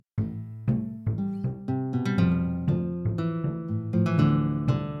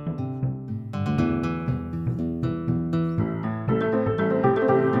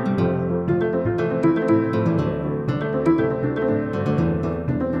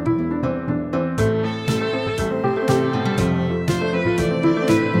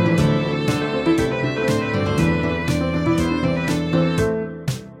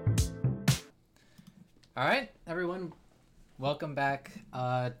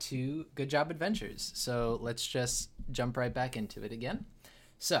back to Good Job Adventures. So let's just jump right back into it again.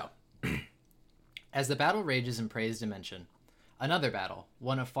 So, as the battle rages in Prey's dimension, another battle,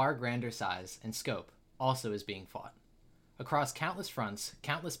 one of far grander size and scope, also is being fought. Across countless fronts,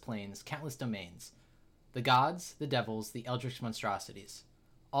 countless planes, countless domains, the gods, the devils, the eldritch monstrosities,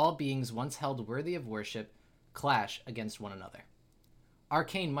 all beings once held worthy of worship, clash against one another.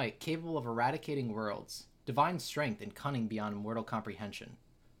 Arcane might capable of eradicating worlds, divine strength and cunning beyond mortal comprehension,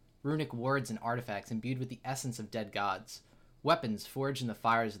 runic wards and artifacts imbued with the essence of dead gods, weapons forged in the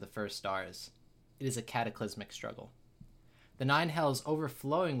fires of the first stars. It is a cataclysmic struggle. The Nine Hells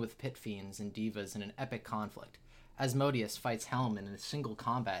overflowing with pit fiends and divas in an epic conflict. Asmodeus fights Helm in a single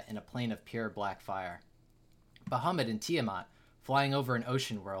combat in a plane of pure black fire. Bahamut and Tiamat flying over an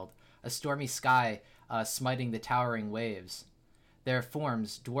ocean world, a stormy sky smiting the towering waves. Their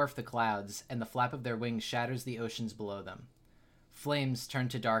forms dwarf the clouds, and the flap of their wings shatters the oceans below them. Flames turn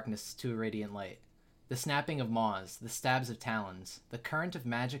to darkness to a radiant light. The snapping of maws, the stabs of talons, the current of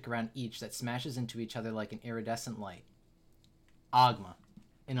magic around each that smashes into each other like an iridescent light. Ogma,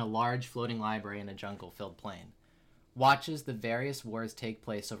 in a large floating library in a jungle-filled plain, watches the various wars take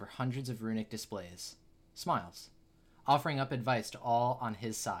place over hundreds of runic displays. Smiles, offering up advice to all on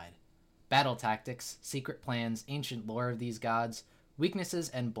his side. Battle tactics, secret plans, ancient lore of these gods, weaknesses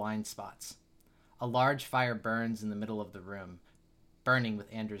and blind spots. A large fire burns in the middle of the room, burning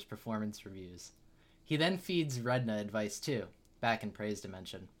with Andrew's performance reviews. He then feeds Redna advice too, back in Prey's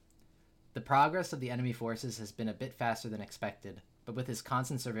dimension. The progress of the enemy forces has been a bit faster than expected, but with his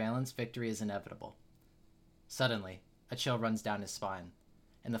constant surveillance, victory is inevitable. Suddenly, a chill runs down his spine,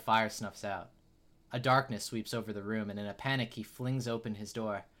 and the fire snuffs out. A darkness sweeps over the room, and in a panic he flings open his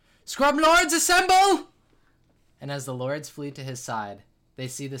door. "Scrub Lords, assemble!" And as the Lords flee to his side, they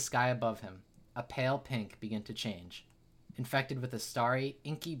see the sky above him, a pale pink, begin to change, infected with a starry,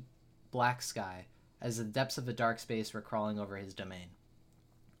 inky black sky, as the depths of the dark space were crawling over his domain.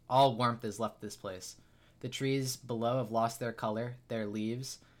 All warmth has left this place. The trees below have lost their color, their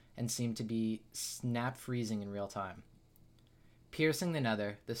leaves, and seem to be snap freezing in real time. Piercing the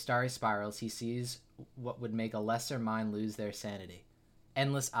nether, the starry spirals, he sees what would make a lesser mind lose their sanity.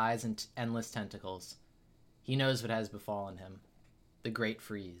 Endless eyes and endless tentacles. He knows what has befallen him. The Great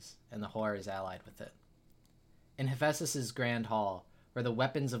Freeze, and the horrors allied with it. In Hephaestus' grand hall, where the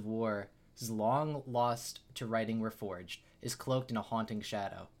weapons of war, long lost to writing, were forged, is cloaked in a haunting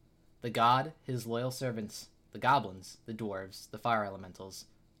shadow. The god, his loyal servants, the goblins, the dwarves, the fire elementals,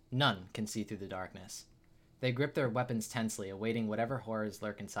 none can see through the darkness. They grip their weapons tensely, awaiting whatever horrors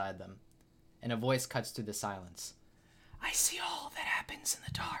lurk inside them. And a voice cuts through the silence. "I see all that happens in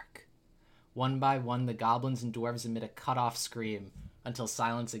the dark." One by one, the goblins and dwarves emit a cut-off scream, until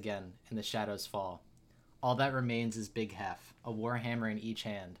silence again, and the shadows fall. All that remains is Big Hef, a warhammer in each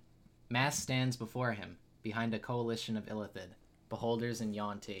hand. Mass stands before him, behind a coalition of Illithid, beholders and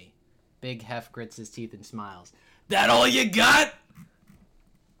Yuan-Ti. Big Hef grits his teeth and smiles. "That all you got?"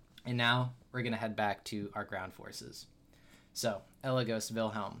 And now, we're going to head back to our ground forces. So, Elagos,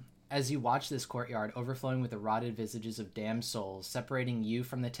 Wilhelm, as you watch this courtyard overflowing with the rotted visages of damned souls separating you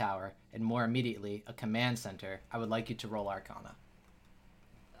from the tower, and more immediately, a command center, I would like you to roll Arcana.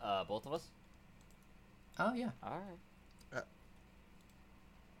 Both of us? Oh, yeah. Alright.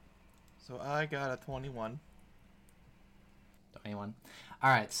 So I got a 21. 21.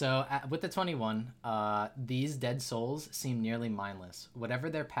 Alright, so with the 21, these dead souls seem nearly mindless.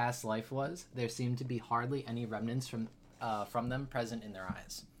 Whatever their past life was, there seem to be hardly any remnants from them present in their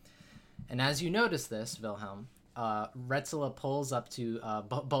eyes. And as you notice this, Wilhelm, Retzela pulls up to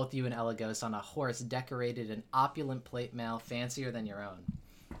both you and Elagos on a horse decorated in opulent plate mail fancier than your own.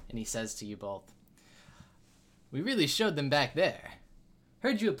 And he says to you both, "We really showed them back there.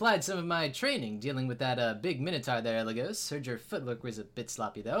 Heard you applied some of my training dealing with that big minotaur there, Elagos. Heard your footwork was a bit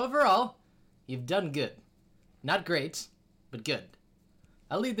sloppy, though. Overall, you've done good. Not great, but good.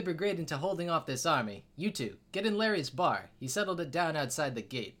 I'll lead the brigade into holding off this army. You two, get in Larry's bar. He settled it down outside the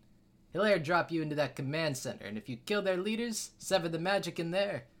gate. He'll airdrop you into that command center, and if you kill their leaders, sever the magic in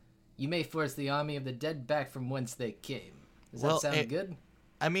there, you may force the army of the dead back from whence they came. Does that sound good?"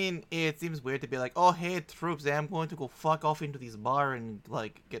 I mean, it seems weird to be like, "Oh, hey, troops, I'm going to go fuck off into this bar and,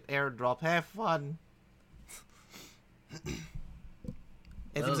 like, get airdrop. Have fun."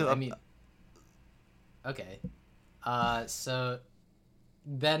 Okay. So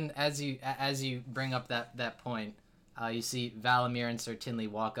then as you bring up that point, you see Valamir and Sir Tinley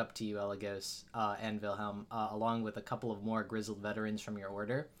walk up to you, Elagos, and Wilhelm, along with a couple of more grizzled veterans from your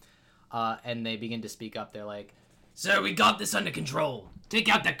order, and they begin to speak up. They're like, "Sir, we got this under control. Take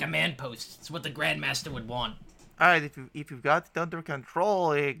out the command post. It's what the Grandmaster would want." Alright, if you've got it under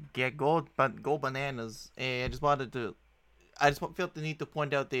control, go bananas. I just felt the need to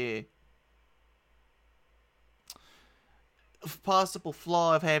point out the possible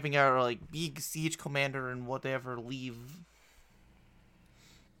flaw of having our like big siege commander and whatever leave.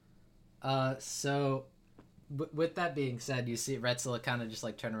 So with that being said, you see Retzela kind of just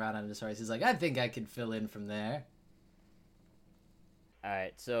like turn around on his horse. He's like, I think I could fill in from there.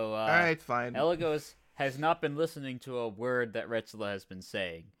 Alright, so Alright, fine. Elagos has not been listening to a word that Retzela has been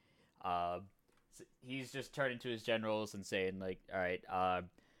saying. He's just turning to his generals and saying, like, alright,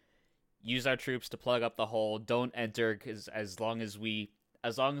 use our troops to plug up the hole. Don't enter, because as long as we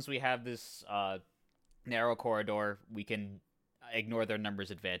have this narrow corridor, we can ignore their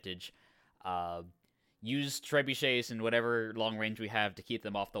numbers advantage. Use trebuchets and whatever long range we have to keep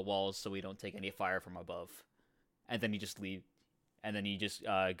them off the walls so we don't take any fire from above. And then he just leave. And then he just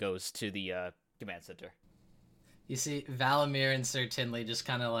goes to the command center. You see Valamir and Sir Tinley just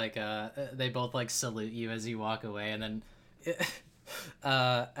kind of like they both like salute you as you walk away, and then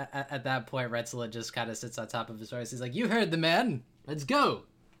at that point Retzela just kind of sits on top of his horse. He's like, "You heard the man. Let's go."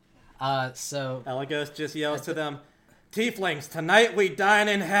 So Elagos just yells to them, "Tieflings, tonight we dine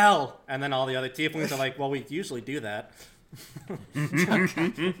in hell!" And then all the other tieflings are like, "Well, we usually do that."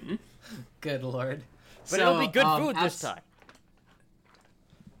 Good lord. But it'll be good food this time.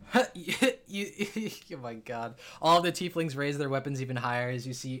 Oh my god. All the tieflings raise their weapons even higher as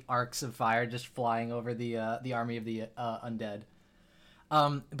you see arcs of fire just flying over the army of the undead.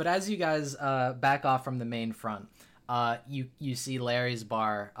 But as you guys back off from the main front, you see Larry's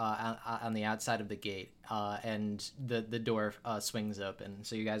bar on the outside of the gate, and the door swings open.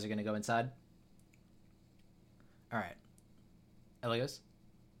 So you guys are going to go inside? All right. Elios?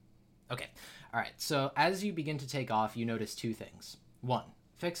 Okay. All right. So as you begin to take off, you notice two things. One,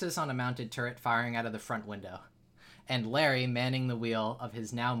 Fixus on a mounted turret firing out of the front window, and Larry manning the wheel of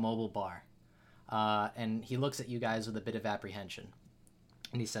his now mobile bar. And he looks at you guys with a bit of apprehension.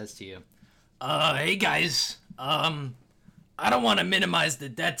 And he says to you, hey guys, I don't want to minimize the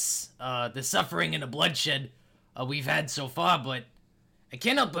deaths, the suffering and the bloodshed we've had so far, but I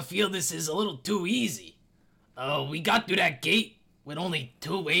can't help but feel this is a little too easy. We got through that gate with only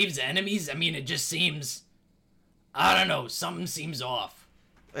 2 waves of enemies. I mean, it just seems, I don't know, something seems off.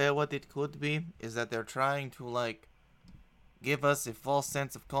 What it could be is that they're trying to like give us a false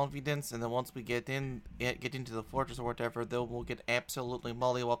sense of confidence, and then once we get into the fortress or whatever, we'll get absolutely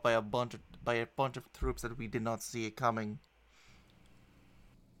mollywopped by a bunch of troops that we did not see it coming.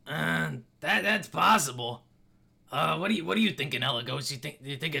 That's possible. What are you thinking, Elagos? Do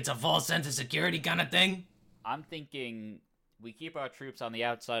you think it's a false sense of security kind of thing? I'm thinking we keep our troops on the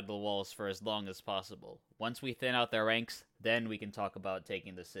outside of the walls for as long as possible. Once we thin out their ranks, then we can talk about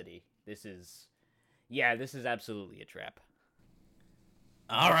taking the city. This is absolutely a trap.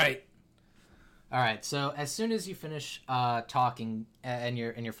 All right. So as soon as you finish talking and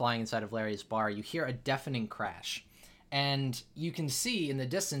you're flying inside of Larry's bar, you hear a deafening crash, and you can see in the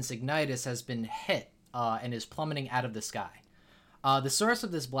distance Ignitus has been hit and is plummeting out of the sky. The source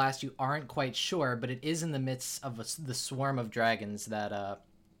of this blast you aren't quite sure, but it is in the midst of the swarm of dragons that are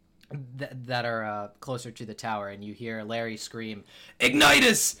closer to the tower, and you hear Larry scream,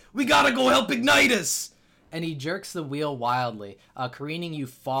 "Ignitus! We gotta go help Ignitus!" And he jerks the wheel wildly, careening you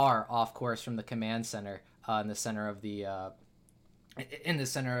far off course from the command center in the center of the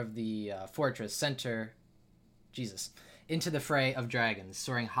fortress, into the fray of dragons,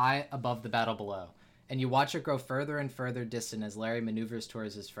 soaring high above the battle below. And you watch it grow further and further distant as Larry maneuvers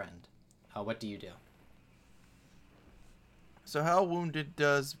towards his friend. What do you do? So how wounded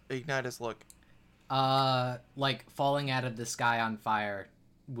does Ignitus look? Like falling out of the sky on fire,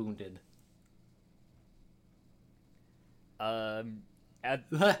 wounded. So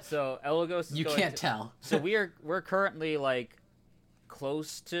Elagos is you can't tell. So we're currently like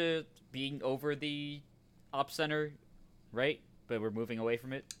close to being over the op center, right? But we're moving away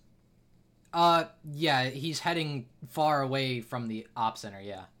from it. Yeah, he's heading far away from the op center.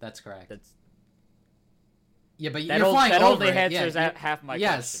 Yeah, that's correct. Yeah, but you're flying over only it. answers half my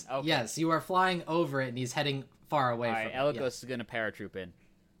question. Okay. Yes, you are flying over it, and he's heading far away from it. All right, Elagos is gonna paratroop in.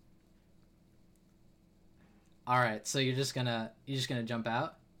 All right, so you're just gonna jump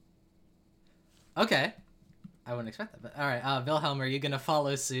out? Okay, I wouldn't expect that. But all right, Wilhelm, are you gonna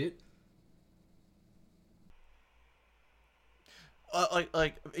follow suit?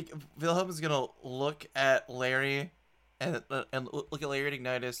 Wilhelm is gonna look at Larry, and look at Larry and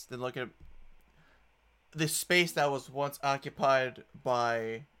Ignitus, then look at the space that was once occupied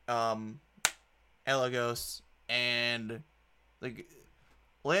by Elagos, and like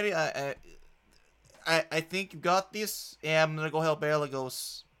Larry, I think you got this. Yeah, I'm gonna go help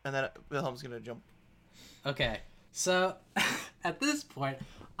Elagos, and then Wilhelm's gonna jump. Okay, so at this point,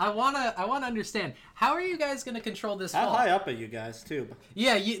 I wanna understand, how are you guys gonna control this How fall? high up are you guys, too?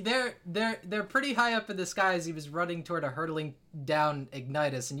 Yeah, they're pretty high up in the sky as he was running toward a hurtling down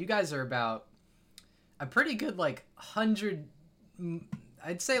Ignitus, and you guys are about a pretty good, like, 100,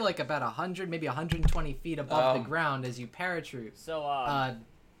 I'd say like about 100, maybe 120 feet above the ground as you parachute So,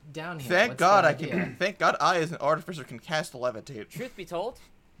 down here. Thank What's God the I idea? can. Thank God I, as an artificer, can cast levitate. truth be told,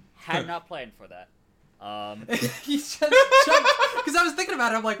 had not planned for that. He just jumped because I was thinking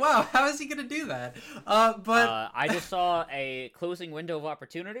about it. I'm like, wow, how is he gonna do that? But I just saw a closing window of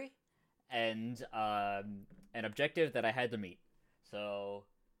opportunity and an objective that I had to meet. So,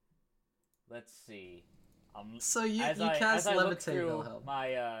 let's see. so you As cast I look levitate, through Wilhelm.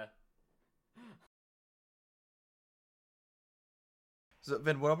 my So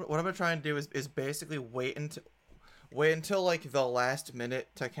then, what I'm gonna try and do is basically wait until like the last minute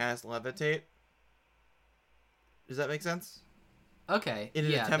to cast levitate. Does that make sense? Okay, In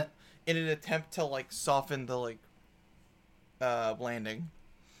an yeah. attempt to like soften the like landing.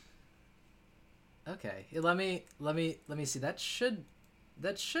 Okay, let me see. That should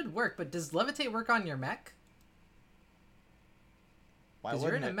work. But does levitate work on your mech? Why Because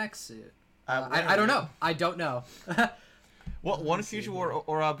you're in wouldn't a it? mech suit. Why I don't wouldn't know. I don't know. Well, one Let's see future here.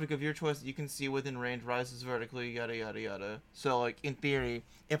 or object of your choice that you can see within range rises vertically, yada yada yada. So, like in theory,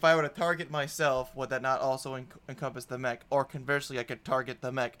 if I were to target myself, would that not also encompass the mech? Or conversely, I could target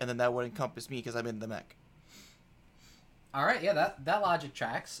the mech, and then that would encompass me because I'm in the mech. All right, yeah, that logic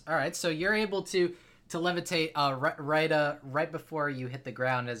tracks. All right, so you're able to levitate right before you hit the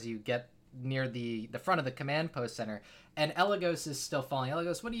ground as you get near the front of the command post center, and Elagos is still falling.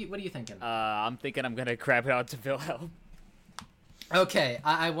 Elagos, what are you thinking? I'm thinking I'm gonna grab it onto Wilhelm. Okay,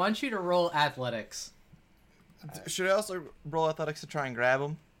 I want you to roll athletics. Should I also roll athletics to try and grab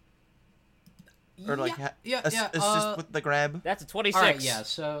him, or like assist with the grab? That's a 26. All right, yeah.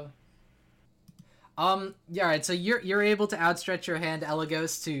 So, yeah. All right. So you're able to outstretch your hand,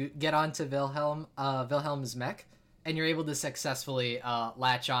 Elagos, to get onto Wilhelm's mech, and you're able to successfully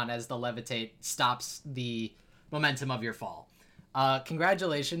latch on as the levitate stops the momentum of your fall.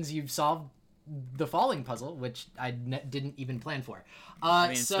 Congratulations, you've solved the falling puzzle, which I didn't even plan for. I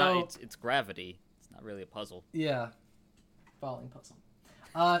mean, it's gravity. It's not really a puzzle. Yeah, falling puzzle.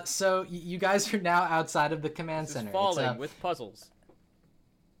 So you guys are now outside of the command This is center. falling with puzzles.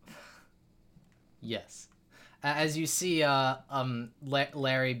 Yes. As you see,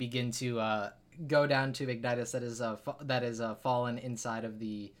 Larry begin to go down to Ignitus that is fallen inside of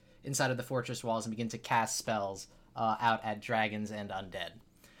the fortress walls and begin to cast spells out at dragons and undead.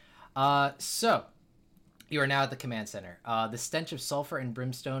 So you are now at the command center. The stench of sulfur and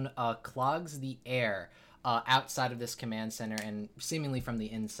brimstone clogs the air outside of this command center and seemingly from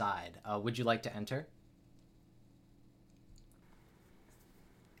the inside. Would you like to enter?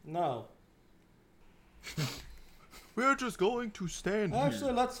 No. We're just going to stand here.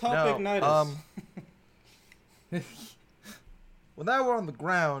 Actually, let's help No, Ignitus. Well, now we're on the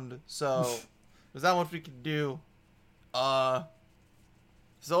ground, so there's not much we can do. Zoe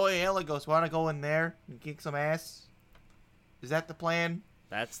Elagos, wanna go in there and kick some ass? Is that the plan?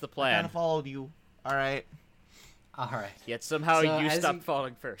 That's the I plan. kind of followed you. All right. All right. Yet somehow So you as stopped you-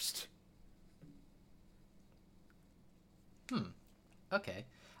 falling first. Okay.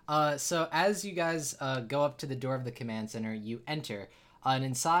 So as you guys go up to the door of the command center, you enter, and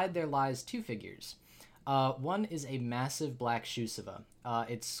inside there lies two figures. One is a massive black Shusava.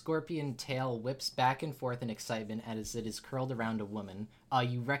 Its scorpion tail whips back and forth in excitement as it is curled around a woman.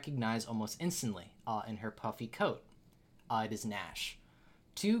 You recognize almost instantly in her puffy coat. It is Nash.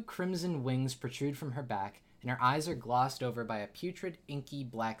 Two crimson wings protrude from her back, and her eyes are glossed over by a putrid, inky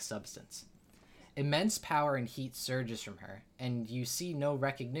black substance. Immense power and heat surges from her, and you see no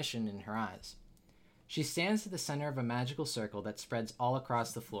recognition in her eyes. She stands at the center of a magical circle that spreads all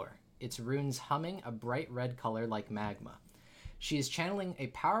across the floor, its runes humming a bright red color like magma. She is channeling a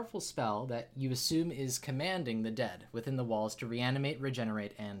powerful spell that you assume is commanding the dead within the walls to reanimate,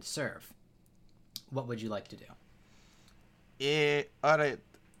 regenerate, and serve. What would you like to do? Alright,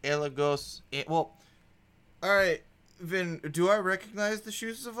 Elagos. Well, alright, Vin, do I recognize the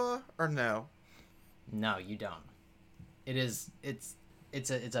Shusava or no? No, you don't. It's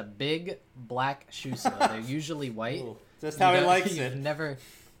a big black Shusava. They're usually white. Ooh, just how he likes You've it. never.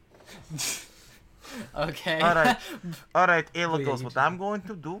 Okay. Alright, yeah, Elagos, you what do. I'm going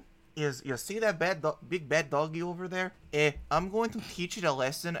to do is, you see that big bad doggy over there? I'm going to teach it a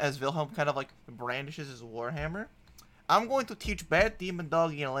lesson as Wilhelm kind of like brandishes his warhammer. I'm going to teach bad demon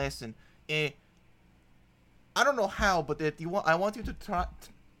doggy a lesson. I don't know how, but I want you to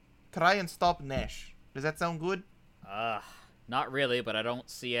try and stop Nash. Does that sound good? Not really, but I don't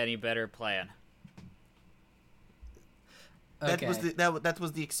see any better plan. That was that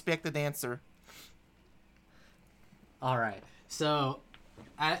was the expected answer. All right. So,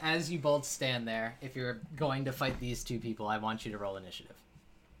 as you both stand there, if you're going to fight these two people, I want you to roll initiative.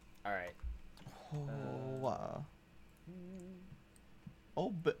 All right.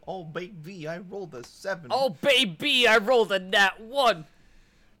 Oh, baby, I rolled a 7. Oh, baby, I rolled a nat 1.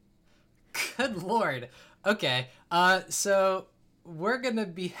 Good lord. Okay. So we're gonna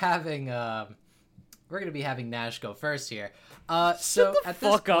be having Nash go first here. So at this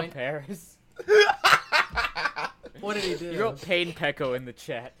Fuck point, up, Harris. what did he do? You wrote Pain Pecco in the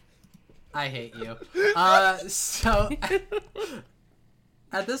chat. I hate you. So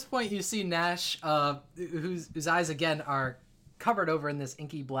at this point, you see Nash, whose eyes again are covered over in this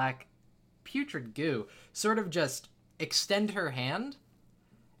inky black putrid goo, sort of just extend her hand,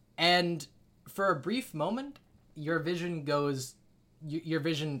 and for a brief moment, your vision fades.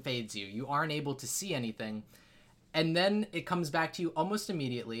 You aren't able to see anything, and then it comes back to you almost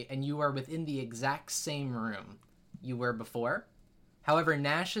immediately, and you are within the exact same room you were before. However,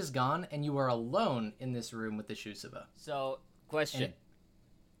 Nash is gone, and you are alone in this room with the Shusuva. So, question.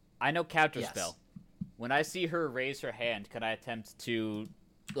 I know counterspell. Yes. When I see her raise her hand, can I attempt to,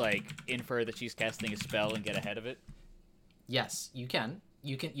 infer that she's casting a spell and get ahead of it? Yes, you can.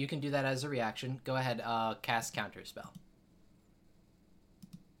 You can do that as a reaction. Go ahead, cast counterspell.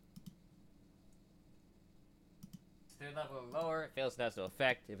 Third level or lower, it fails to have no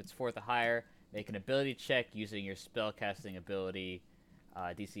effect. If it's fourth or higher, make an ability check using your spell casting ability.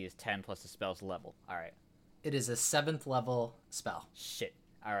 DC is 10 plus the spell's level. Alright. It is a 7th level spell. Shit.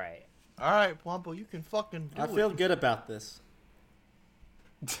 Alright. Alright, Wampo, you can fucking do I it. feel good about this.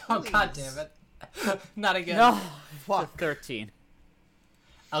 Oh, god damn it. Not again. No! Fuck. 13.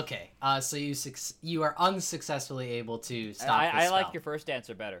 Okay, so you are unsuccessfully able to stop this I like spell. your first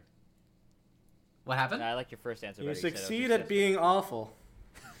answer better. What happened? I like your first answer You better. said it was succeed at successful. being awful.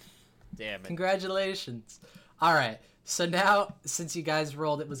 Damn it. Congratulations. All right. So now, since you guys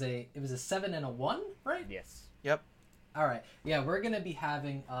rolled, it was a 7 and a 1, right? Yes. Yep. All right. Yeah, we're gonna be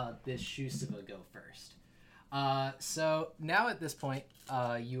having this Shusuva go first. So now at this point,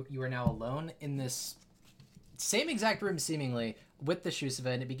 you are now alone in this same exact room, seemingly, with the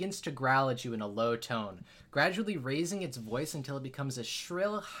Shusuva, and it begins to growl at you in a low tone, gradually raising its voice until it becomes a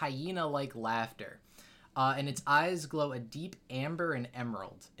shrill hyena-like laughter. And its eyes glow a deep amber and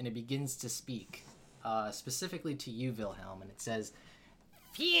emerald, and it begins to speak, specifically to you, Wilhelm, and it says,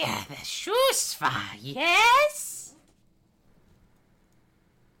 "Fear the Shusva, yes?"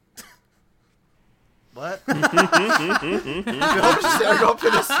 What? Go up to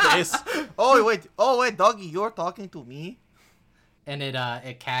his face. Oh wait, doggy, you're talking to me? And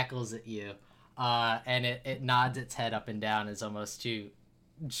it cackles at you, and it nods its head up and down as almost to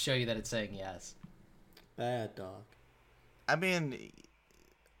show you that it's saying yes. Bad dog. I mean,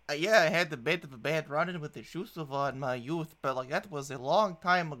 yeah, I had a bit of a bad run-in with the Shusova in my youth, but that was a long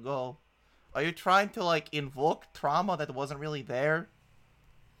time ago. Are you trying to invoke trauma that wasn't really there?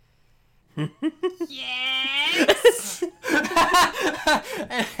 Yes.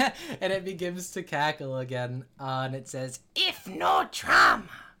 And it begins to cackle again, and it says, "If no trauma,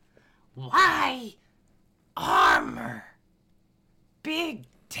 why armor? Big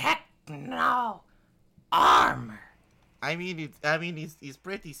techno armor." I mean, it's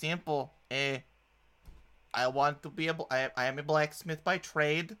pretty simple. I want to be able. I am a blacksmith by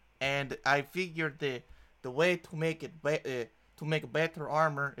trade, and I figured the way to make it to make better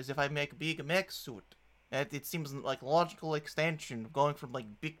armor is if I make a big mech suit. And it seems like a logical extension, going from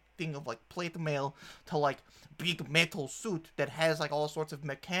big thing of plate mail to big metal suit that has all sorts of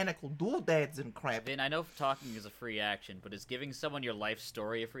mechanical doodads and crap. Vin, I know talking is a free action, but is giving someone your life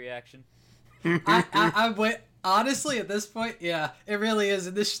story a free action? I wait. Honestly, at this point, yeah, it really is.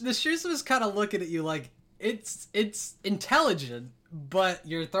 And the Shusa was kind of looking at you like it's intelligent, but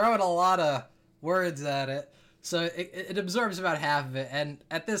you're throwing a lot of words at it. So it absorbs about half of it, and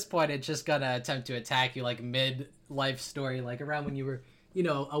at this point, it's just gonna attempt to attack you mid-life story, around when you were,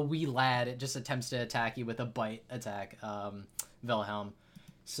 a wee lad. It just attempts to attack you with a bite attack, Wilhelm.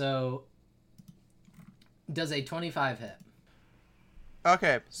 So, does a 25 hit?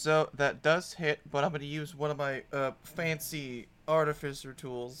 Okay, so that does hit, but I'm gonna use one of my fancy artificer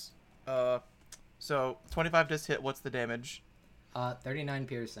tools. So 25 does hit. What's the damage? 39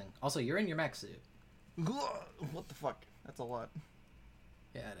 piercing. Also, you're in your mech suit. What the fuck? That's a lot.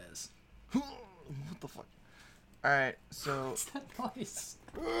 Yeah, it is. What the fuck? Alright, so... What's that noise?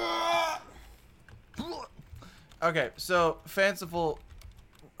 Okay, so fanciful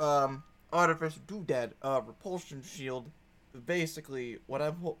artificer doodad repulsion shield. Basically,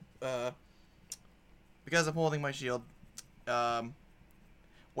 what because I'm holding my shield,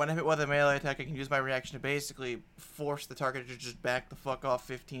 when I hit with a melee attack, I can use my reaction to basically force the target to just back the fuck off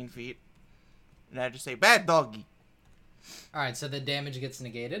 15 feet, and I just say bad doggy. All right, so the damage gets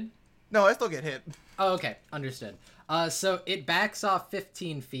negated. No, I still get hit. Oh, okay, understood. So it backs off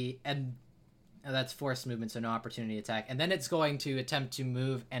 15 feet, and that's forced movement, so no opportunity attack. And then it's going to attempt to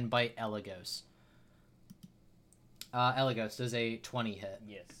move and bite Elagos. Elagos does a 20 hit.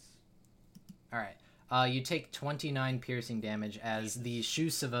 Yes. All right. You take 29 piercing damage as the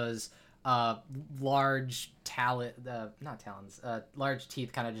Shusuva's large large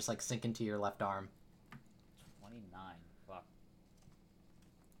teeth kind of just like sink into your left arm. 29. Fuck.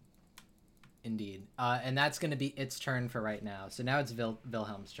 Indeed. And that's going to be its turn for right now. So now it's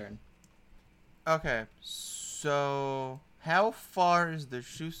Wilhelm's turn. Okay, so how far is the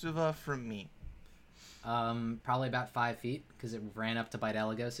Shusuva from me? Probably about 5 feet because it ran up to bite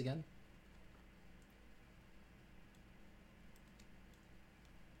Elagos again.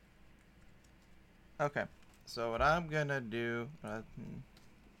 Okay, so what I'm gonna do...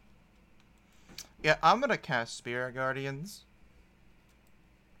 yeah, I'm gonna cast Spirit Guardians.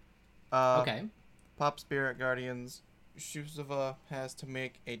 Okay. Pop Spirit Guardians. Shusuva has to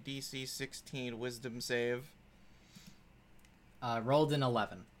make a DC 16 Wisdom save. Rolled an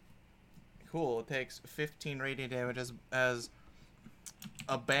 11. Cool, it takes 15 radiant damage as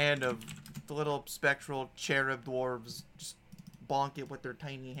a band of little spectral cherub dwarves just bonk it with their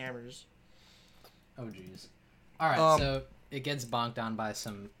tiny hammers. Oh, jeez. All right, so it gets bonked on by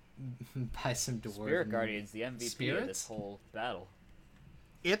some dwarves. Spirit Guardian's the MVP of this spirits? whole battle.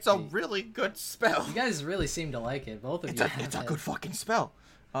 It's a really good spell. You guys really seem to like it. Both of It's you. a good fucking spell.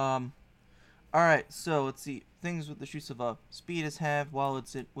 Alright, so let's see. Things with the Shusuva. Speed is halved while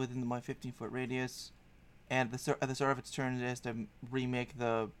it's within my 15-foot radius. And at the start of its turn, it has to remake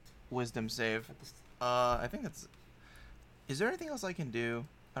the wisdom save. I think that's... Is there anything else I can do?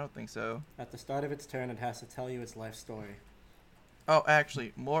 I don't think so. At the start of its turn, it has to tell you its life story. Oh,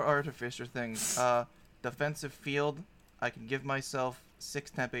 actually, more artificer things. Defensive field. I can give myself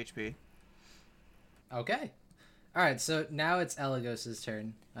 6 temp HP. Okay. All right, so now it's Elagos'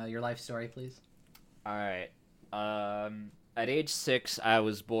 turn. Your life story, please. All right. At age 6, I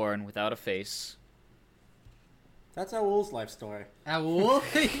was born without a face. That's Aul's life story. Aul?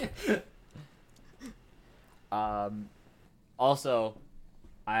 Also,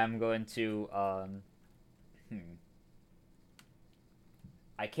 I am going to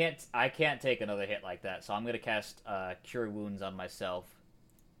I can't take another hit like that, so I'm gonna cast Cure Wounds on myself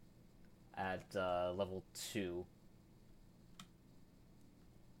at level 2.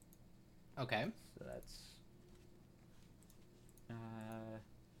 Okay. So that's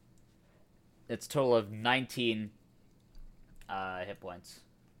it's a total of 19 hit points.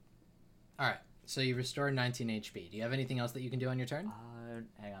 All right. So you restore 19 HP. Do you have anything else that you can do on your turn?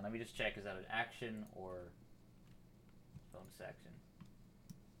 Hang on, let me just check. Is that an action or bonus action?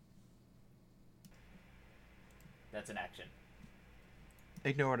 That's an action.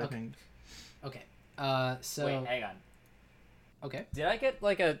 Ignore what I Okay. pinged. Okay. So Wait, hang on. okay. Didn't I get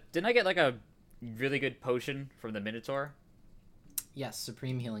like a really good potion from the Minotaur? Yes,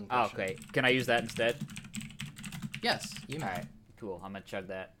 supreme healing Oh, potion. okay. Can I use that instead? Yes, you may. Alright, cool. I'm gonna chug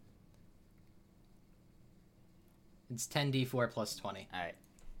that. It's 10d4 plus 20. Alright.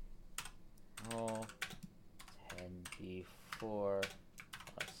 Roll 10d4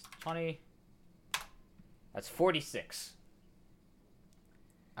 plus 20. That's 46.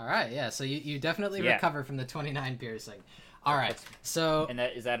 All right, yeah. So you definitely Yeah. recover from the 29 piercing. All right. That's- So And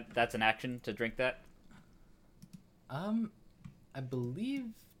that's an action to drink that? I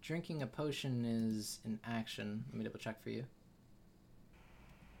believe drinking a potion is an action. Let me double check for you.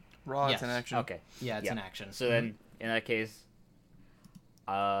 Raw, it's Yes. an action. Okay. Yeah, it's Yeah. an action. So then, in that case,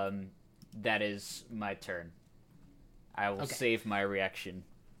 that is my turn. I will Okay. save my reaction.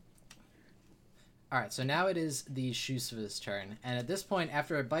 All right, so now it is the Shusuva's turn, and at this point,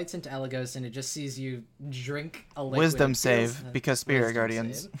 after it bites into Elagos and it just sees you drink a liquid, Wisdom it feels- save, because Spirit Wisdom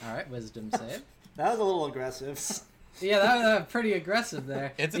Guardians. save. All right, wisdom save. That was a little aggressive. Yeah, that was pretty aggressive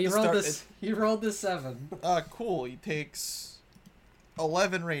there. It's at you the rolled start- this. You rolled this 7. Cool. He takes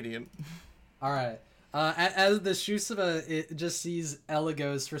 11 radiant. All right. As the Shusuva, it just sees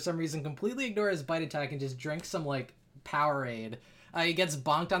Elagos for some reason completely ignore his bite attack and just drink some like Powerade. He gets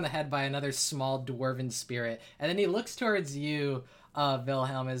bonked on the head by another small dwarven spirit, and then he looks towards you,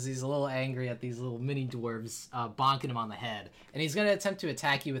 Wilhelm, as he's a little angry at these little mini dwarves bonking him on the head, and he's gonna attempt to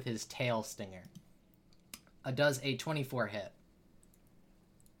attack you with his tail stinger. does a 24 hit.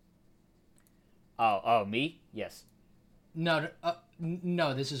 Oh, me? Yes. No,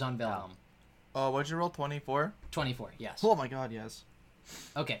 no, this is on Wilhelm. Oh, what'd you roll? 24? 24, yes. Oh my god, yes.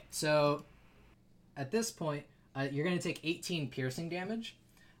 Okay, so at this point, you're going to take 18 piercing damage.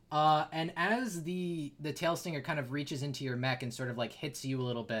 And as the tail stinger kind of reaches into your mech and sort of like hits you a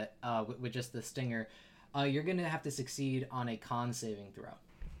little bit with just the stinger, you're going to have to succeed on a con saving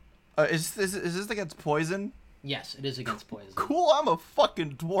throw. Is this against poison? Yes, it is against poison. Cool, I'm a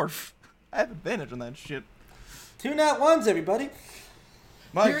fucking dwarf. I have advantage on that shit. 2 nat 1s, everybody.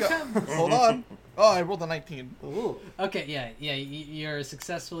 My Here it god. comes. Hold on. Oh, I rolled a 19. Ooh. Okay, yeah, you're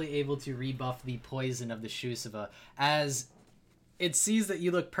successfully able to rebuff the poison of the Shusuva as it sees that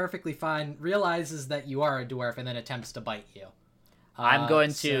you look perfectly fine, realizes that you are a dwarf, and then attempts to bite you. I'm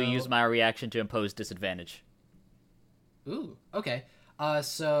going to so- use my reaction to impose disadvantage. Ooh, okay.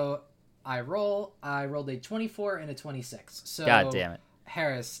 So I rolled a 24 and a 26. So God damn it.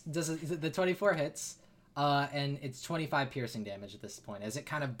 Harris, the 24 hits, and it's 25 piercing damage at this point as it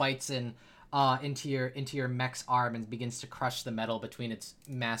kind of bites into your mech's arm and begins to crush the metal between its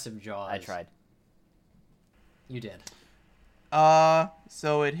massive jaws. I tried. You did.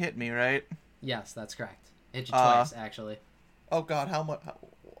 So it hit me, right? Yes, that's correct. Hit you twice, actually. Oh god,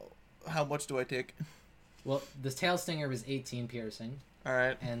 how much do I take? Well, the tail stinger was 18 piercing,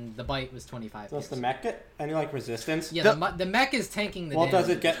 Alright. and the bite was 25 Does the piercing. mech get any like resistance? Yeah, the mech is tanking the Well, damage. does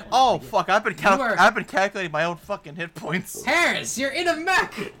it get- Oh fuck, I've been are- I've been calculating my own fucking hit points. Harris, you're in a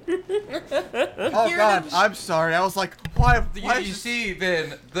mech! Oh You're god, in a- I'm sorry. I was like, why You is this- see,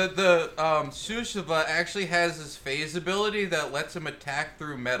 Vin, the Shusuva actually has this phase ability that lets him attack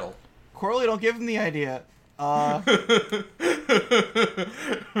through metal. Corley, don't give him the idea.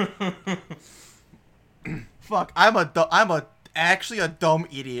 Fuck, I'm actually a dumb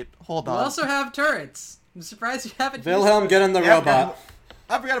idiot. Hold We on. also have turrets. I'm surprised you haven't Wilhelm, used get in the Yeah, robot.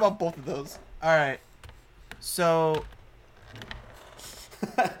 I forgot about both of those. Alright. So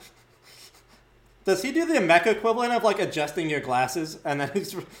Does he do the mech equivalent of like adjusting your glasses and then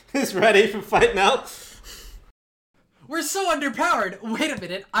he's ready for fight now? We're so underpowered. Wait a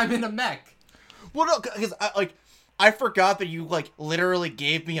minute, I'm in a mech. well no, because I forgot that you like literally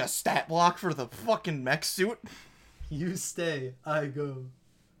gave me a stat block for the fucking mech suit. You stay, I go.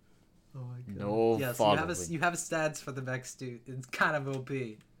 Oh my god. No Yes, following. you have stats for the mech suit. It's kind of OP.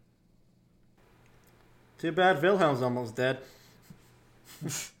 Too bad Wilhelm's almost dead.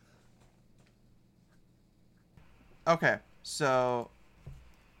 Okay, so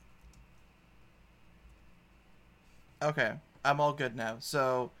okay, I'm all good now.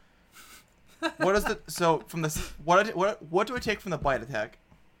 So what is the from this what do I take from the bite attack?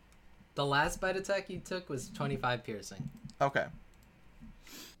 The last bite attack you took was 25 piercing. Okay.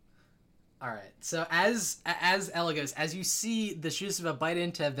 All right. So as Ella goes, as you see the Shusuva bite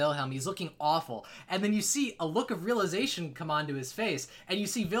into Wilhelm, he's looking awful, and then you see a look of realization come onto his face, and you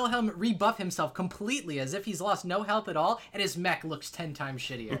see Wilhelm rebuff himself completely as if he's lost no health at all, and his mech looks 10 times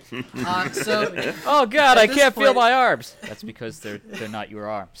shittier. So Oh god, I this can't feel point- my arms. That's because they're not your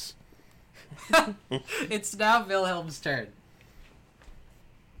arms. it's now Wilhelm's turn.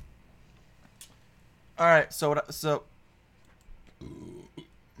 All right. So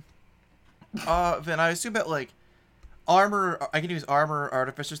then I assume that like armor, I can use armor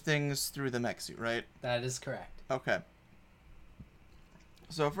artificers things through the mech suit, right? That is correct. Okay.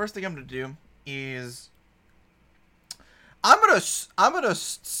 So first thing I'm gonna do is I'm gonna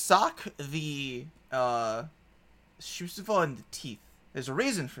sock the Shusuva in the teeth. There's a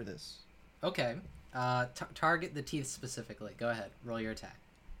reason for this. Okay. Target the teeth specifically. Go ahead. Roll your attack.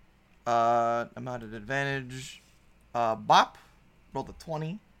 I'm at an advantage. Bop. Rolled a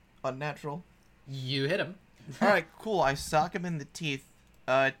 20. Unnatural. You hit him. Alright, cool. I sock him in the teeth.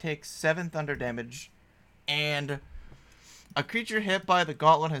 It takes 7 thunder damage. And a creature hit by the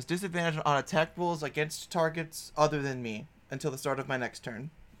gauntlet has disadvantage on attack rolls against targets other than me until the start of my next turn.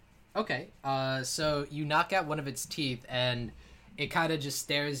 Okay. So you knock out one of its teeth, and it kind of just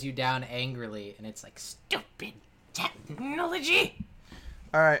stares you down angrily, and it's like, stupid technology.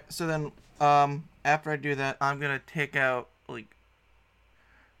 Alright, so then, after I do that, I'm gonna take out, like,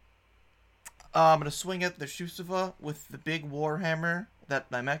 I'm gonna swing at the Shusuva with the big warhammer that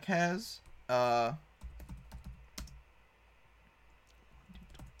my mech has.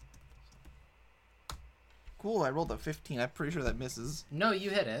 Cool, I rolled a 15. I'm pretty sure that misses. No, you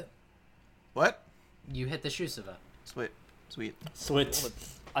hit it. What? You hit the Shusuva. Sweet. Sweet. Switch.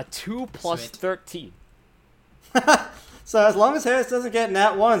 A 2 plus Sweet. 13. So as long as Harris doesn't get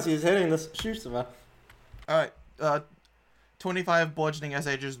nat ones, he's hitting this Shusuva. Alright, 25 bludgeoning as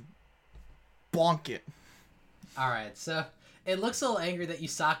I just bonk it. All right, so it looks a little angry that you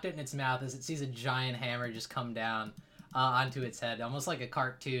socked it in its mouth as it sees a giant hammer just come down onto its head, almost like a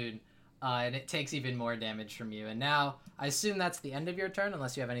cartoon, and it takes even more damage from you. And now, I assume that's the end of your turn,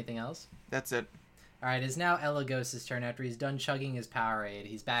 unless you have anything else? That's it. All right, it's now Elagos' turn after he's done chugging his Powerade.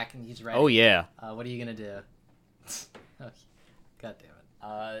 He's back and he's ready. Oh yeah. What are you going to do? Oh, God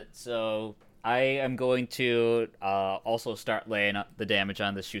damn it. So I am going to also start laying up the damage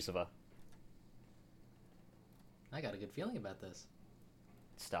on this Shusova. I got a good feeling about this.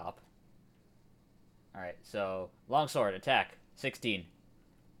 Stop. All right. So longsword attack 16.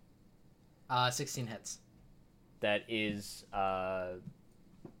 16 hits. That is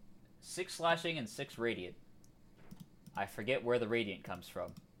 6 slashing and 6 radiant. I forget where the radiant comes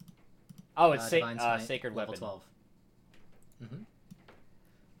from. Oh, it's Divine Smite, sacred level weapon. 12. Mm-hmm.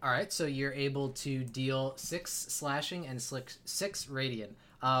 All right, so you're able to deal 6 slashing and 6 radiant.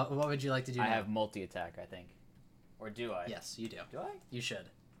 What would you like to do I now? have multi attack, I think, or do I? Yes, you do. Do I? You should.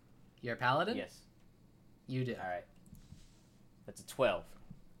 You're a paladin? Yes. You do. All right. That's a 12.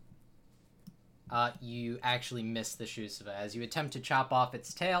 You actually miss the Shusova. As you attempt to chop off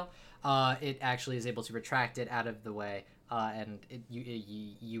its tail, it actually is able to retract it out of the way, and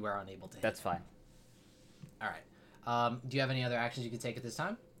you are unable to hit That's it. fine. All right. Do you have any other actions you could take at this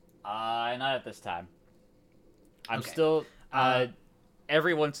time? Not at this time. I'm Okay. still.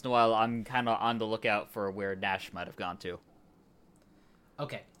 Every once in a while, I'm kind of on the lookout for where Nash might have gone to.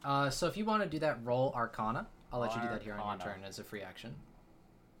 Okay. So if you want to do that, roll Arcana. I'll let you do that here on your Arcana. turn as a free action.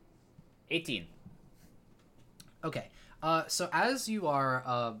 18. Okay. So as you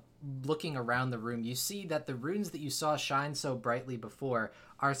are looking around the room, you see that the runes that you saw shine so brightly before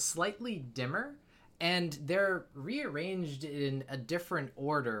are slightly dimmer, and they're rearranged in a different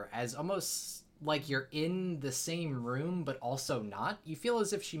order, as almost like you're in the same room, but also not. You feel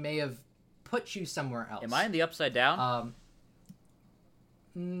as if she may have put you somewhere else. Am I in the upside down?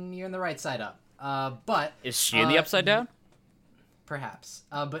 You're in the right side up. But Is she in the upside down? perhaps.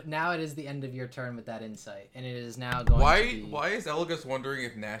 But now it is the end of your turn with that insight, and it is now going to be... Why is Elgus wondering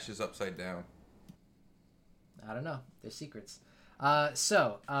if Nash is upside down? I don't know. They're secrets.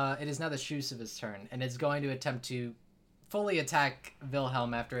 So it is now the Shusova's turn, and it's going to attempt to fully attack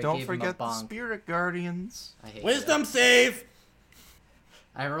Wilhelm after it Don't gave forget him a the bonk. spirit guardians. I hate Wisdom save! you.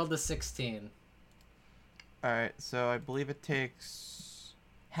 I rolled a 16. All right, so I believe it takes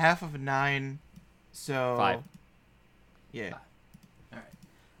half of 9. So 5. Yeah.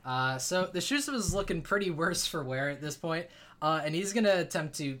 So the Shusova's looking pretty worse for wear at this point, and he's going to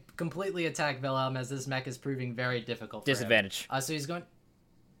attempt to completely attack Wilhelm as this mech is proving very difficult for Disadvantage. him. So he's going...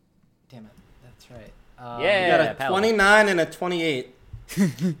 Damn it. That's right. Yeah. You got a Paladin. 29 and a 28.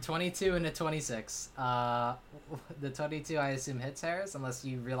 22 and a 26. The 22, I assume, hits Harris, unless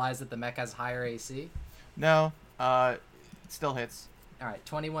you realize that the mech has higher AC. No. It still hits. All right,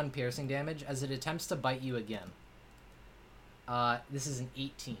 21 piercing damage as it attempts to bite you again. This is an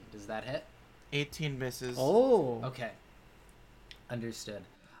 18. Does that hit? 18 misses. Oh. Okay. Understood.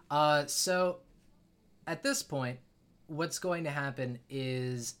 So at this point, what's going to happen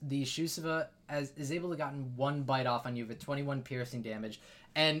is the Shusova is able to gotten one bite off on you with 21 piercing damage,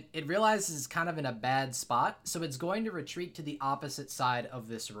 and it realizes it's kind of in a bad spot, so it's going to retreat to the opposite side of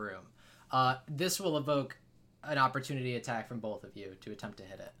this room. This will evoke an opportunity attack from both of you to attempt to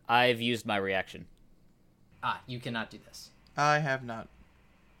hit it. I've used my reaction. You cannot do this. I have not.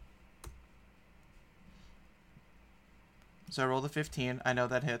 So I rolled a 15. I know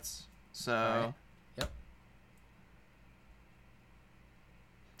that hits. So Alright. Yep.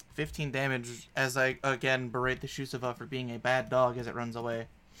 15 damage as I again berate the Shusova for being a bad dog as it runs away.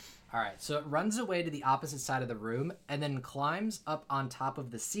 All right, so it runs away to the opposite side of the room and then climbs up on top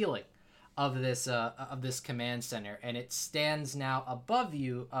of the ceiling of this command center, and it stands now above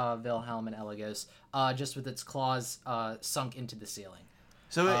you, Wilhelm and Elagos, just with its claws sunk into the ceiling.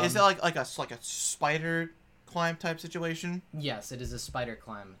 So is it like a spider climb type situation? Yes, it is a spider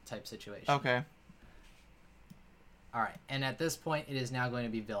climb type situation. Okay. All right, and at this point, it is now going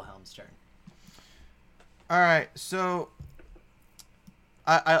to be Wilhelm's turn. All right. So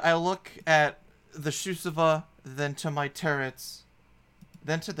I look at the Shusova, then to my turrets,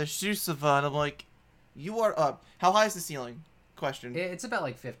 then to the Shusova, and I'm like, "You are up. How high is the ceiling?" Question. It's about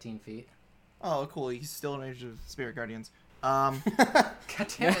like 15 feet. Oh, cool. He's still in range of spirit guardians. God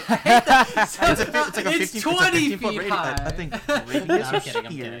damn it! I hate that. It's like a 15, 20 foot feet radius. high. I think No, radius I'm or kidding.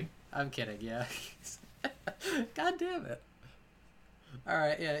 I'm sphere. kidding. I'm kidding. Yeah. God damn it! All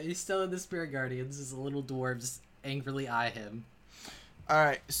right. Yeah, he's still in the spirit guardians. His little dwarves angrily eye him. All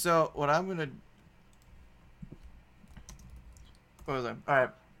right. So what I'm gonna. What was I? All right.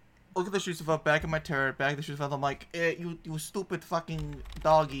 look at the Shusava, back in my turret, back at the Shusava. I'm like, you stupid fucking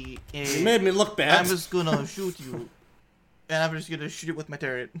doggy. You made me look bad. I'm just gonna shoot you. And I'm just gonna shoot it with my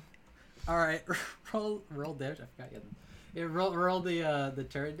turret. All right, roll damage. I forgot you. Yeah, roll the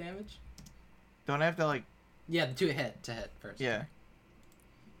turret damage. Don't I have to like? Yeah, to hit first. Yeah.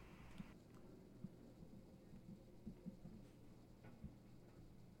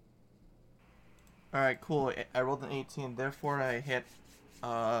 All right, cool. I rolled an 18, therefore I hit.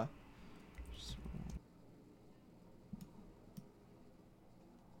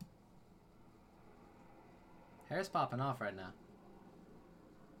 Hair's popping off right now.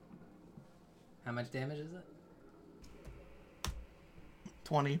 How much damage is it?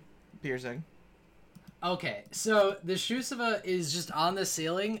 20 piercing. Okay, so the Shusava is just on the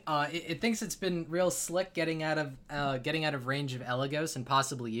ceiling. It thinks it's been real slick getting out of range of Elagos and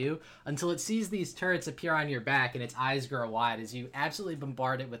possibly you until it sees these turrets appear on your back and its eyes grow wide as you absolutely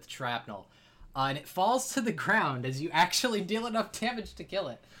bombard it with shrapnel, and it falls to the ground as you actually deal enough damage to kill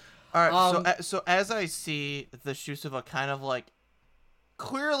it. All right, so as I see the Shusava kind of like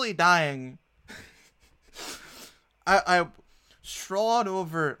clearly dying, I stroll on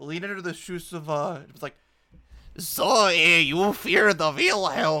over, lean into the Shusava. It's like, so you fear the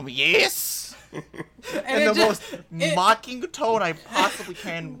Wilhelm, yes? In the most mocking tone I possibly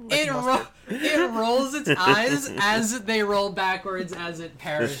can. It rolls its eyes as they roll backwards as it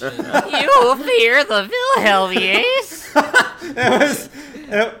perishes. You fear the Wilhelm, yes?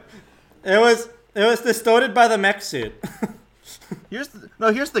 It was distorted by the mech suit. Here's the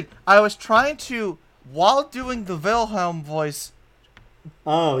thing. I was trying to, while doing the Wilhelm voice,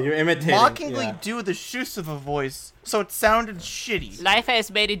 Oh, you're imitating. mockingly do the Shusava voice, so it sounded shitty. Life has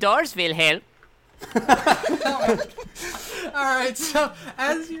many doors, Wilhelm. Alright, so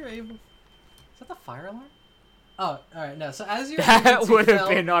as you're able... Is that the fire alarm? Oh, alright, no. So as you're That able to would have kill,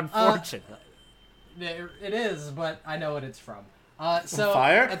 been unfortunate. It is, but I know what it's from. So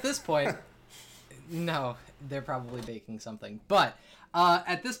Fire? at this point... No, they're probably baking something. But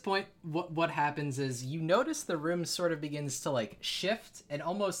at this point, what happens is you notice the room sort of begins to like shift and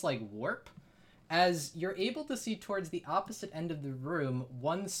almost like warp as you're able to see towards the opposite end of the room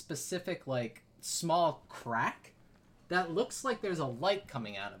one specific like small crack that looks like there's a light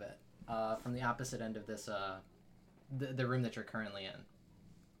coming out of it from the opposite end of this the room that you're currently in.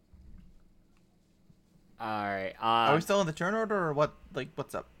 Alright, Are we still in the turn order, or what? Like,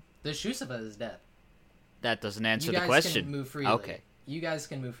 what's up? The Shusava is dead. that doesn't answer You the guys question. can move freely. Okay. You guys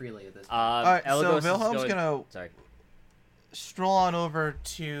can move freely at this point. Alright, so Elagos is Wilhelm's gonna Sorry. stroll on over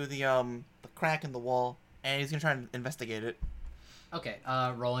to the crack in the wall, and he's gonna try and investigate it. Okay,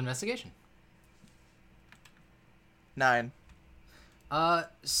 roll investigation. 9.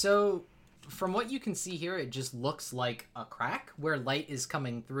 So from what you can see here, it just looks like a crack where light is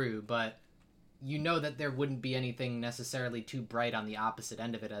coming through, but you know that there wouldn't be anything necessarily too bright on the opposite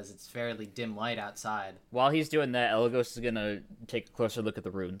end of it as it's fairly dim light outside. While he's doing that, Elagos is gonna take a closer look at the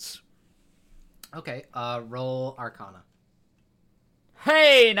runes. Okay, roll Arcana.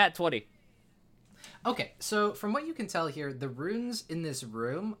 Hey, nat 20. Okay, so from what you can tell here, the runes in this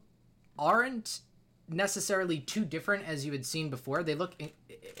room aren't necessarily too different as you had seen before. They look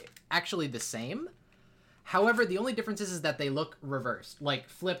actually the same. However, the only difference is that they look reversed, like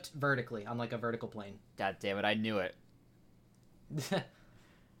flipped vertically on like a vertical plane. God damn it, I knew it.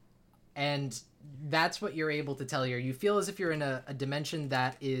 And that's what you're able to tell here. You feel as if you're in a dimension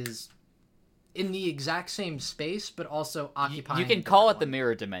that is in the exact same space, but also occupying. You a can call it different the one.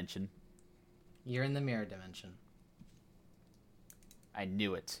 mirror dimension. You're in the mirror dimension. I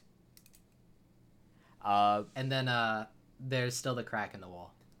knew it. And then there's still the crack in the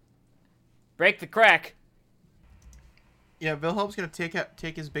wall. Break the crack. Yeah, Wilhelm's gonna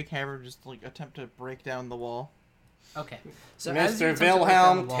take his big hammer and just like attempt to break down the wall. Okay. So as you Mr. attempt to break down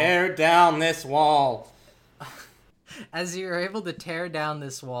Wilhelm, the wall- tear down this wall. As you're able to tear down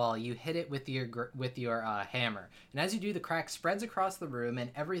this wall, you hit it with your hammer, and as you do, the crack spreads across the room,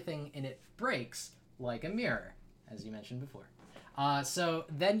 and everything in it breaks like a mirror, as you mentioned before. So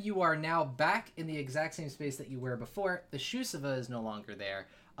then you are now back in the exact same space that you were before. The Shusava is no longer there,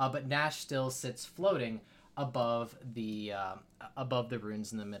 but Nash still sits floating above the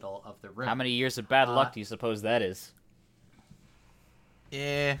runes in the middle of the room. How many years of bad luck do you suppose that is?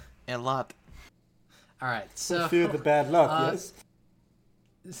 Yeah, a lot. All right, so Feel the bad luck, yes?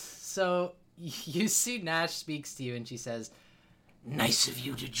 So you see Nash speaks to you and she says, "Nice of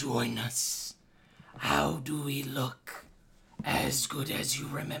you to join us. How do we look? As good as you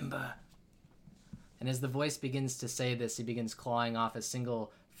remember." And as the voice begins to say this, he begins clawing off a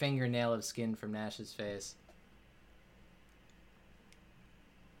single fingernail of skin from Nash's face.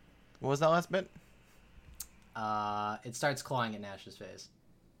 What was that last bit? It starts clawing at Nash's face.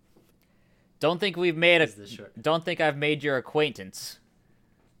 Don't think I've made your acquaintance.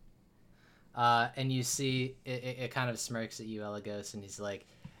 And you see it kind of smirks at you, Elagos, and he's like,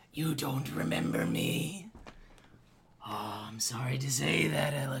 "You don't remember me? Oh, I'm sorry to say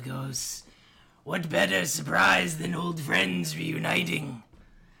that, Elagos. What better surprise than old friends reuniting?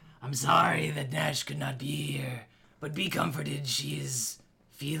 I'm sorry that Nash could not be here, but be comforted, she is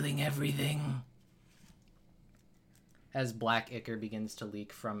feeling everything." As black ichor begins to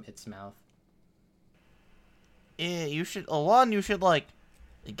leak from its mouth. Yeah, you should, Alon, you should, like,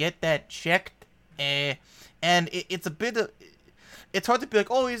 get that checked. And it's a bit of, it's hard to be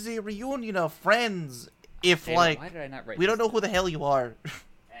like, oh, is it a reunion of friends? If, Hey, like, why did I not write we don't this? know who the hell you are.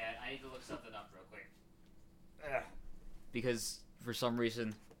 I need to look something up real quick. Because for some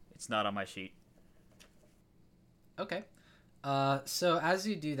reason, it's not on my sheet. Okay. So as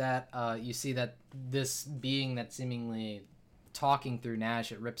you do that, you see that this being that's seemingly talking through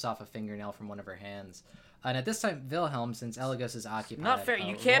Nash, it rips off a fingernail from one of her hands. And at this time, Wilhelm, since Elagos is occupied, Not fair.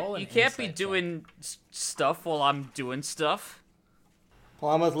 You can't be doing stuff while I'm doing stuff.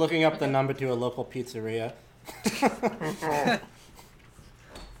 Palama's looking up the number to a local pizzeria.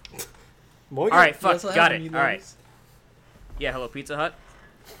 All right, fuck, got it. All right. Yeah, hello, Pizza Hut.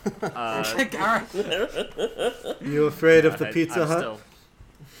 You afraid of the Pizza Hut?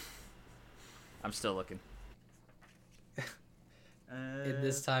 I'm still looking. In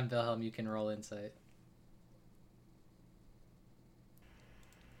this time, Wilhelm, you can roll insight.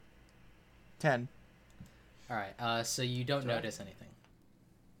 10. All right. So you don't notice anything.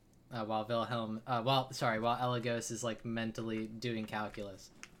 While Elagos is like mentally doing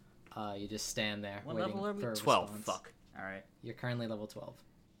calculus, you just stand there What waiting level are we? for a 12. response. Fuck. All right. You're currently level 12.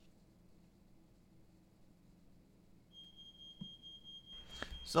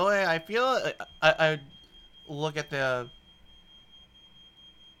 So I feel I look at the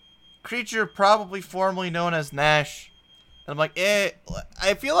creature probably formerly known as Nash. And I'm like,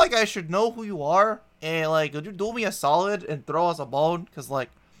 I feel like I should know who you are. Like, would you do me a solid and throw us a bone? Because,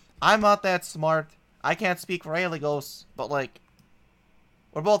 like, I'm not that smart. I can't speak for Elagos, but, like,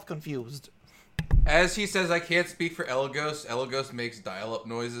 we're both confused. As he says, I can't speak for Elagos. Elagos makes dial-up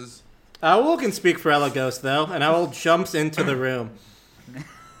noises. Will can speak for Elagos, though, and Owl jumps into the room.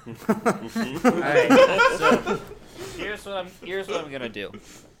 Alright, so here's what I'm gonna do.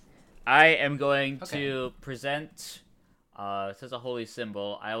 I am going to present it says a holy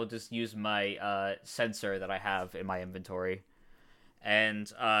symbol. I will just use my sensor that I have in my inventory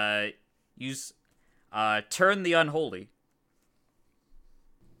and use turn the unholy.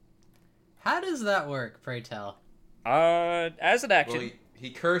 How does that work, pray tell? As an action, Well,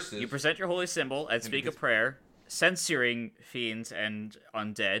 he curses. you present your holy symbol and speak a prayer, censoring fiends and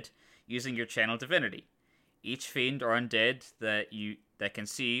undead using your channel divinity. Each fiend or undead that can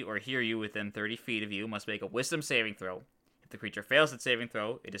see or hear you within 30 feet of you must make a wisdom saving throw. If the creature fails its saving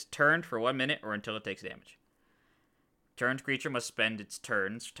throw, it is turned for 1 minute or until it takes damage. Turned creature must spend its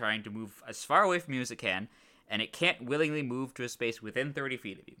turns trying to move as far away from you as it can, and it can't willingly move to a space within 30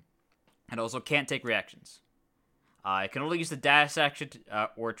 feet of you. It also can't take reactions. It can only use the dash action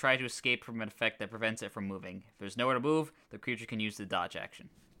or try to escape from an effect that prevents it from moving. If there's nowhere to move, the creature can use the dodge action.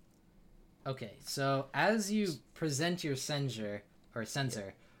 Okay, so as you present your sensor,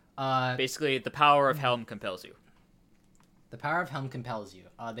 Basically, the power of Helm compels you. the power of Helm compels you.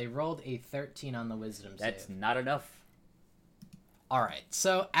 They rolled a 13 on the wisdom save. That's not enough. All right.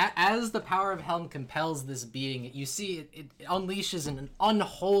 So as the power of Helm compels this being, you see it unleashes an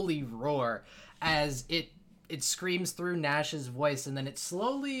unholy roar as it screams through Nash's voice, and then it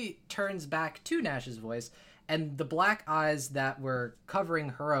slowly turns back to Nash's voice, and the black eyes that were covering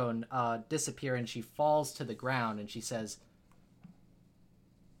her own disappear, and she falls to the ground, and she says,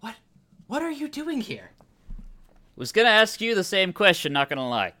 What are you doing here? Was gonna ask you the same question, not gonna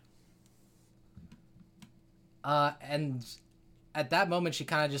lie. And at that moment, she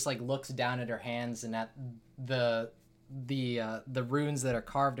kind of just like looks down at her hands and at the runes that are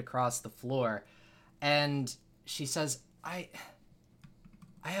carved across the floor, and she says, I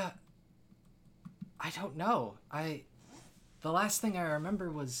don't know. The last thing I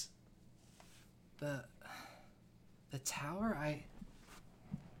remember was the tower.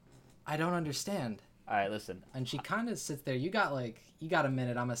 I don't understand." Alright, listen. And she kind of sits there. You got a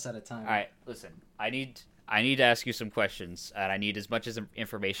minute. I'm gonna set a time. Alright, listen. I need to ask you some questions, and I need as much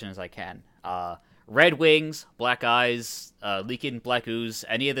information as I can. Red wings, black eyes, leaking black ooze.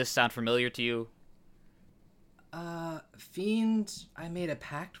 Any of this sound familiar to you? Fiend I made a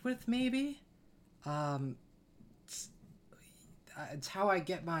pact with, maybe? It's how I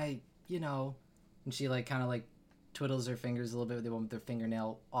get my you know, and she like kind of like twiddles her fingers a little bit with the one with her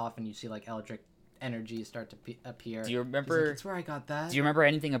fingernail off, and you see like electric energy start to appear. Do you She's remember? like, it's where I got that. Do you remember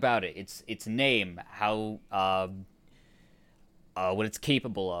anything about it? Its name, how what it's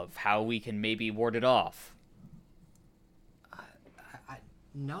capable of, how we can maybe ward it off.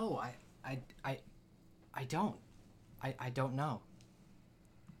 No, I don't. I don't know.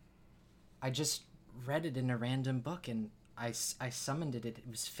 I just read it in a random book, and I summoned it. It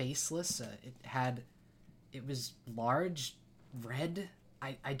was faceless. It was large, red.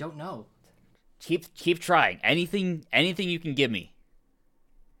 I don't know. Keep trying. Anything you can give me.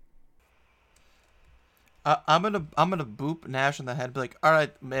 I'm gonna boop Nash on the head. Be like, all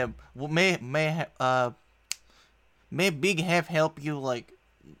right, ma'am. Well, may Big Have help you like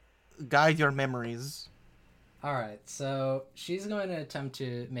guide your memories. All right, so she's going to attempt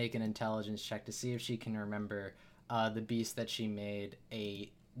to make an intelligence check to see if she can remember the beast that she made a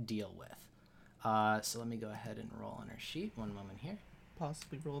deal with. So let me go ahead and roll on her sheet. One moment here.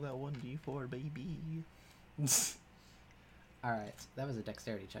 Possibly roll that 1d4, baby. All right, that was a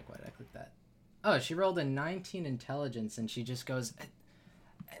dexterity check. Why did I click that? Oh, she rolled a 19 intelligence, and she just goes,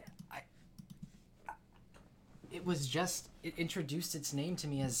 it was just, it introduced its name to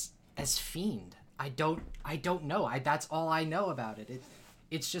me as fiend. I don't know. That's all I know about it.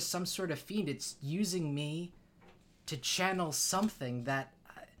 It's just some sort of fiend. It's using me to channel something that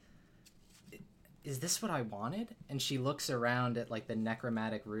is this what I wanted? And she looks around at like the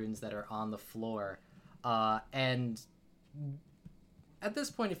necromantic runes that are on the floor, and at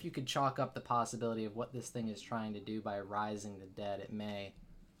this point, if you could chalk up the possibility of what this thing is trying to do by rising the dead, it may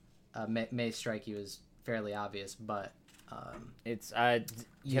strike you as fairly obvious, but It's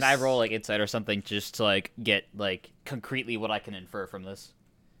can I roll like insight or something just to like get like concretely what I can infer from this?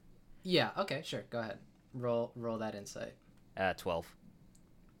 Yeah, okay, sure. Go ahead. Roll that insight. 12.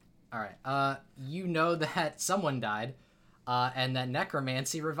 All right. You know that someone died, and that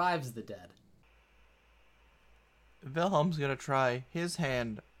necromancy revives the dead. Wilhelm's gonna try his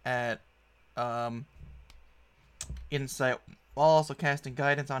hand at insight while also casting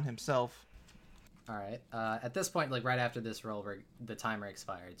guidance on himself. All right. At this point, like right after this roll, the timer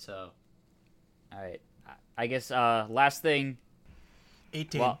expired. So, All right. I guess last thing.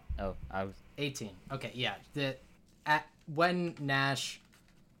 18. Well, oh, I was 18. Okay, yeah. When Nash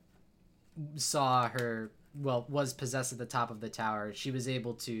saw her, was possessed at the top of the tower, she was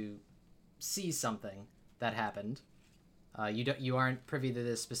able to see something that happened. You aren't privy to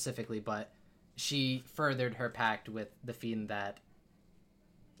this specifically, but she furthered her pact with the fiend that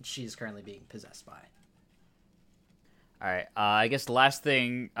she's currently being possessed by. All right. I guess the last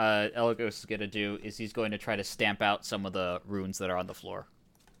thing Elagos is going to do is he's going to try to stamp out some of the runes that are on the floor.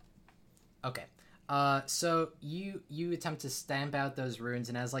 Okay. So you attempt to stamp out those runes,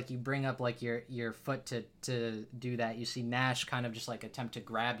 and as like you bring up like your foot to do that, you see Nash kind of just like attempt to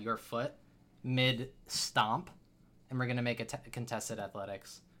grab your foot mid stomp, and we're gonna make a contested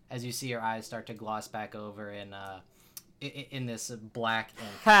athletics as you see your eyes start to gloss back over in this black ink.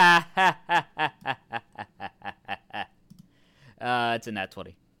 It's a nat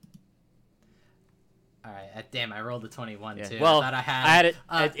 20. All right, damn, I rolled a 21 Yeah. too. Well, I thought I had it.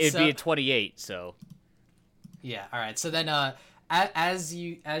 It'd be a 28. So. Yeah. All right. So then, as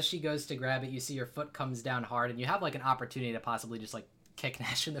she goes to grab it, you see your foot comes down hard, and you have like an opportunity to possibly just like kick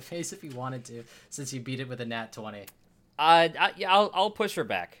Nash in the face if you wanted to, since you beat it with a nat 20. Yeah, I'll push her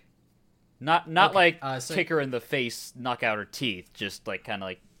back. Not Okay, like so- kick her in the face, knock out her teeth. Just like kind of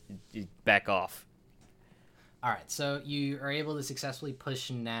like back off. All right, so you are able to successfully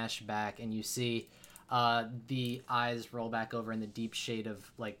push Nash back, and you see the eyes roll back over in the deep shade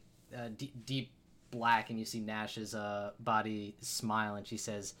of like deep black, and you see Nash's body smile, and she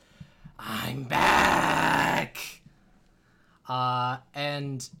says, "I'm back."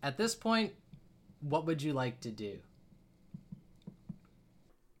 And at this point, what would you like to do?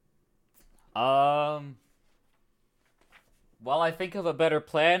 While I think of a better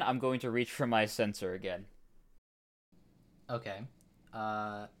plan, I'm going to reach for my sensor again. Okay,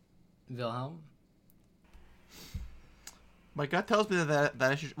 Wilhelm. My gut tells me that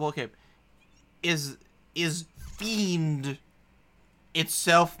I should. Well, okay, is fiend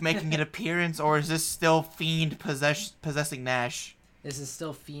itself making an appearance, or is this still fiend possessing Nash? This is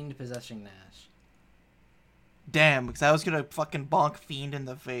still fiend possessing Nash. Damn, because I was gonna fucking bonk fiend in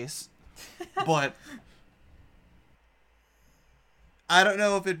the face, but I don't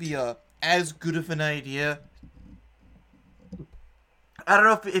know if it'd be as good of an idea. I don't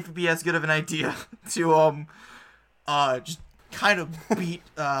know if it'd be as good of an idea to just kind of beat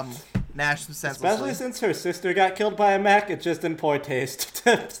Nash senselessly. Especially since her sister got killed by a mech, it's just in poor taste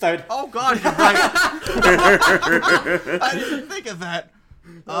to start. Oh god, you're right. I didn't think of that.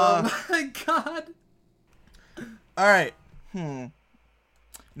 Oh my god. Alright. No,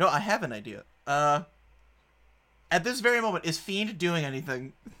 I have an idea. At this very moment, is Fiend doing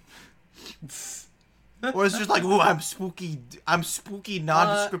anything? Or is it just like, ooh, I'm spooky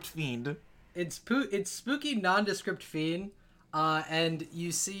nondescript Fiend? It's spooky nondescript Fiend, and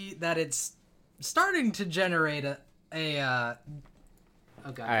you see that it's starting to generate a oh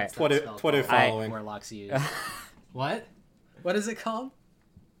god, Alright. Twitter following. Warlocks use. What is it called?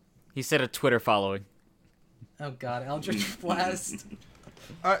 He said a Twitter following. Oh god, Eldritch Blast.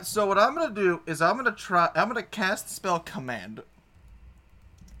 Alright, so what I'm gonna do is I'm gonna cast spell Command.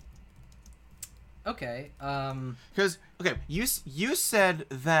 Okay, Because, okay, you said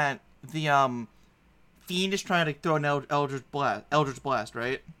that the, Fiend is trying to throw an Eldritch Blast,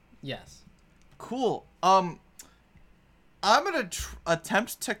 right? yes. Cool. I'm gonna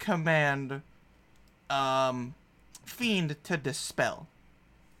attempt to command, Fiend to Dispel.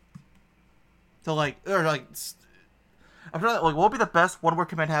 So, I'm trying to, what would be the best one-word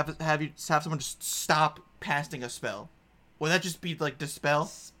command have someone just stop casting a spell? Would that just be,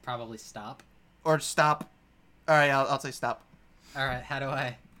 Dispel? Probably stop. Or stop? Alright, I'll say stop. Alright, how do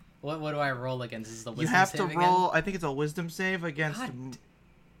I... What do I roll against? Is this the wisdom You have to save roll, again? I think it's a wisdom save against... God.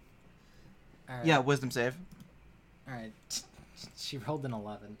 Alright. Yeah, wisdom save. Alright. She rolled an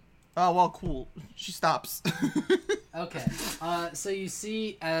 11. Oh, well, cool. She stops. Okay. So you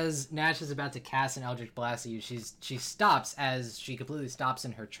see as Nash is about to cast an Eldritch Blast at you, she stops as she completely stops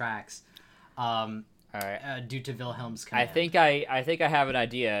in her tracks. Alright. Due to Wilhelm's command. I think I have an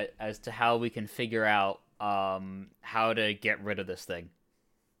idea as to how we can figure out how to get rid of this thing.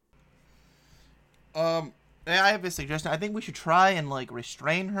 I have a suggestion. I think we should try and,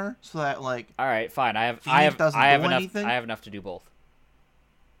 restrain her so that, Alright, fine. I Fiend have doesn't do enough anything? I have enough to do both.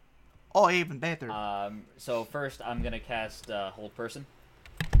 Oh, even better. So first I'm gonna cast Hold Person.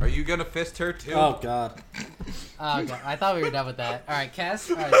 Are you gonna fist her too? Oh god. Oh, God. I thought we were done with that. Alright,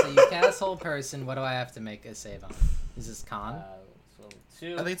 cast. Alright, so you cast Whole Person. What do I have to make a save on? Is this con? So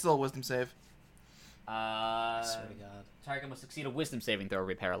 2. I think it's still a wisdom save. I swear to God. Target must succeed a Wisdom saving throw or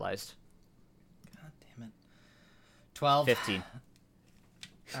be paralyzed. God damn it. 12. 15.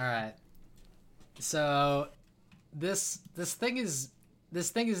 Alright. So this thing is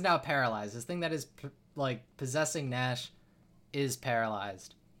now paralyzed. This thing that is possessing Nash is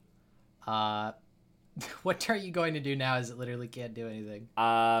paralyzed. What are you going to do now as it literally can't do anything?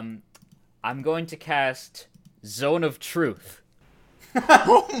 I'm going to cast Zone of Truth.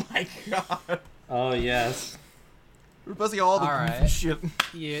 Oh my god. Oh yes. We're busting all the Alright. goofy shit.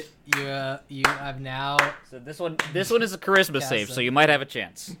 You have now. So this one is a charisma Cast save, so it. you might have a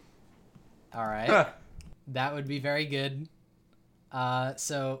chance. Alright. That would be very good.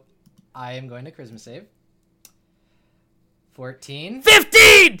 So I am going to charisma save. 14.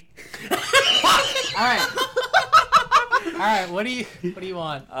 15! Alright. Alright, what do you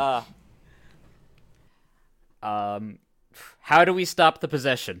want? How do we stop the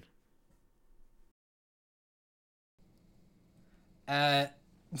possession?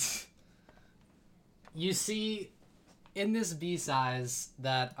 You see in this B-size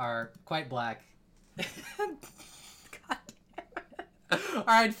that are quite black. God damn it.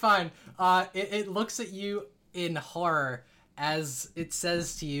 Alright, fine. It looks at you in horror as it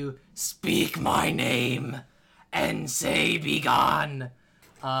says to you, "Speak my name and say begone."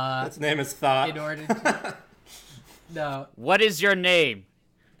 Its name is Thought. In order to... No. What is your name?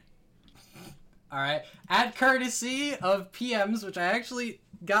 Alright. At courtesy of PMs, which I actually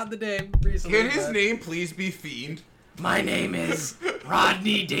got the name recently. Can his but- name please be Fiend? My name is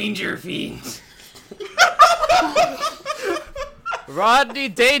Rodney Dangerfiend. Rodney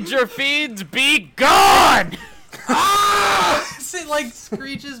Dangerfiend, be gone! It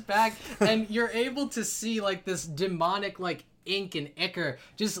screeches back, and you're able to see this demonic ink and ichor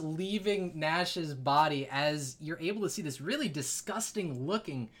just leaving Nash's body as you're able to see this really disgusting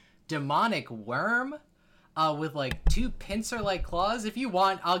looking demonic worm with 2 pincer-like claws. If you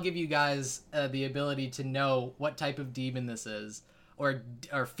want, I'll give you guys the ability to know what type of demon this is, or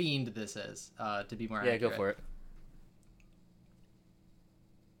fiend this is, to be more accurate. Yeah, go for it.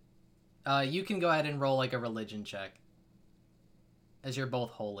 You can go ahead and roll a religion check, as you're both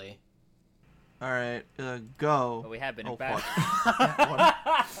holy. Alright, go. But we have been Oh, in battle.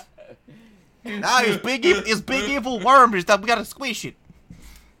 fuck. Nah, it's big evil worm. We gotta squish it.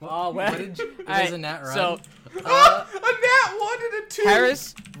 Oh, well. What did you... It was Alright, a nat run. so, A nat 1 and a 2.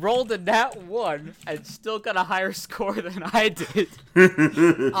 Harris, rolled a nat 1 and still got a higher score than I did.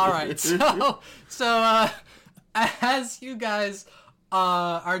 All right, so as you guys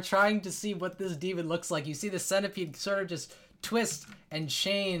are trying to see what this demon looks like, you see the centipede sort of just twist and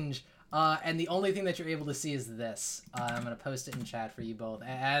change, and the only thing that you're able to see is this. I'm gonna post it in chat for you both,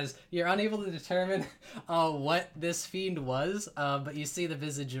 as you're unable to determine what this fiend was, but you see the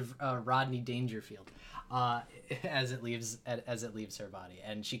visage of Rodney Dangerfield as it leaves her body,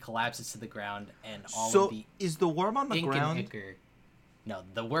 and she collapses to the ground, and all of the is the worm on the ink ground? and ichor. No,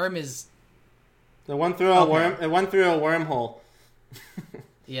 the worm is. It went through a worm. It went through a wormhole.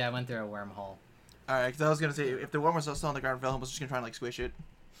 Yeah, it went through a wormhole. All right, because I was gonna say if the worm was still on the ground, Wilhelm was just gonna try and like squish it.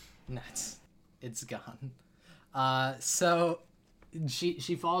 Nuts. It's gone. So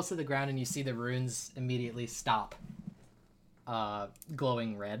she falls to the ground, and you see the runes immediately stop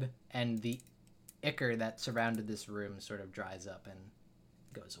glowing red, and the ichor that surrounded this room sort of dries up and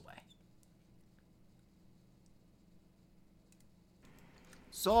goes away.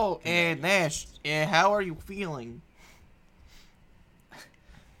 So, Nash, how are you feeling?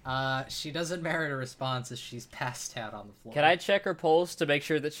 She doesn't merit a response as she's passed out on the floor. Can I check her pulse to make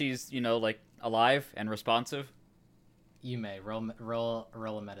sure that she's, like, alive and responsive? You may. Roll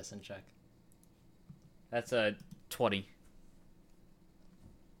a medicine check. That's a 20.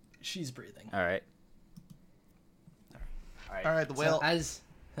 She's breathing. All right. All right, So as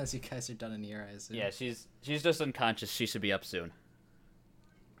you guys are done in here, I assume. Yeah, she's just unconscious. She should be up soon.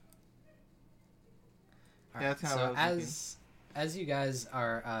 All Yeah, right, that's kinda so what I was as you guys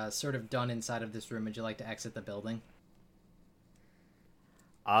are sort of done inside of this room, would you like to exit the building?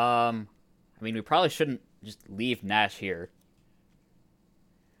 I mean, we probably shouldn't just leave Nash here.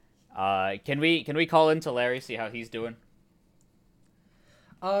 Can we call in to Larry, see how he's doing?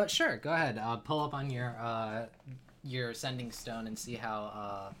 Sure. Go ahead. Pull up on your sending stone and see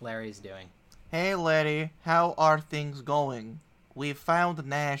how Larry's doing. Hey, Letty, how are things going? We found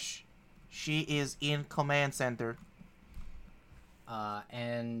Nash. She is in command center.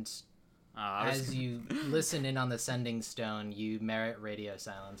 And as you listen in on the sending stone, you merit radio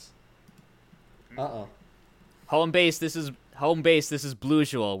silence. Uh-oh. Home base. This is Blue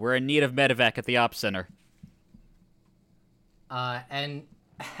Jewel. We're in need of medevac at the ops center. And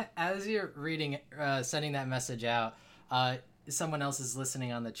as you're reading, sending that message out, someone else is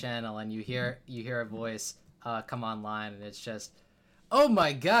listening on the channel, and you hear a voice come online, and it's just, "Oh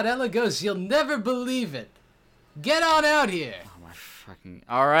my God, Elagos, you'll never believe it! Get on out here!" Oh my fucking!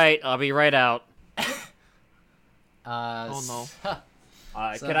 All right, I'll be right out. Oh no.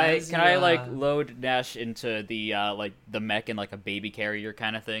 So can I as you, load Nash into the the mech in like a baby carrier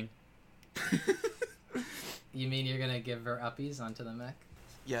kind of thing? You mean you're gonna give her uppies onto the mech?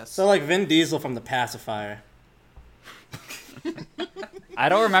 Yes. So like Vin Diesel from The Pacifier. I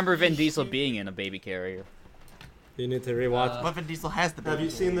don't remember Vin Diesel being in a baby carrier. You need to rewatch. Muffin Diesel has the. Have you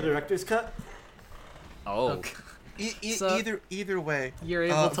seen the director's cut? Oh. So- either way, You're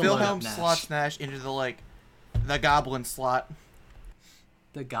able to load Wilhelm up Nash. slots Nash into the goblin slot.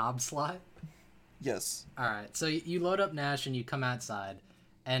 The gob slot? Yes. Alright, so you load up Nash and you come outside.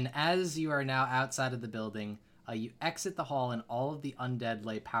 And as you are now outside of the building, you exit the hall, and all of the undead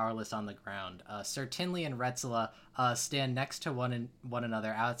lay powerless on the ground. Sir Tinley and Retzela stand next to one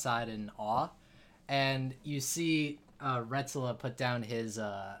another outside in awe. And you see Retzela put down his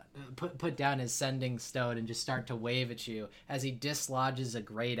put down his sending stone and just start to wave at you as he dislodges a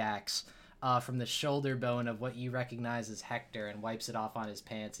great axe from the shoulder bone of what you recognize as Hector and wipes it off on his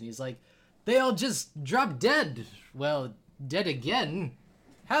pants. And he's like, "They all just dropped dead. Well, dead again.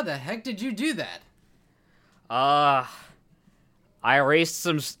 How the heck did you do that?" I erased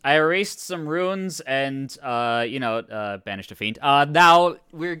some runes and banished a fiend. Now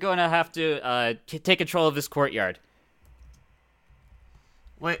we're gonna have to take control of this courtyard.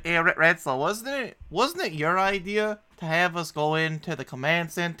 Wait, Retzela, wasn't it your idea to have us go into the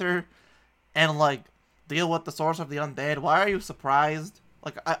command center and like deal with the source of the undead? Why are you surprised?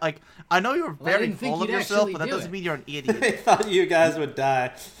 I know you're Well, I very didn't think full of you'd yourself, actually but that do doesn't it. mean you're an I idiot. thought you guys would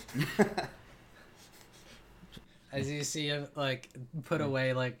die. As you see him put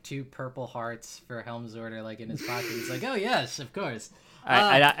away two purple hearts for Helm's order in his pocket, he's like, "Oh yes, of course."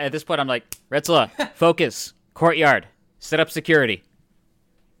 At this point, I'm like, Retzela, focus, courtyard, set up security.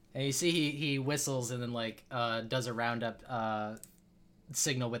 And you see he whistles and then does a roundup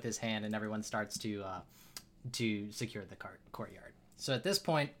signal with his hand, and everyone starts to secure the courtyard. So at this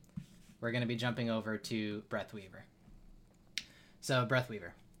point, we're going to be jumping over to Breathweaver. So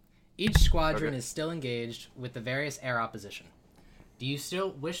Breathweaver, each squadron is still engaged with the various air opposition. Do you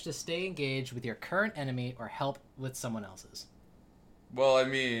still wish to stay engaged with your current enemy or help with someone else's? Well, I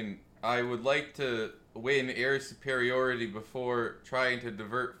mean, I would like to win air superiority before trying to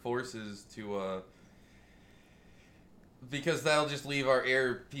divert forces to, because that'll just leave our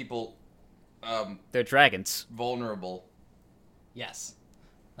air people, They're dragons. vulnerable. Yes.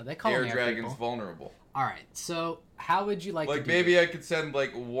 They call Air them air dragons people. vulnerable. All right. So how would you like to Like, do maybe this? I could send,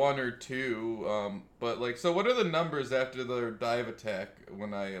 like, 1 or 2, but, like, so what are the numbers after their dive attack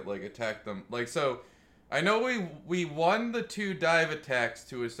when I, like, attack them? Like, so, I know we won the 2 dive attacks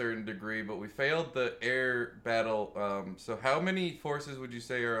to a certain degree, but we failed the air battle, so how many forces would you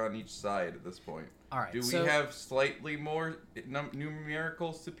say are on each side at this point? All right. Do we so, have slightly more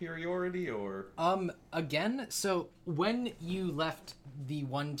numerical superiority, or? Again, so when you left the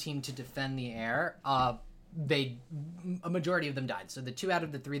one team to defend the air, a majority of them died. So the 2 out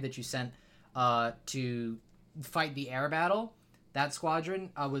of the 3 that you sent to fight the air battle, that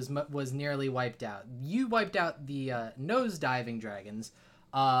squadron was nearly wiped out. You wiped out the nose diving dragons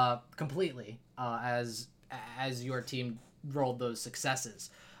completely as your team rolled those successes.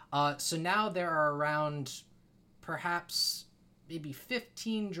 So now there are around perhaps maybe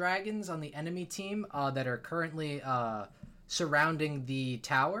 15 dragons on the enemy team that are currently surrounding the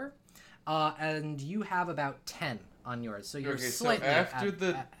tower, and you have about 10 on yours. So you're Okay, so slightly after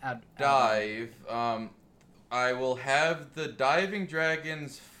the dive, I will have the diving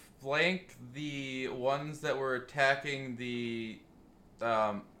dragons flank the ones that were attacking the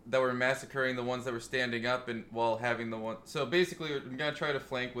that were massacring the ones that were standing up, and while having the one. So basically, I'm gonna try to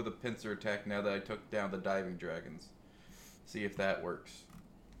flank with a pincer attack now that I took down the diving dragons. See if that works.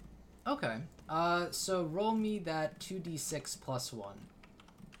 Okay. So roll me that 2d6 plus 1.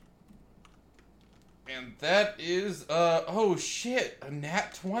 And that is oh shit, a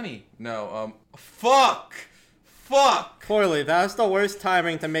nat 20. No, fuck. Poorly. That was the worst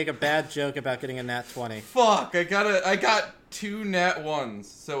timing to make a bad joke about getting a nat 20. Fuck, I got 2 nat 1s,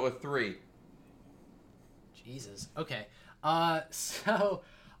 so a 3. Jesus. Okay. So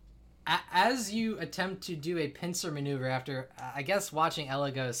as you attempt to do a pincer maneuver after, I guess, watching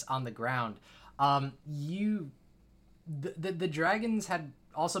Elagos on the ground, the dragons had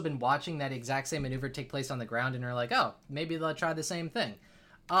also been watching that exact same maneuver take place on the ground and are like, oh, maybe they'll try the same thing.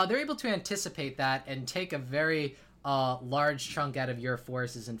 They're able to anticipate that and take a very large chunk out of your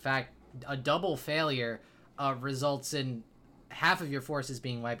forces. In fact, a double failure results in half of your forces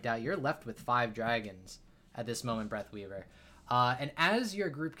being wiped out. You're left with 5 dragons at this moment, Breathweaver. And as your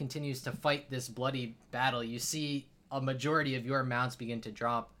group continues to fight this bloody battle, you see a majority of your mounts begin to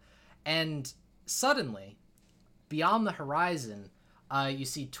drop. And suddenly, beyond the horizon, you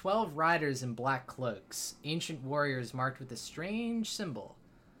see 12 riders in black cloaks, ancient warriors marked with a strange symbol.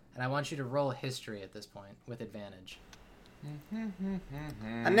 And I want you to roll history at this point with advantage.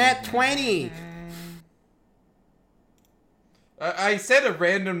 A nat 20! I said a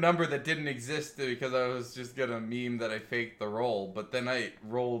random number that didn't exist because I was just gonna meme that I faked the roll, but then I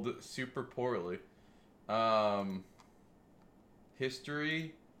rolled super poorly.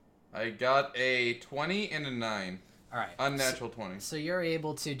 History, I got a 20 and a 9. All right. Unnatural 20. So you're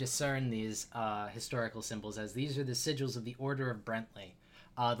able to discern these historical symbols as these are the sigils of the Order of Brentley,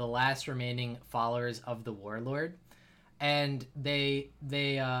 the last remaining followers of the Warlord, and they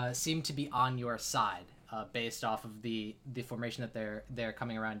seem to be on your side based off of the formation that they're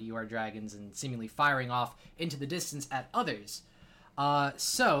coming around your dragons and seemingly firing off into the distance at others.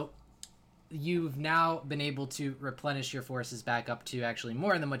 So you've now been able to replenish your forces back up to actually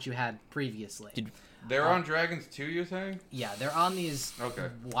more than what you had previously. They're on dragons too, you're saying? Yeah, they're on these Okay.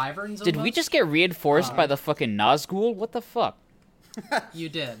 wyverns. Did we almost. just get reinforced by the fucking Nazgul? What the fuck? You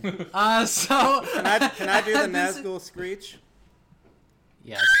did. So Can I do the this- Nazgul screech?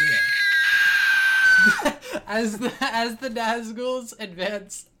 Yes, yeah. as the Nazguls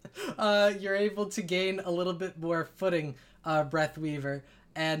advance, you're able to gain a little bit more footing, Breathweaver.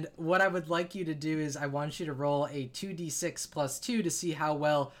 And what I would like you to do is I want you to roll a 2d6 plus 2 to see how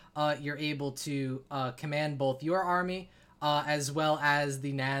well you're able to command both your army as well as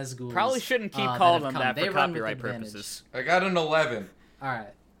the Nazguls. Probably shouldn't keep that calling have them come. that They for run with copyright advantage. purposes. I got an 11. All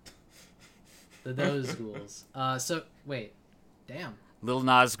right. Those ghouls. So wait, damn. Little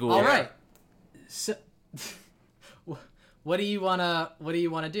Nazgul. All right. So, what do you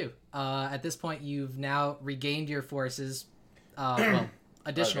wanna do? At this point, you've now regained your forces. Well,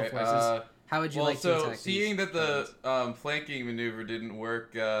 additional Okay, forces. How would you Well, like to so attack seeing these that the dragons? flanking maneuver didn't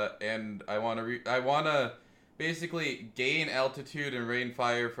work, and I want to basically gain altitude and rain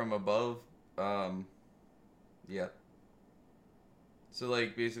fire from above. Yeah. So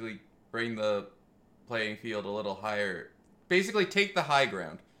like basically bring the playing field a little higher. Basically take the high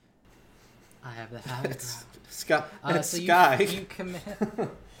ground. I have the high ground. Sky. It's So Sky.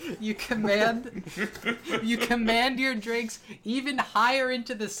 you command your drakes even higher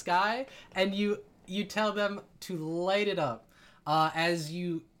into the sky, and you tell them to light it up as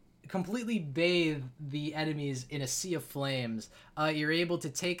you completely bathe the enemies in a sea of flames. You're able to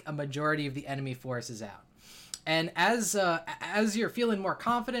take a majority of the enemy forces out. And as you're feeling more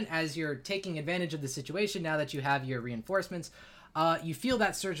confident, as you're taking advantage of the situation now that you have your reinforcements, you feel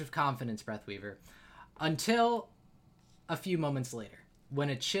that surge of confidence, Breathweaver, until a few moments later, when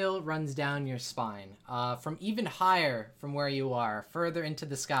a chill runs down your spine. From even higher from where you are, further into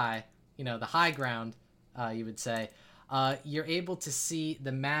the sky, the high ground, you would say, you're able to see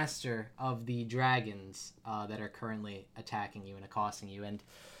the master of the dragons that are currently attacking you and accosting you. And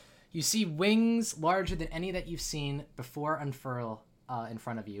you see wings larger than any that you've seen before unfurl in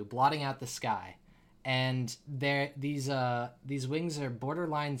front of you, blotting out the sky. And these wings are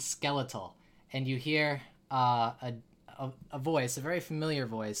borderline skeletal. And you hear a voice, a very familiar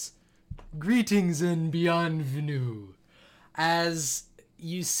voice. Greetings and bienvenue. As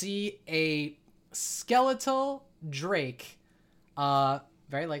you see a skeletal drake,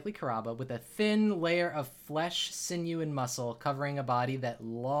 very likely Karaba, with a thin layer of flesh, sinew, and muscle covering a body that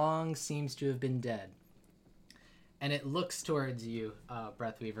long seems to have been dead. And it looks towards you,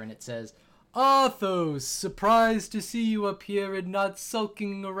 Breathweaver, and it says, "Arthos, surprised to see you up here and not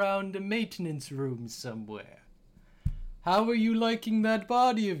sulking around a maintenance room somewhere. How are you liking that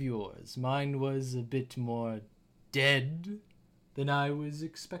body of yours? Mine was a bit more dead than I was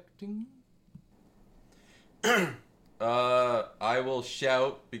expecting." I will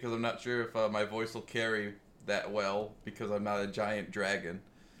shout because I'm not sure if my voice will carry that well because I'm not a giant dragon.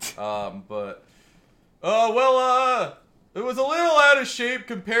 It was a little out of shape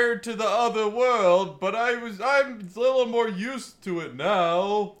compared to the other world, but I'm a little more used to it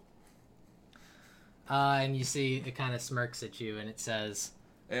now. And you see it kind of smirks at you, and it says...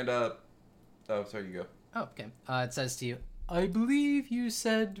 Oh, sorry, you go. Oh, okay. It says to you, "I believe you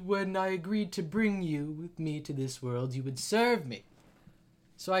said when I agreed to bring you with me to this world, you would serve me.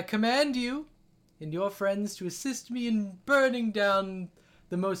 So I command you and your friends to assist me in burning down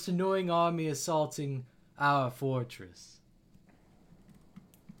the most annoying army assaulting our fortress."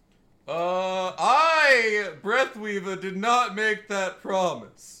 I, Breathweaver, did not make that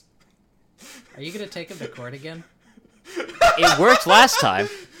promise. Are you going to take him to court again? It worked last time.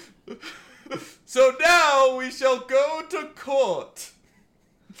 So now we shall go to court.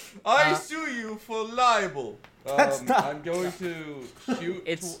 I sue you for libel. That's not- I'm going to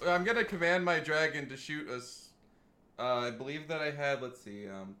shoot. I'm going to command my dragon to shoot us. I believe that I had, let's see,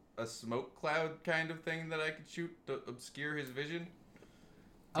 a smoke cloud kind of thing that I could shoot to obscure his vision.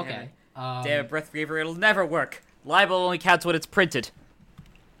 Okay. Damn it, Breathweaver, it'll never work. Libel only counts when it's printed.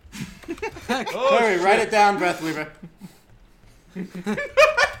 Oh, Hurry, shit. write it down, Breathweaver.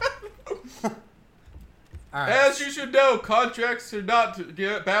 All right. As you should know, contracts are not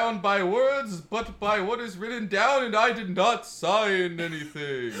bound by words, but by what is written down, and I did not sign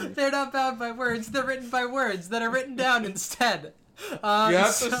anything. They're not bound by words. They're written by words that are written down instead. You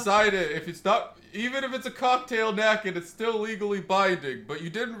have to so- sign it. If it's not, even if it's a cocktail napkin, it's still legally binding. But you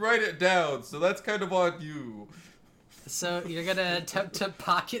didn't write it down, so that's kind of on you. So you're going to attempt to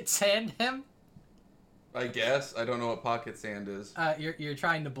pocket sand him? I guess. I don't know what pocket sand is. You're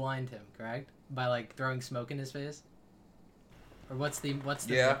trying to blind him, correct? By like throwing smoke in his face? Or what's the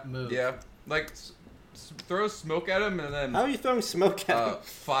move? Yeah. Like, throw smoke at him and then How are you throwing smoke at him?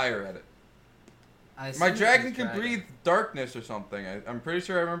 fire at it. I My assume dragon it's can dragon. breathe darkness or something. I'm pretty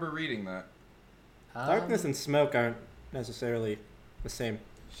sure I remember reading that. Darkness and smoke aren't necessarily the same.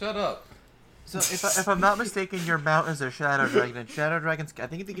 Shut up. So if I'm not mistaken, your mountains are Shadow Dragon, and Shadow Dragons, I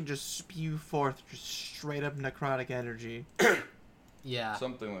think they can just spew forth just straight up necrotic energy. Yeah.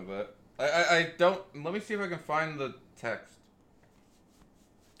 Something like that. I don't. Let me see if I can find the text.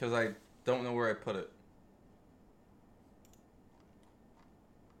 Because I don't know where I put it.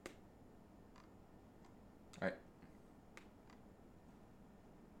 Alright.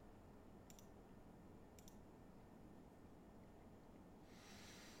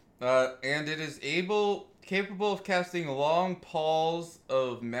 And it is capable of casting long palls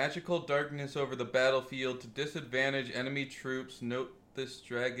of magical darkness over the battlefield to disadvantage enemy troops. Note this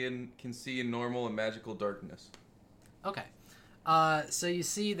dragon can see in normal and magical darkness. Okay. So you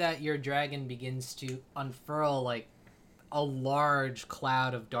see that your dragon begins to unfurl like a large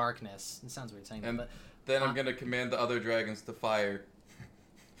cloud of darkness. It sounds weird saying that, And but then I'm gonna command the other dragons to fire.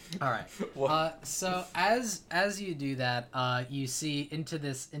 All right. So as you do that, you see into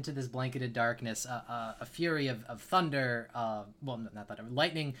this blanketed darkness a fury of thunder. Well, not thunder,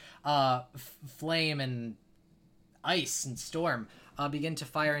 lightning, flame, and ice and storm begin to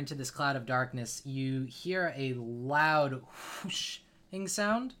fire into this cloud of darkness. You hear a loud whooshing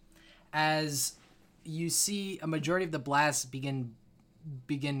sound as you see a majority of the blasts begin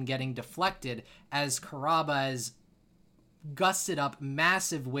getting deflected as Karaba has gusted up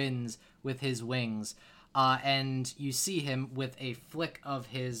massive winds with his wings, and you see him with a flick of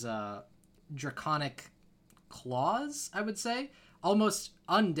his draconic claws, I would say, almost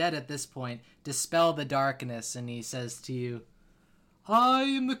undead at this point, dispel the darkness, and he says to you, "I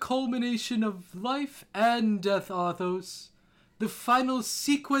am the culmination of life and death, Arthos, the final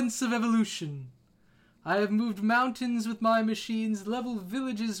sequence of evolution. I have moved mountains with my machines, leveled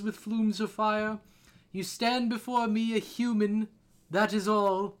villages with flumes of fire. You stand before me a human, that is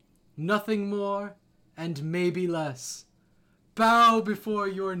all, nothing more, and maybe less. Bow before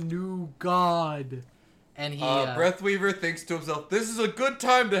your new god." And he... Breathweaver thinks to himself, "This is a good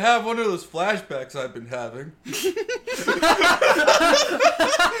time to have one of those flashbacks I've been having."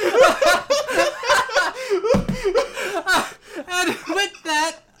 And with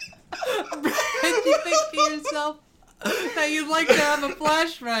that, you think to yourself that you'd like to have a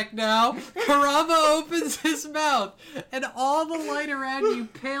flashback now. Karama opens his mouth, and all the light around you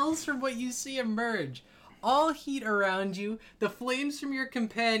pales from what you see emerge. All heat around you, the flames from your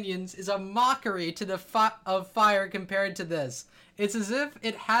companions, is a mockery to the of fire compared to this. It's as if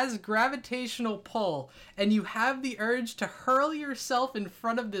it has gravitational pull, and you have the urge to hurl yourself in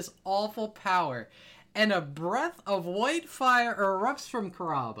front of this awful power. And a breath of white fire erupts from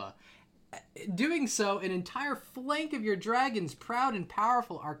Karaba. Doing so, an entire flank of your dragons, proud and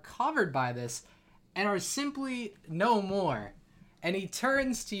powerful, are covered by this and are simply no more. And he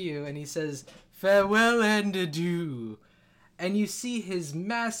turns to you and he says, "Farewell and adieu." And you see his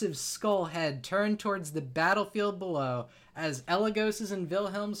massive skull head turn towards the battlefield below as Elagos' and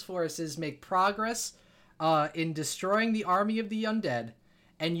Wilhelm's forces make progress in destroying the army of the undead.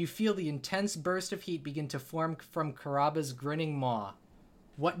 And you feel the intense burst of heat begin to form from Karaba's grinning maw.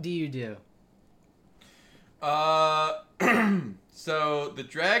 What do you do? So the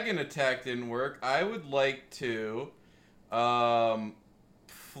dragon attack didn't work. I would like to,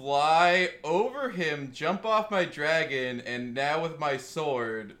 fly over him, jump off my dragon, and now with my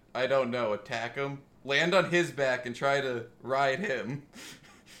sword, I don't know, attack him, land on his back, and try to ride him.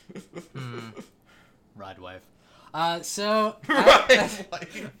 Ride wife. So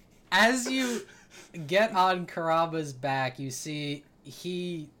as you get on Karaba's back, you see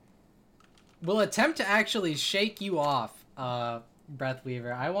he will attempt to actually shake you off,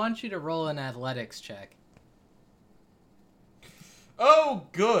 Breathweaver. I want you to roll an athletics check. Oh,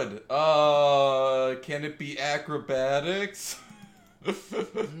 good. Can it be acrobatics?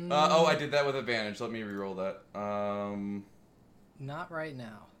 Oh, I did that with advantage. Let me re-roll that. Not right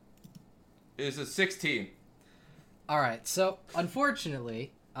now. It's a 16. Alright, so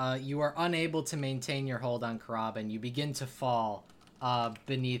unfortunately, you are unable to maintain your hold on Karaba, and you begin to fall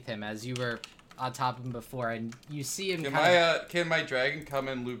beneath him as you were on top of him before, and you see him Can my dragon come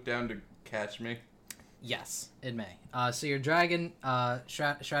and loop down to catch me? Yes, it may. So your dragon,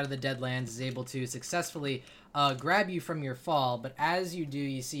 Shroud of the Deadlands, is able to successfully grab you from your fall, but as you do,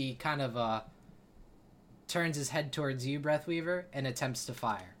 you see he kind of turns his head towards you, Breathweaver, and attempts to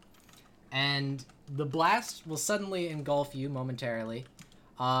fire. And the blast will suddenly engulf you momentarily,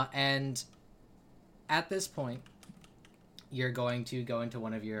 and at this point, you're going to go into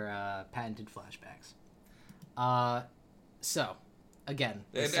one of your patented flashbacks. So, again.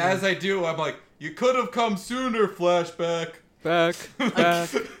 And as I do, I'm like, "You could have come sooner, flashback." Back.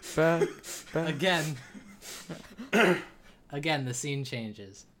 Again, the scene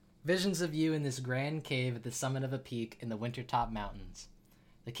changes. Visions of you in this grand cave at the summit of a peak in the Wintertop Mountains.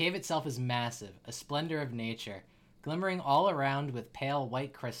 The cave itself is massive, a splendor of nature, glimmering all around with pale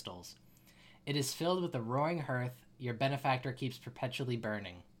white crystals. It is filled with a roaring hearth your benefactor keeps perpetually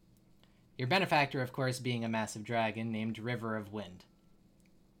burning. Your benefactor, of course, being a massive dragon named River of Wind.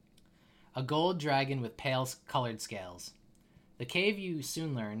 A gold dragon with pale colored scales. The cave, you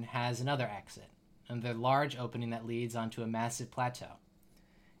soon learn, has another exit, another large opening that leads onto a massive plateau.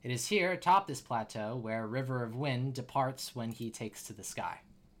 It is here, atop this plateau, where River of Wind departs when he takes to the sky.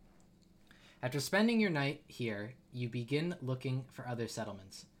 After spending your night here, you begin looking for other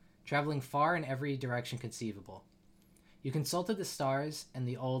settlements, traveling far in every direction conceivable. You consulted the stars and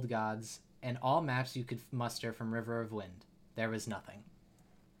the old gods, and all maps you could muster from River of Wind. There was nothing.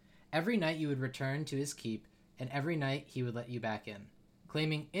 Every night you would return to his keep, and every night he would let you back in,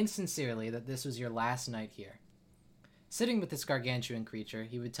 claiming insincerely that this was your last night here. Sitting with this gargantuan creature,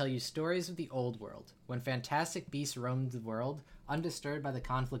 he would tell you stories of the old world, when fantastic beasts roamed the world, undisturbed by the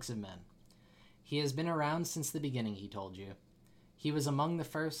conflicts of men. He has been around since the beginning, he told you. He was among the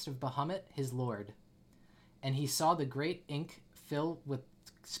first of Bahamut, his lord, and he saw the great ink fill with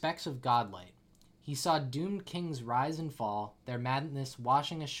specks of godlight. He saw doomed kings rise and fall, their madness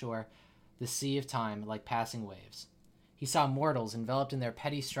washing ashore the sea of time like passing waves. He saw mortals enveloped in their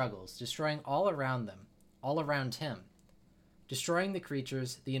petty struggles, destroying all around them, all around him, destroying the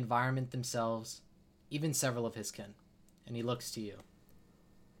creatures, the environment themselves, even several of his kin. And he looks to you.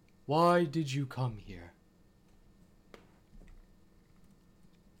 Why did you come here?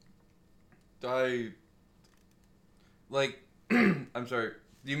 I'm sorry.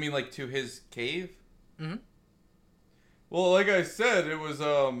 Do you mean like to his cave? Mm-hmm. Well, like I said, it was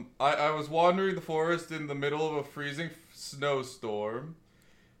I was wandering the forest in the middle of a freezing snowstorm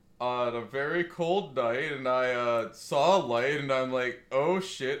on a very cold night, and I saw a light, and I'm like, oh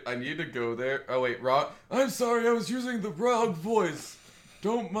shit, I need to go there. Oh wait, I'm sorry, I was using the wrong voice.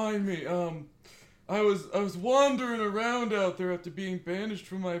 Don't mind me. I was wandering around out there after being banished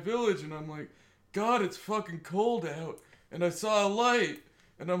from my village, and I'm like, God, it's fucking cold out, and I saw a light,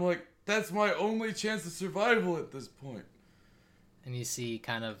 and I'm like, that's my only chance of survival at this point. And you see, he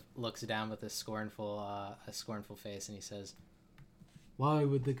kind of looks down with a scornful face, and he says, "Why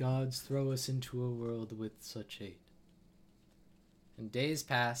would the gods throw us into a world with such hate?" And days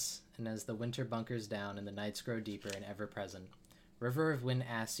pass, and as the winter bunkers down and the nights grow deeper and ever-present, River of Wind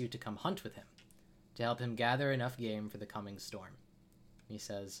asks you to come hunt with him, to help him gather enough game for the coming storm. He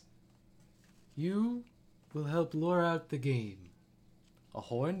says, "You will help lure out the game. A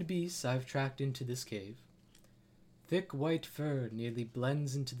horned beast I've tracked into this cave. Thick white fur nearly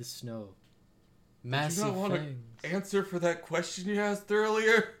blends into the snow. Massive Did you not want fangs." to answer for that question you asked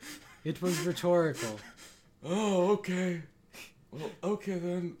earlier? It was rhetorical. Oh, okay. Well, okay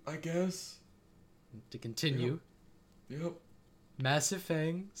then, I guess. To continue, Yep. massive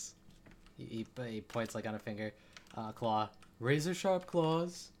fangs. He points like on a finger. Claw. Razor sharp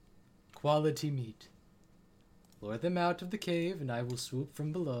claws. Quality meat. Lure them out of the cave, and I will swoop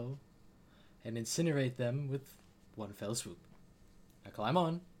from below and incinerate them with one fell swoop. Now climb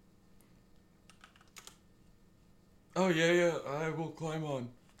on. Oh, yeah, I will climb on.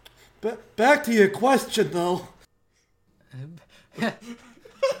 Back to your question, though.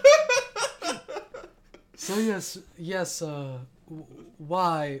 So yes,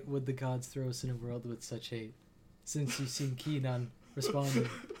 why would the gods throw us in a world with such hate? Since you seem keen on responding.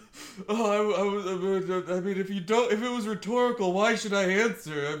 Oh, I mean, if it was rhetorical, why should I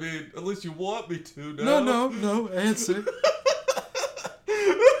answer? I mean, unless you want me to. No, answer.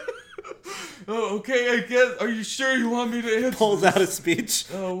 Oh, okay, I guess. Are you sure you want me to answer? Pulls out a speech.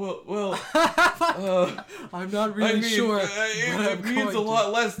 Oh, well. I'm not really sure. It means a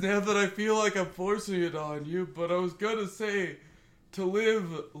lot less now that I feel like I'm forcing it on you, but I was gonna say to live,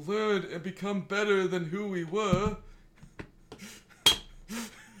 learn, and become better than who we were.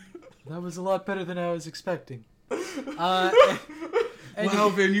 That was a lot better than I was expecting. Wow,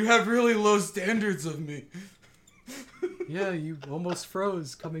 Vin, you have really low standards of me. Yeah, you almost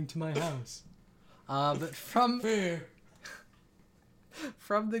froze coming to my house. But from the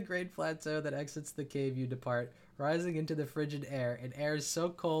great plateau that exits the cave you depart, rising into the frigid air, an air so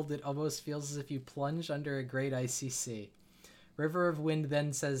cold it almost feels as if you plunged under a great icy sea. River of Wind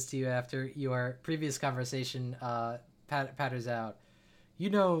then says to you after your previous conversation patters out, "You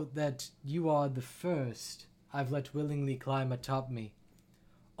know that you are the first I've let willingly climb atop me.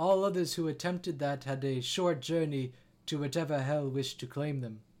 All others who attempted that had a short journey to whatever hell wished to claim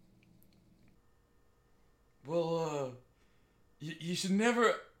them." Well, you should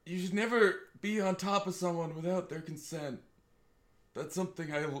never be on top of someone without their consent. That's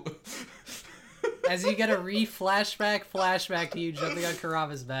something As you get a flashback to you jumping on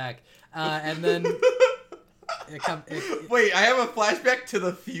Kurama's back, and then Wait, I have a flashback to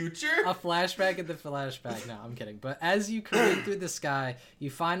the future? A flashback in the flashback. No, I'm kidding. But as you cruise through the sky, you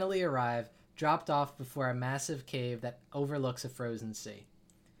finally arrive, dropped off before a massive cave that overlooks a frozen sea.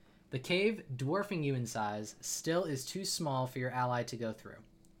 The cave, dwarfing you in size, still is too small for your ally to go through.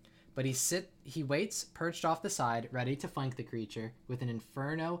 But he waits, perched off the side, ready to flank the creature, with an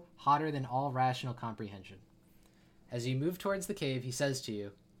inferno hotter than all rational comprehension. As you move towards the cave, he says to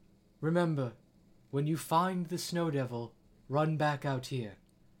you, "Remember, when you find the Snow Devil, run back out here.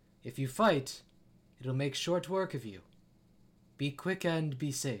 If you fight, it'll make short work of you. Be quick and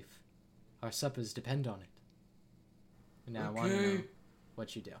be safe. Our suppers depend on it." And now I want to know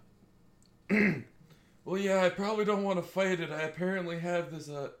what you do. Well, yeah, I probably don't want to fight it. I apparently have this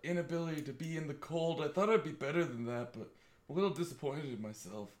inability to be in the cold. I thought I'd be better than that, but I'm a little disappointed in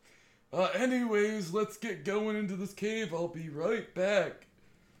myself. Anyways, let's get going into this cave. I'll be right back.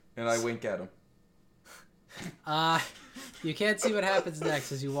 And I wink at him. You can't see what happens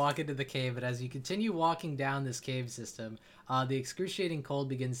next as you walk into the cave, but as you continue walking down this cave system, the excruciating cold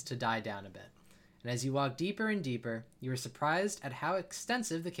begins to die down a bit. And as you walk deeper and deeper, you are surprised at how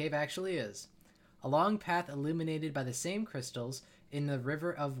extensive the cave actually is. A long path illuminated by the same crystals in the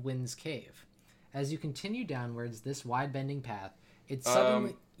River of Winds cave. As you continue downwards this wide-bending path, it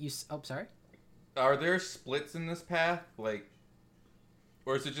suddenly... sorry? Are there splits in this path? Like...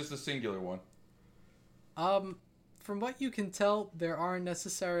 Or is it just a singular one? From what you can tell, there aren't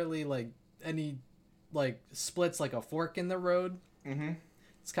necessarily, like, any, like, splits, like a fork in the road. Mm-hmm.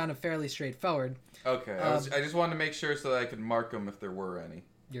 It's kind of fairly straightforward. Okay, I just wanted to make sure so that I could mark them if there were any.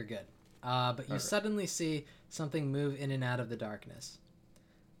 You're good. But you suddenly see something move in and out of the darkness.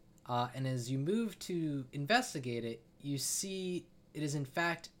 And as you move to investigate it, you see it is in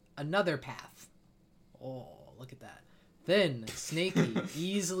fact another path. Oh, look at that. Thin, snaky,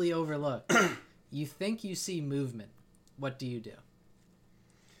 easily overlooked. You think you see movement. What do you do?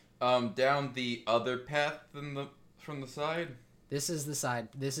 Down the other path from the side? This is the side.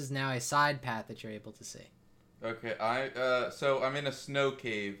 This is now a side path that you're able to see. Okay, so I'm in a snow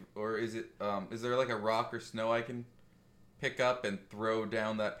cave, or is there like a rock or snow I can pick up and throw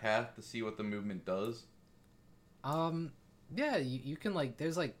down that path to see what the movement does? Yeah, you can, like,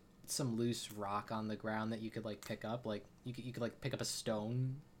 there's, like, some loose rock on the ground that you could, like, pick up. Like, you could like, pick up a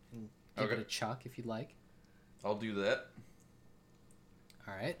stone and give it a chuck if you'd like. I'll do that.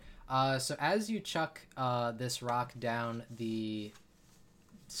 All right. So as you chuck this rock down the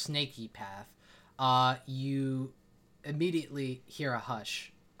snaky path, you immediately hear a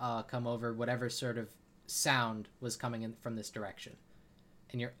hush come over whatever sort of sound was coming in from this direction.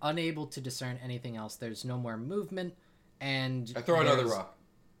 And you're unable to discern anything else. There's no more movement, and... I throw another rock.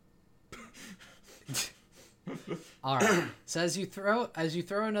 All right. So as you throw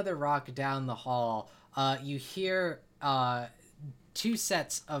another rock down the hall, you hear two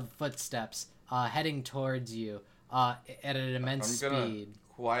sets of footsteps heading towards you at an immense I'm gonna speed.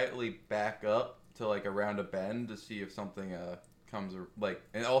 quietly back up to like around a bend to see if something comes like,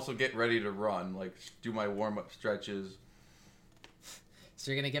 and also get ready to run, like do my warm up stretches.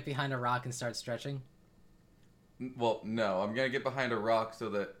 So you're gonna get behind a rock and start stretching? Well, no, I'm gonna get behind a rock so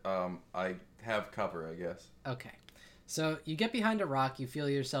that I have cover, I guess. Okay. So you get behind a rock, you feel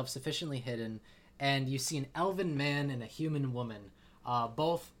yourself sufficiently hidden, and you see an elven man and a human woman,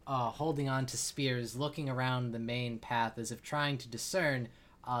 both holding on to spears, looking around the main path as if trying to discern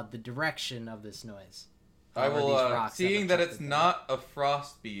the direction of this noise. I Or these will, rocks seeing have that it's attracted them. not a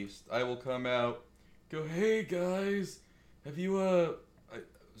frost beast, I will come out, go, hey guys, have you,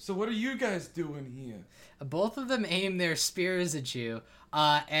 so what are you guys doing here? Both of them aim their spears at you,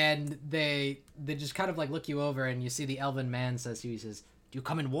 and they just kind of like look you over, and you see the elven man says to you, he says, "Do you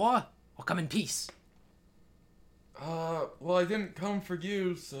come in war or come in peace?" Well, I didn't come for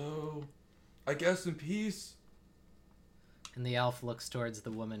you, so I guess in peace. And the elf looks towards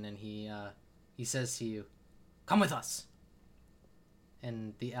the woman, and he says to you, "Come with us."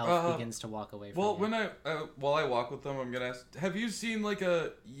 And the elf begins to walk away from you. While I walk with them, I'm gonna ask, have you seen like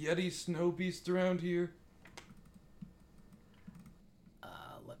a Yeti snow beast around here?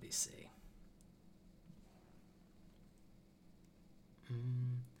 Let me see.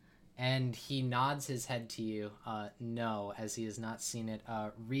 And he nods his head to you, no, as he has not seen it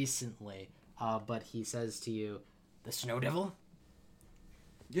recently. But he says to you, "The Snow Devil?"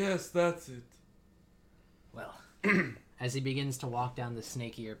 Yes, that's it. Well, as he begins to walk down the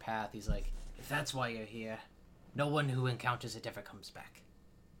snakier path, he's like, "If that's why you're here, no one who encounters it ever comes back.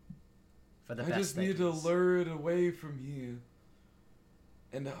 For the I best just they need to can." lure it away from here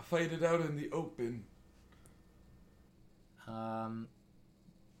and fight it out in the open.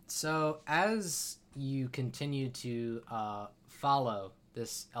 So as you continue to follow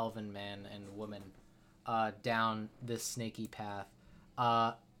this elven man and woman down this snaky path,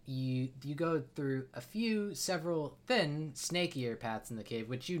 you go through several thin, snakier paths in the cave,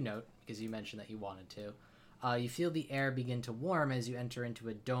 which you note because you mentioned that you wanted to. You feel the air begin to warm as you enter into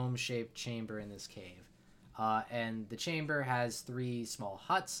a dome-shaped chamber in this cave. And the chamber has 3 small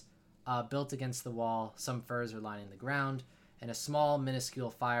huts built against the wall. Some furs are lining the ground, and a small,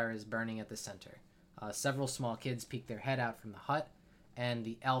 minuscule fire is burning at the center. Several small kids peek their head out from the hut, and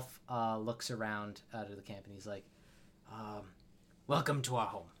the elf looks around out of the camp, and he's like, "Welcome to our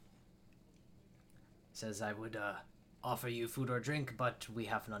home." Says, "I would offer you food or drink, but we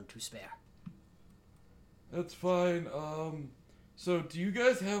have none to spare." That's fine. So do you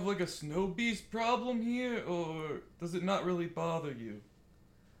guys have like a snow beast problem here, or does it not really bother you?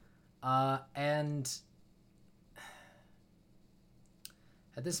 And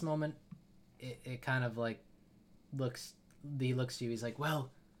at this moment, it kind of like he looks to you. He's like, well,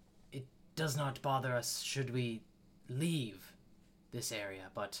 it does not bother us should we leave this area,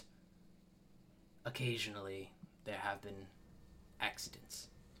 but occasionally there have been accidents.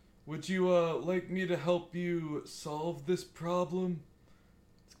 Would you like me to help you solve this problem?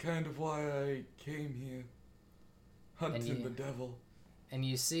 It's kind of why I came here, hunting the devil. And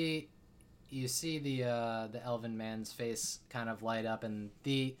you see the elven man's face kind of light up, and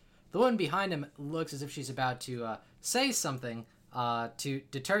the one behind him looks as if she's about to say something to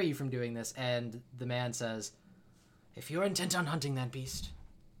deter you from doing this, and the man says, if you're intent on hunting that beast,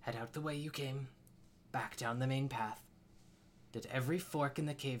 head out the way you came, back down the main path. At every fork in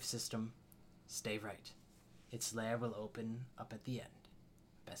the cave system, stay right. Its lair will open up at the end.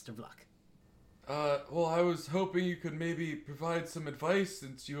 Best of luck. Well, I was hoping you could maybe provide some advice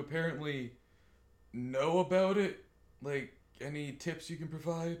since you apparently know about it. Like, any tips you can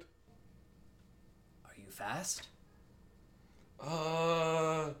provide? Are you fast?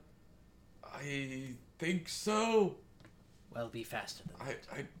 I think so. Well, be faster than that.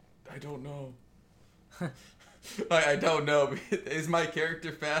 I don't know. I don't know. Is my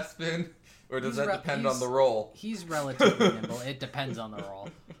character fast, Finn? Or does that depend on the role? He's relatively nimble. It depends on the role.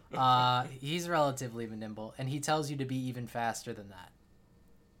 He's relatively nimble, and he tells you to be even faster than that.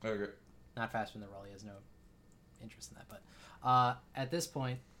 Okay. Not faster than the role. He has no interest in that. But at this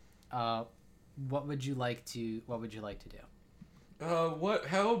point, what would you like to do?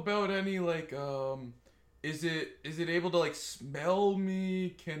 How about any like is it able to like smell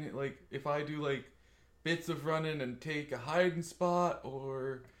me? Can it like if I do like bits of running and take a hiding spot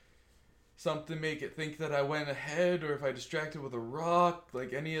or something make it think that I went ahead, or if I distract it with a rock,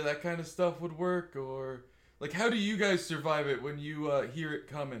 like any of that kind of stuff would work? Or like how do you guys survive it when you hear it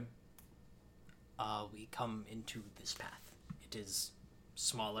coming? We come into this path. It is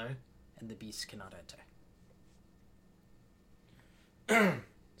smaller, and the beast cannot enter.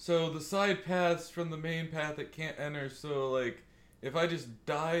 So the side paths from the main path it can't enter, so like if I just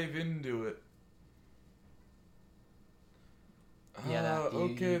dive into it.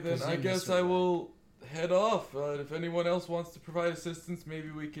 Okay, then I guess I will head off. If anyone else wants to provide assistance, maybe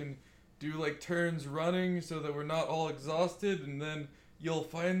we can do like turns running so that we're not all exhausted, and then you'll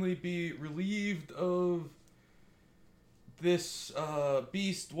finally be relieved of this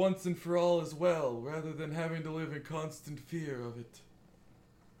beast once and for all as well, rather than having to live in constant fear of it.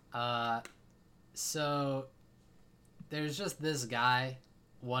 So there's just this guy,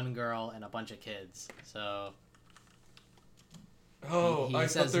 one girl, and a bunch of kids. So he I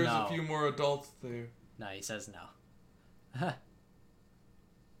thought there's no. A few more adults there. No, he says no.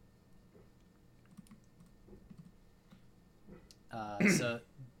 So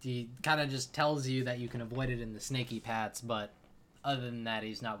he kind of just tells you that you can avoid it in the snaky paths, but other than that,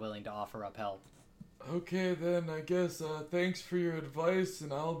 he's not willing to offer up help. Okay, then I guess thanks for your advice,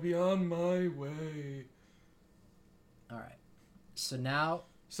 and I'll be on my way. All right. So now.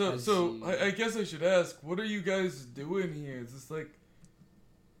 I guess I should ask, what are you guys doing here? Is this like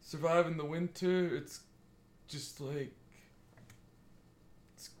surviving the winter? It's just like,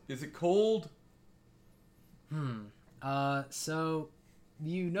 is it cold? So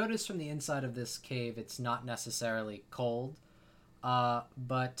you notice from the inside of this cave, it's not necessarily cold,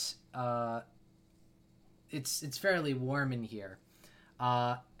 but it's fairly warm in here.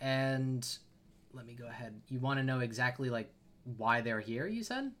 And let me go ahead. You want to know exactly like why they're here, you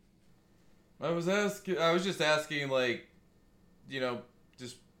said? I was just asking, like, you know,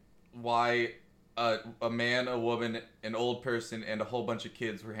 just why a man, a woman, an old person, and a whole bunch of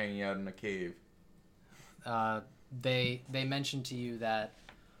kids were hanging out in a cave. They mentioned to you that,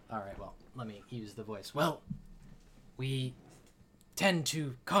 all right, well, let me use the voice. Well, we tend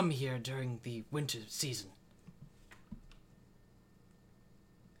to come here during the winter season.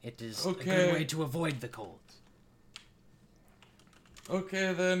 It is a good way to avoid the cold.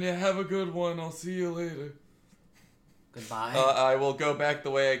 Okay, then, yeah, have a good one. I'll see you later. Goodbye. I will go back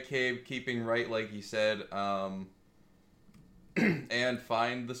the way I came, keeping right like you said, and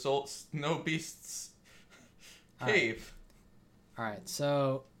find the snow beast's cave. Alright,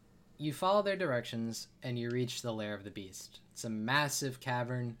 so you follow their directions, and you reach the lair of the beast. It's a massive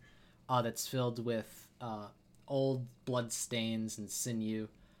cavern that's filled with old blood stains and sinew,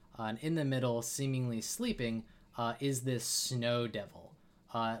 and in the middle, seemingly sleeping, is this snow devil.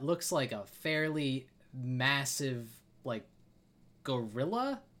 It looks like a fairly massive, like,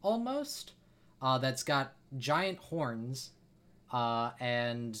 gorilla, almost, that's got giant horns,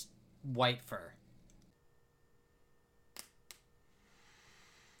 and white fur.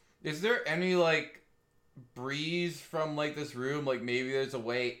 Is there any like breeze from like this room? Like maybe there's a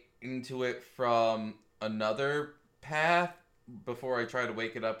way into it from another path before I try to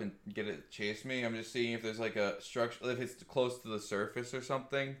wake it up and get it to chase me. I'm just seeing if there's like a structure, if it's close to the surface or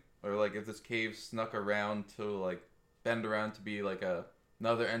something, or like if this cave snuck around to like bend around to be like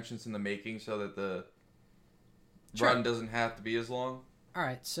another entrance in the making, so that the run doesn't have to be as long. All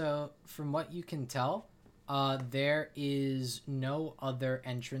right, so from what you can tell, there is no other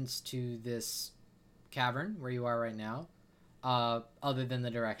entrance to this cavern where you are right now, other than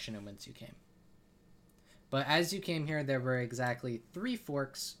the direction in whence you came. But as you came here, there were exactly 3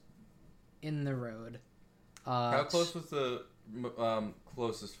 forks in the road. How close was the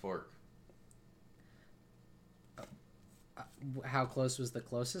closest fork? How close was the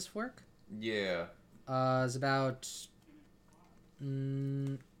closest fork? Yeah. It's about...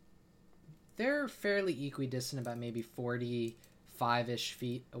 they're fairly equidistant, about maybe 45-ish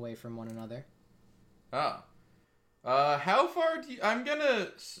feet away from one another. Ah. How far do you... I'm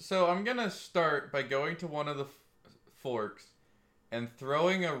gonna start by going to one of the forks and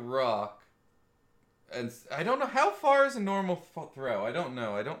throwing a rock. And I don't know, how far is a normal throw? I don't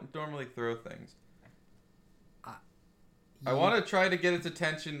know. I don't normally throw things. I want to try to get its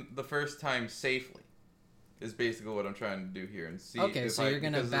attention the first time safely. Is basically what I'm trying to do here, and see. Okay, so you're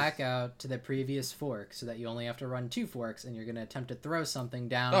gonna back out to the previous fork, so that you only have to run 2 forks, and you're gonna attempt to throw something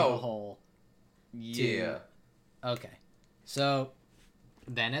down the hole. Yeah. Okay, so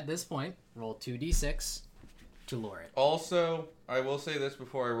then at this point, roll 2d6 to lure it. Also, I will say this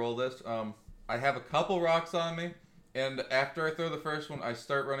before I roll this. I have a couple rocks on me, and after I throw the first one, I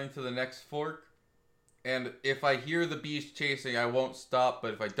start running to the next fork. And if I hear the beast chasing, I won't stop.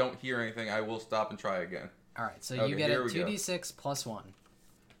 But if I don't hear anything, I will stop and try again. All right, so you get a 2d6 plus 1.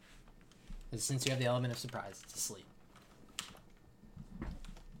 Since you have the element of surprise, it's asleep.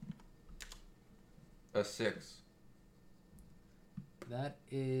 A 6. That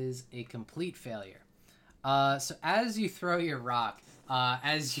is a complete failure. So as you throw your rock,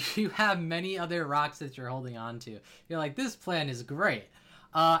 as you have many other rocks that you're holding on to, you're like, this plan is great.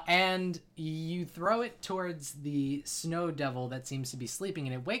 And you throw it towards the snow devil that seems to be sleeping,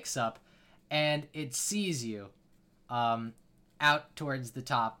 and it wakes up, and it sees you out towards the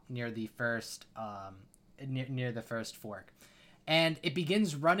top near the first near the first fork. And it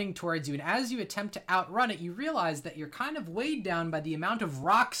begins running towards you, and as you attempt to outrun it, you realize that you're kind of weighed down by the amount of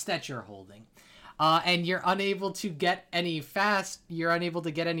rocks that you're holding. And you're unable to get any you're unable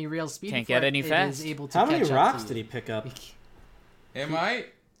to get any real speed. Can't get any fast. Is able to How many catch up rocks to did you. he pick up? Am I?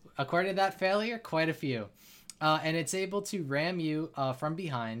 According to that failure, quite a few. And it's able to ram you from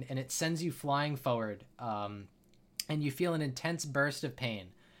behind, and it sends you flying forward. And you feel an intense burst of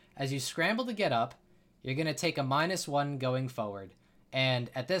pain. As you scramble to get up, you're going to take a -1 going forward. And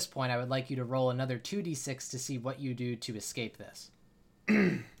at this point, I would like you to roll another 2d6 to see what you do to escape this.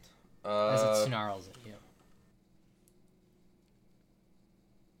 As it snarls at you.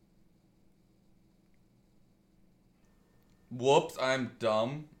 Whoops, I'm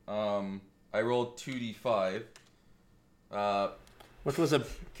dumb. I rolled 2d5. Which was a...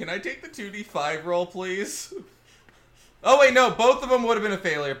 Can I take the 2d5 roll, please? Oh, wait, no. Both of them would have been a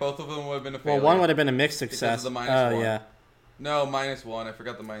failure. Both of them would have been a failure. Well, one would have been a mixed success. Because of the -1. Yeah. No, -1. I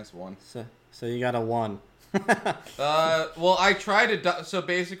forgot the -1. So you got a 1. Well, I tried to... So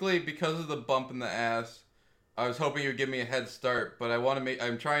basically, because of the bump in the ass, I was hoping you would give me a head start, but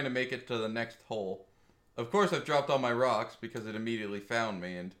I'm trying to make it to the next hole. Of course, I've dropped all my rocks because it immediately found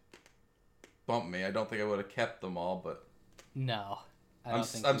me and bumped me. I don't think I would have kept them all, but... No. I'm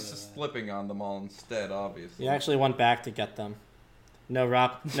slipping on them all instead, obviously. You actually went back to get them. No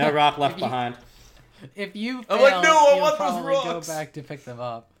rock left behind. If you I'm fail, like, no, I you'll want those probably rocks. go back to pick them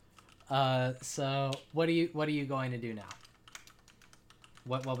up. So what are you going to do now?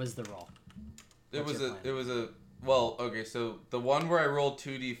 What was the roll? It What's was your plan? well, okay, so the one where I rolled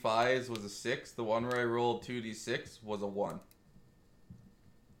 2d5s was a 6. The one where I rolled 2d6 was a 1.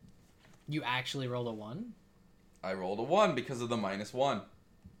 You actually rolled a 1? I rolled a 1 because of the -1.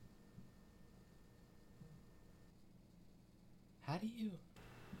 How do you...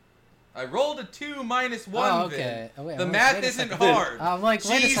 I rolled a 2 -1. Oh, okay. Vin. Oh, wait, the wait math a isn't second. hard. I'm like,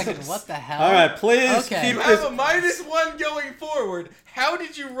 wait a second, Jesus. what the hell? All right, please Okay. keep You this. have a -1 going forward. How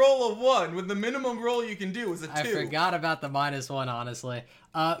did you roll a 1 when the minimum roll you can do is a 2? I forgot about the -1, honestly.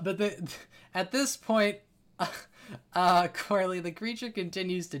 But at this point, Corley, the creature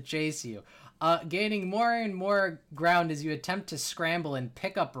continues to chase you. gaining more and more ground as you attempt to scramble and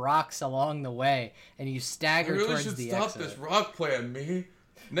pick up rocks along the way, and you I stagger really towards should the stop exit. this rock plan, me.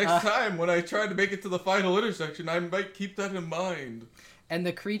 Next time when I try to make it to the final intersection, I might keep that in mind. And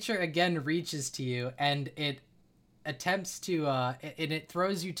the creature again reaches to you, and it attempts to it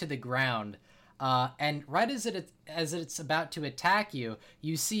throws you to the ground. And right as it's about to attack you,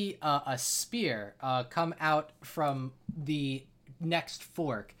 you see a spear come out from the next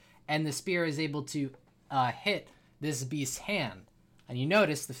fork, and the spear is able to hit this beast's hand. And you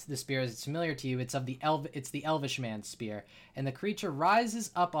notice the spear is familiar to you. It's the Elvish man's spear, and the creature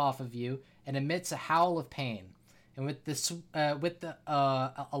rises up off of you and emits a howl of pain. And with this,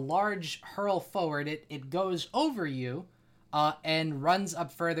 a large hurl forward, it goes over you, and runs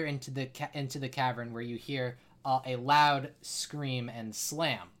up further into the cavern, where you hear a loud scream and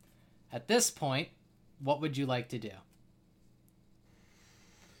slam. At this point, what would you like to do?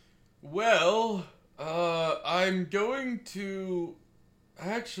 Well, I'm going to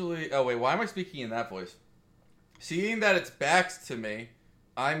actually. Oh wait, why am I speaking in that voice? Seeing that it's backed to me,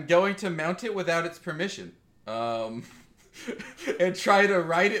 I'm going to mount it without its permission. And try to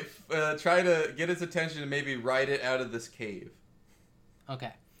ride it. Try to get its attention and maybe ride it out of this cave.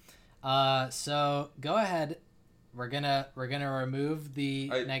 Okay. So go ahead. We're gonna remove the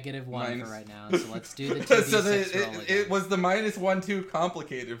 -1 for right now. So let's do the 2d6 So roll again. it was the -1 too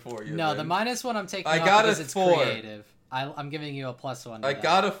complicated for you. No, then? the -1 I'm taking I off got because a it's 4. creative. I'm giving you a +1. I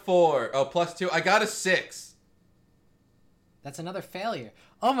got a 4. Oh, +2. I got a 6. That's another failure.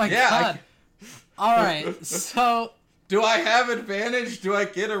 Oh my Yeah, god. All right. So Do I have advantage? Do I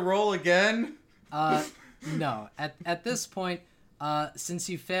get a roll again? no. At this point, since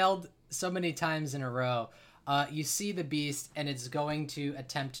you failed so many times in a row, you see the beast, and it's going to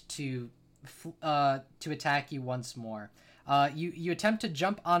attempt to attack you once more. You attempt to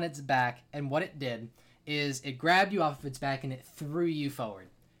jump on its back, and what it did is it grabbed you off of its back and it threw you forward.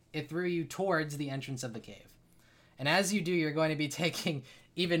 It threw you towards the entrance of the cave. And as you do, you're going to be taking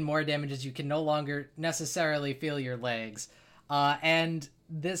even more damage as you can no longer necessarily feel your legs. And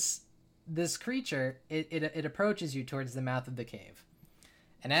this creature, it approaches you towards the mouth of the cave.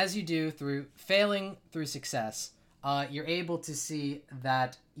 And as you do, through success, you're able to see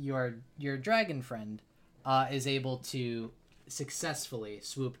that your dragon friend is able to successfully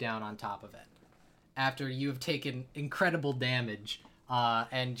swoop down on top of it after you have taken incredible damage,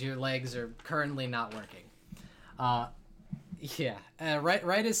 and your legs are currently not working.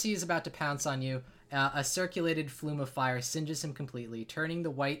 Right as he is about to pounce on you, a circulated flume of fire singes him completely, turning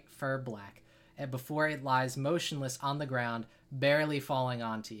the white fur black, before it lies motionless on the ground, barely falling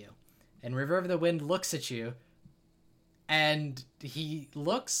onto you. And River of the Wind looks at you, and he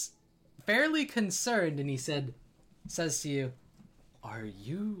looks fairly concerned, and he says to you, "Are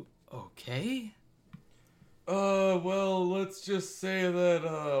you okay?" Well, let's just say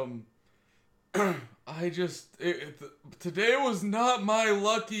that, today was not my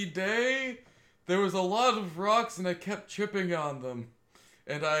lucky day. There was a lot of rocks and I kept tripping on them.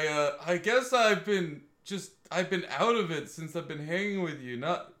 And I guess I've been out of it since I've been hanging with you,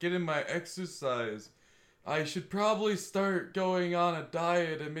 not getting my exercise. I should probably start going on a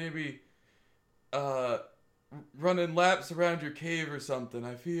diet and maybe, running laps around your cave or something.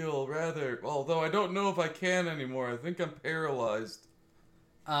 I feel although I don't know if I can anymore. I think I'm paralyzed.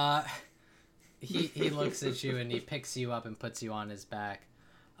 He looks at you and he picks you up and puts you on his back.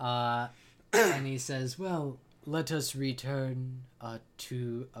 And he says, "Well, let us return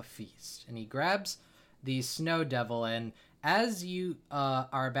to a feast." And he grabs the snow devil, and as you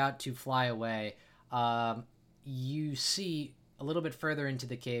are about to fly away, you see a little bit further into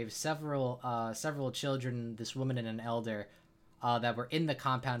the cave several children, this woman and an elder, that were in the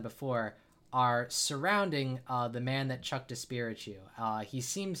compound before, are surrounding the man that chucked a spear at you. He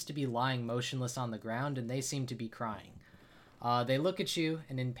seems to be lying motionless on the ground, and they seem to be crying. They look at you,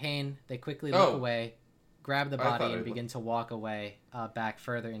 and in pain, they quickly look away, grab the body, and begin to walk away back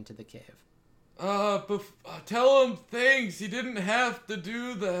further into the cave. Tell him thanks. He didn't have to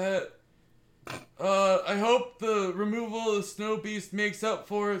do that. I hope the removal of the snow beast makes up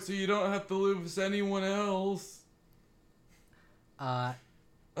for it so you don't have to lose anyone else.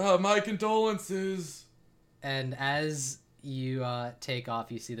 My condolences. And as you take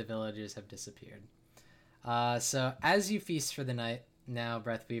off, you see the villagers have disappeared. So as you feast for the night, now,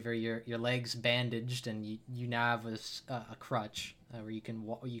 Breathweaver, your legs bandaged, and you now have a crutch where you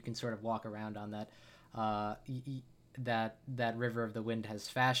can sort of walk around on that River of the Wind has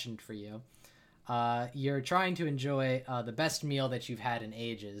fashioned for you. You're trying to enjoy the best meal that you've had in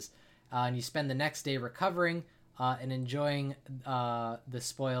ages, and you spend the next day recovering and enjoying the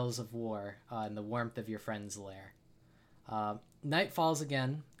spoils of war and the warmth of your friend's lair. Night falls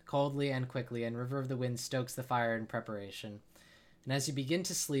again, coldly and quickly, and River of the Wind stokes the fire in preparation. And as you begin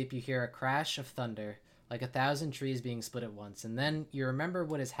to sleep, you hear a crash of thunder, like 1,000 trees being split at once, and then you remember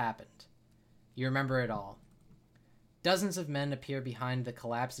what has happened. You remember it all. Dozens of men appear behind the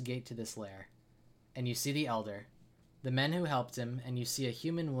collapsed gate to this lair, and you see the Elder, the men who helped him, and you see a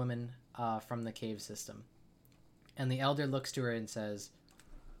human woman from the cave system. And the Elder looks to her and says,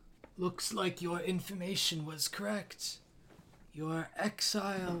 "Looks like your information was correct. Your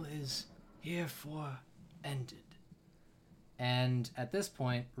exile is herefore ended." And at this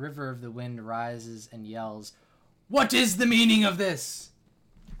point, River of the Wind rises and yells, "What is the meaning of this?"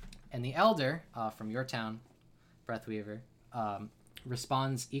 And the Elder, from your town, Breathweaver,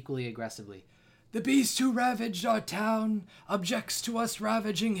 responds equally aggressively. "The beast who ravaged our town objects to us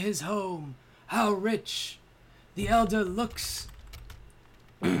ravaging his home. How rich!" The Elder looks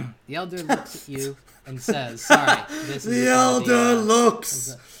at you and says, "Sorry, this is The Elder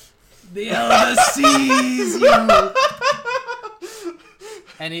looks. The Elder sees you."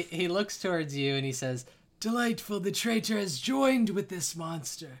 And he looks towards you and he says, "Delightful, the traitor has joined with this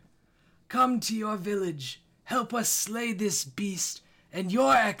monster. Come to your village, help us slay this beast, and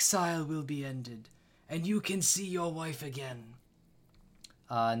your exile will be ended, and you can see your wife again."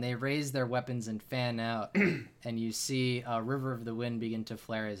 And they raise their weapons and fan out, and you see River of the Wind begin to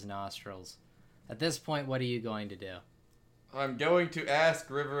flare his nostrils. At this point, what are you going to do? I'm going to ask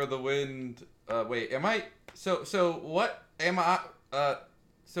River of the Wind. Wait, am I? So what am I?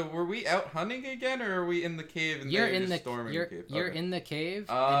 So were we out hunting again, or are we in the cave and You're they're in just the storming you're, the cave? you're Okay. in the cave,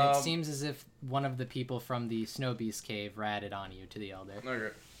 and it seems as if one of the people from the Snow Beast cave ratted on you to the Elder.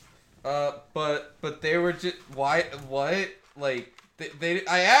 Okay. But they were just what? Like they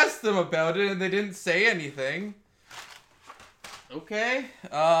I asked them about it and they didn't say anything. Okay.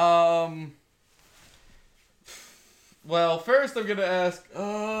 Well, first I'm gonna ask.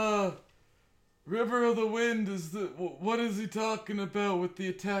 River of the Wind what is he talking about with the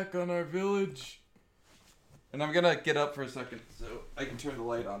attack on our village? And I'm gonna get up for a second so I can turn the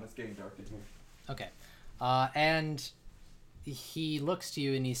light on. It's getting dark in here. Okay. And he looks to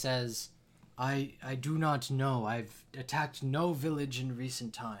you and he says, I do not know. I've attacked no village in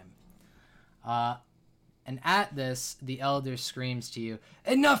recent time." And at this, the Elder screams to you,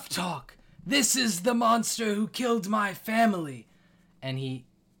 "Enough talk! This is the monster who killed my family!" And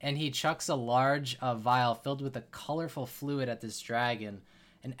he chucks a large vial filled with a colorful fluid at this dragon.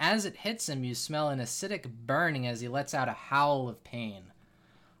 And as it hits him, you smell an acidic burning as he lets out a howl of pain.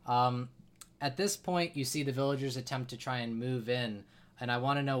 At this point, you see the villagers attempt to try and move in, and I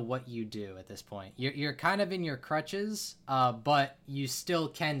want to know what you do at this point. You're kind of in your crutches, but you still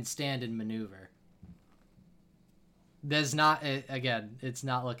can stand and maneuver. It's not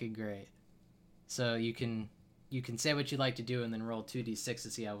looking great. So you can say what you'd like to do and then roll 2d6 to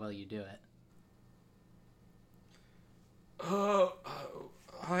see how well you do it.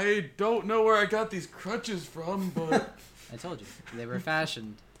 I don't know where I got these crutches from, but I told you they were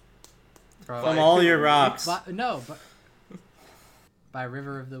fashioned From all your rocks. by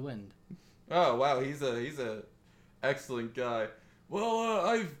River of the Wind. Oh wow, he's a excellent guy. Well,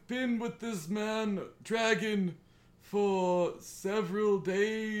 I've been with this dragon, for several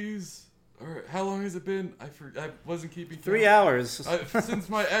days. Or how long has it been? I wasn't keeping count. 3 hours. Since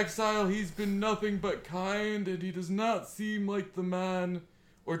my exile, he's been nothing but kind, and he does not seem like the man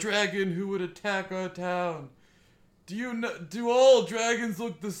or dragon who would attack our town. Do all dragons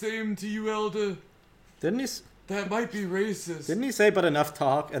look the same to you, Elder? That might be racist. Didn't he say but enough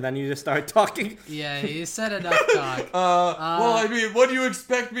talk, and then you just start talking? Yeah, he said enough talk. Well, I mean, what do you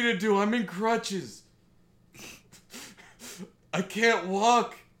expect me to do? I'm in crutches. I can't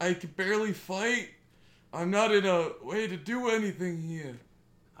walk. I can barely fight. I'm not in a way to do anything here.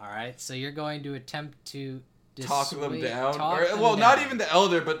 Alright, so you're going to attempt to Talk them down? Well, not even the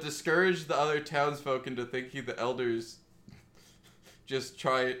Elder, but discourage the other townsfolk into thinking the Elder's just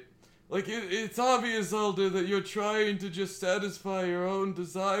try it. Like, it's obvious, Elder, that you're trying to just satisfy your own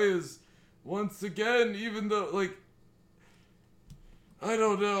desires. Once again, even though, like, I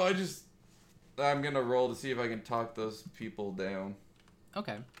don't know, I'm gonna roll to see if I can talk those people down.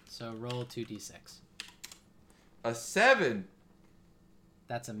 Okay, so roll 2d6. A 7.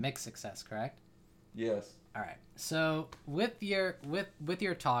 That's a mixed success, correct? Yes. All right. So with your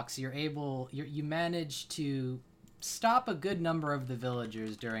talks, you manage to stop a good number of the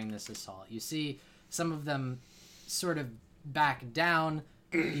villagers during this assault. You see some of them sort of back down,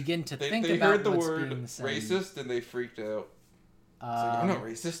 begin to think they about heard the what's word being said. racist and they freaked out. It's like, I'm not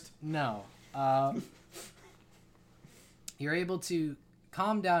racist. No. You're able to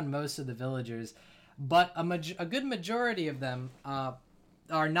calm down most of the villagers, but a good majority of them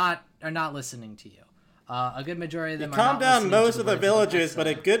are not listening to you. A good majority of them Calm are not down listening most to of the words villagers, but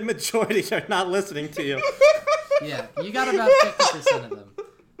a next good majority are not listening to you. to them. Yeah, you got about 50% of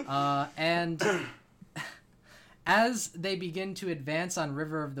them. And as they begin to advance on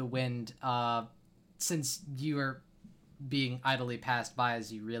River of the Wind, since you are being idly passed by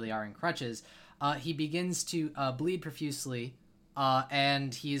as you really are in crutches, he begins to bleed profusely,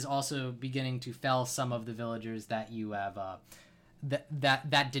 and he is also beginning to fell some of the villagers that you have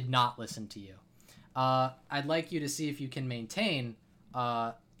that did not listen to you. I'd like you to see if you can maintain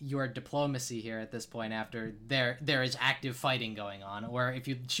your diplomacy here at this point after there is active fighting going on, or if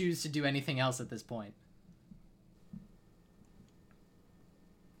you choose to do anything else at this point.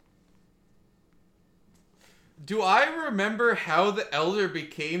 Do I remember how the elder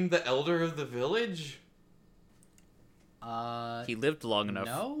became the elder of the village? He lived long enough.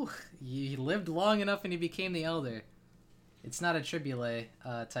 No, he lived long enough and he became the elder. It's not a Tribule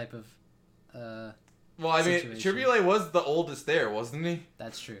type of. Well, I mean, situation. Tribule was the oldest there, wasn't he?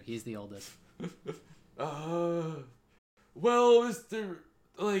 That's true. He's the oldest. Well, Mr.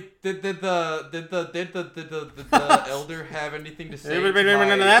 Like, did the elder have anything to say? To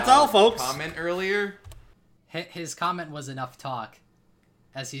my, That's all, folks. Comment earlier. His comment was enough talk,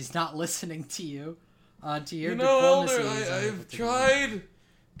 as he's not listening to you. To your You know, diplomacy. Elder, he's unable I've to. tried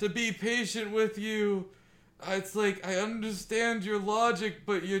to be patient with you. It's like, I understand your logic,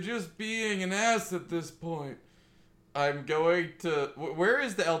 but you're just being an ass at this point. I'm going to... Where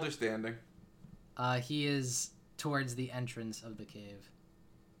is the elder standing? He is towards the entrance of the cave.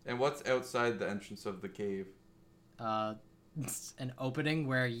 And what's outside the entrance of the cave? It's an opening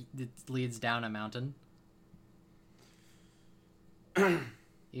where it leads down a mountain.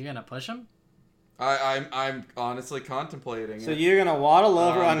 You gonna push him? I'm honestly contemplating So it. you're gonna waddle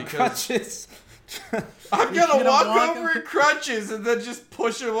over on because- crutches? I'm You're gonna gonna walk walk over up- in crutches and then just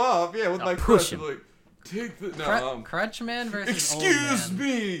push him off. Yeah, with No, my push crutch. him. Like, take the... No, Crutch man versus excuse old man.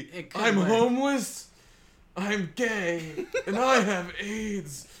 me. It could I'm work. homeless. I'm gay. And I have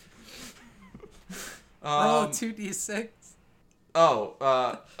AIDS. Roll 2d6.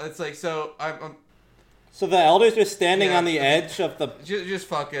 It's like, so I'm So the elders are standing Yeah. on the edge of the... just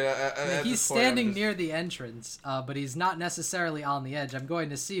fuck it. At He's this point, I'm standing just- near the entrance, but he's not necessarily on the edge. I'm going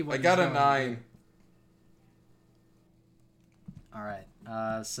to see what I he's got a going to 9. do. All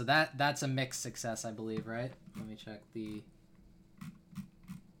right. So that's a mixed success, I believe, right? Let me check the.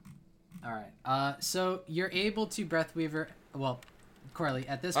 All right. So you're able to Breathweaver. Well, Corley,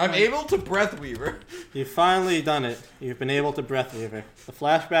 at this point. I'm able to Breathweaver. You've finally done it. You've been able to Breathweaver. The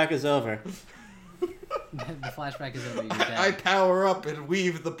flashback is over. The flashback is over. You're dead. I power up and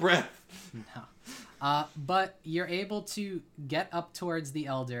weave the breath. No. But you're able to get up towards the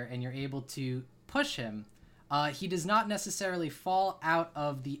elder, and you're able to push him. He does not necessarily fall out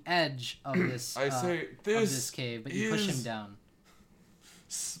of the edge of this. I say, of this this cave, but you push him is- down.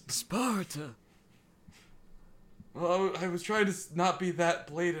 Sparta. Well, I was trying to not be that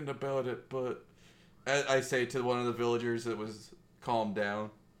blatant about it, but I say to one of the villagers that was calm down.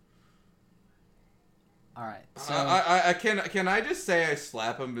 All right. So I can I just say I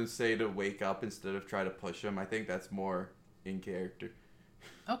slap him and say to wake up instead of try to push him? I think that's more in character.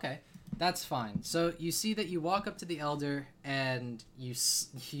 okay, that's fine. So you see that you walk up to the elder and you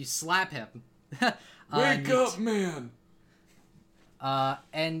slap him. Wake up, man!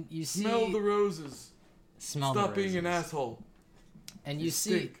 And you see Smell the roses. smell Stop the being an roses. asshole. And You you see.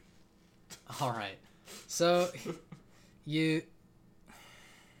 stink. All right. So you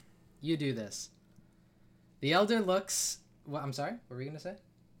do this. The elder looks. Well, I'm sorry. What were you gonna say?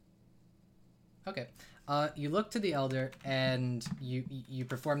 Okay. You look to the elder and you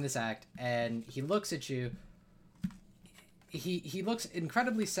perform this act, and he looks at you. He looks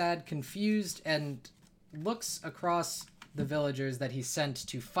incredibly sad, confused, and looks across the villagers that he sent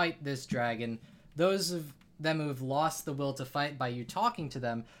to fight this dragon. Those of them who have lost the will to fight by you talking to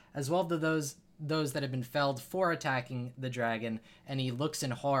them, as well as those that have been felled for attacking the dragon. And he looks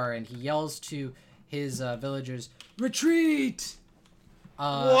in horror and he yells to his villagers, "Retreat!"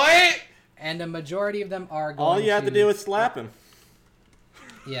 What? And a majority of them are going. All you have to do is slap him.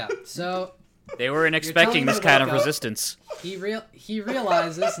 Yeah. So They weren't telling expecting me this to kind of walk up. resistance. he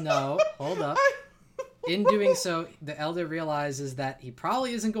realizes. No, hold up. In doing so, the elder realizes that he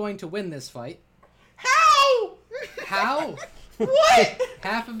probably isn't going to win this fight. How? How? What?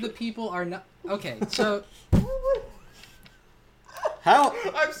 Half of the people are not. Okay, so How?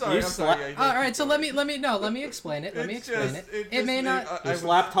 I'm sorry. You I'm sorry. All right, so let me explain it. Let me explain it. It may not. You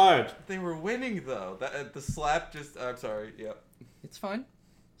slapped hard. They were winning though. That the slap just. I'm sorry. Yep. It's fine.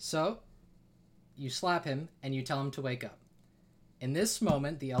 So, you slap him and you tell him to wake up. In this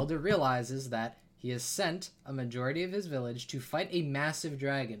moment, the elder realizes that he has sent a majority of his village to fight a massive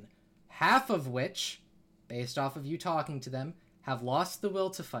dragon, half of which, based off of you talking to them, have lost the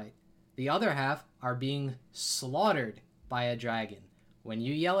will to fight. The other half are being slaughtered by a dragon. When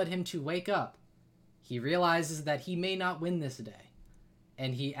you yell at him to wake up, he realizes that he may not win this day,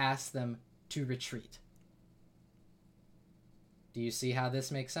 and he asks them to retreat. Do you see how this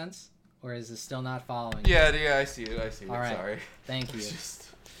makes sense? Or is it still not following? Yeah, I see it. All right. Sorry. Thank you.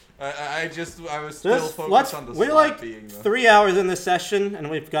 I was still focused on the we're slap like being 3 hours in this session,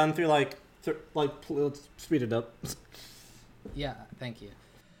 and we've gone through let's speed it up. Yeah, thank you.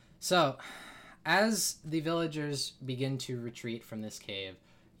 So, as the villagers begin to retreat from this cave,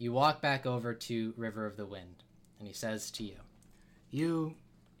 you walk back over to River of the Wind, and he says to you, "You,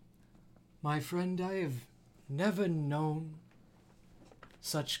 my friend, I have never known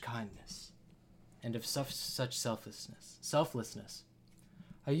such kindness, and of such selflessness.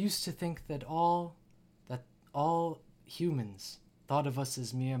 I used to think that all humans thought of us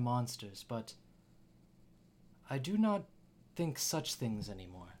as mere monsters, but I do not think such things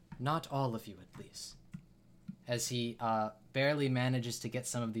anymore. Not all of you, at least." As he barely manages to get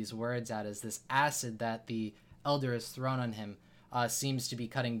some of these words out, as this acid that the elder has thrown on him seems to be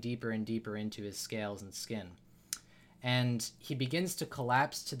cutting deeper and deeper into his scales and skin. And he begins to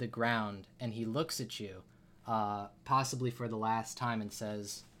collapse to the ground, and he looks at you, possibly for the last time, and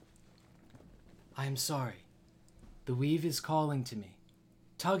says, "I am sorry. The weave is calling to me,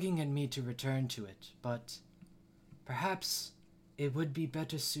 tugging at me to return to it, but perhaps it would be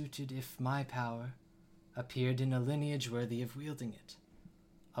better suited if my power appeared in a lineage worthy of wielding it,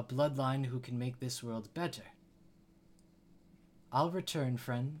 a bloodline who can make this world better. I'll return,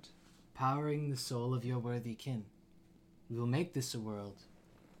 friend, powering the soul of your worthy kin. We will make this a world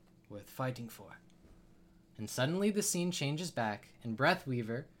worth fighting for." And suddenly the scene changes back, and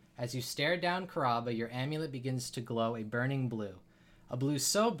Breathweaver, as you stare down Karaba, your amulet begins to glow a burning blue. A blue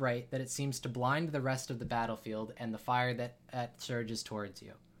so bright that it seems to blind the rest of the battlefield and the fire that surges towards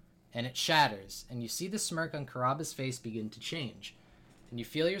you. And it shatters, and you see the smirk on Karaba's face begin to change. And you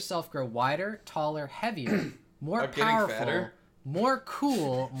feel yourself grow wider, taller, heavier, more powerful, more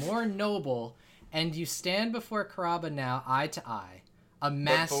cool, more noble, and you stand before Karaba now, eye to eye. A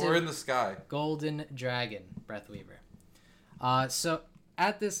massive but we're in the sky. golden dragon, Breathweaver. So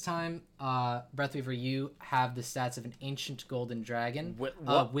at this time, Breathweaver, you have the stats of an ancient golden dragon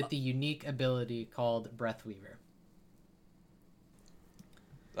with the unique ability called Breathweaver.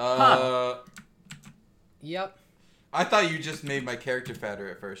 Yep. I thought you just made my character fatter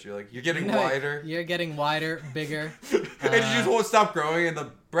at first. You're like, you're getting wider. You're getting wider, bigger. And you just won't stop growing, and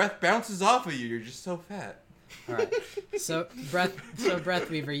the breath bounces off of you. You're just so fat. All right. So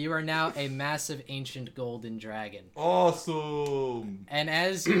Breathweaver, you are now a massive ancient golden dragon. Awesome. And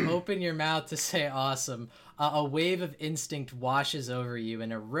as you open your mouth to say awesome, a wave of instinct washes over you,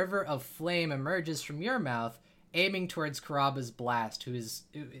 and a river of flame emerges from your mouth, aiming towards Karaba's blast, who is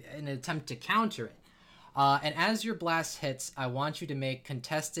in an attempt to counter it. And as your blast hits, I want you to make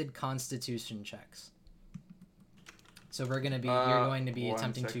contested constitution checks. So you're going to be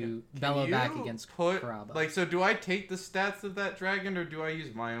attempting to bellow back against Karaba. Like, so do I take the stats of that dragon, or do I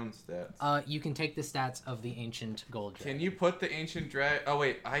use my own stats? You can take the stats of the ancient gold dragon. Can you put the ancient dragon? Oh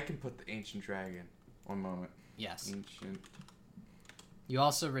wait, I can put the ancient dragon. One moment. Yes. Ancient. You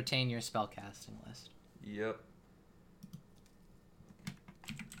also retain your spellcasting list. Yep.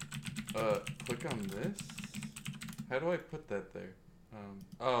 Click on this. How do I put that there?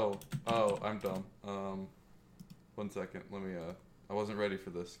 Oh, I'm dumb. 1 second. Let me, I wasn't ready for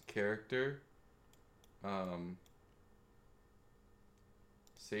this. Character.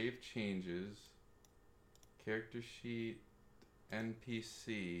 Save changes. Character sheet.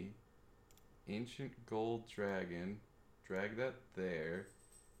 NPC. Ancient gold dragon. Drag that there.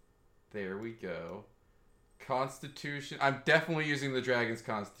 There we go. Constitution. I'm definitely using the dragon's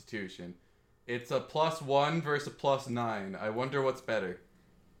constitution. It's a +1 versus a +9. I wonder what's better.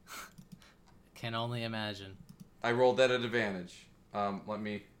 Can only imagine. I rolled that at advantage.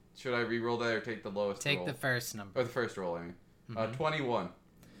 Should I re-roll that or take the lowest roll? Take the first number. Or the first roll, I mean. 21.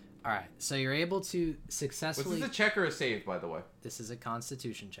 All right. So you're able to successfully... Was this a check or a save, by the way? This is a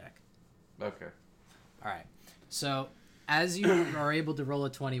constitution check. Okay. All right. So as you are able to roll a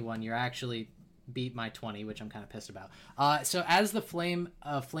 21, you're actually beat my 20, which I'm kind of pissed about. So as the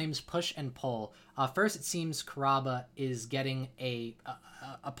flames push and pull, first it seems Karaba is getting a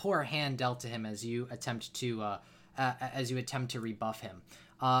poor hand dealt to him as you attempt to rebuff him.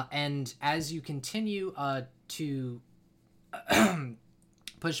 And as you continue to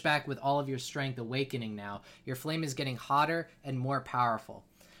push back with all of your strength awakening now, your flame is getting hotter and more powerful.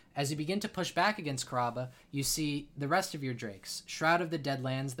 As you begin to push back against Karaba, you see the rest of your drakes, Shroud of the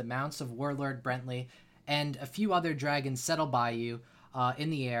Deadlands, the mounts of Warlord Brentley, and a few other dragons settle by you in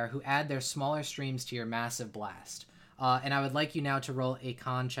the air who add their smaller streams to your massive blast. And I would like you now to roll a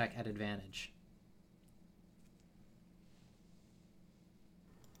con check at advantage.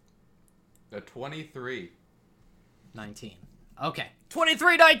 A 23. 19. Okay.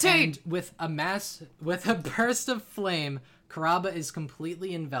 23-19! And with a burst of flame, Karaba is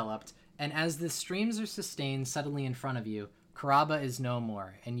completely enveloped, and as the streams are sustained suddenly in front of you, Karaba is no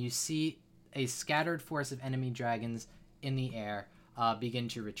more, and you see a scattered force of enemy dragons in the air begin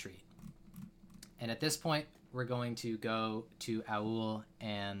to retreat. And at this point, we're going to go to Aul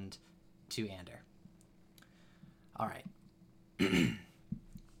and to Ander. All right.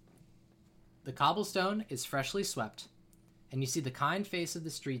 The cobblestone is freshly swept, and you see the kind face of the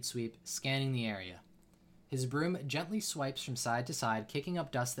street sweep scanning the area. His broom gently swipes from side to side, kicking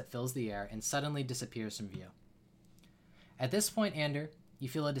up dust that fills the air and suddenly disappears from view. At this point, Ander, you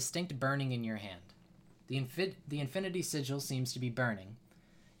feel a distinct burning in your hand. The infinity sigil seems to be burning.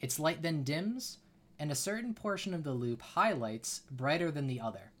 Its light then dims, and a certain portion of the loop highlights brighter than the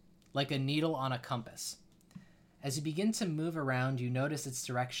other, like a needle on a compass. As you begin to move around, you notice its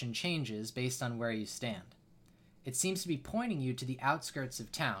direction changes based on where you stand. It seems to be pointing you to the outskirts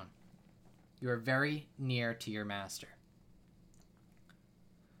of town. You are very near to your master.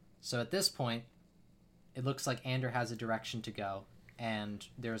 So at this point, it looks like Ander has a direction to go, and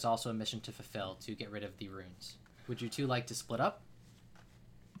there is also a mission to fulfill to get rid of the runes. Would you two like to split up?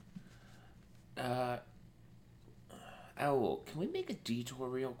 Owl, can we make a detour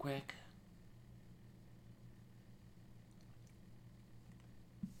real quick?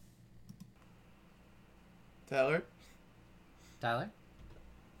 Tyler? Tyler?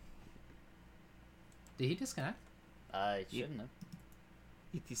 Did he disconnect? I shouldn't have.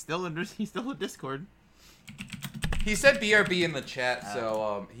 He's still in Discord. He said BRB in the chat,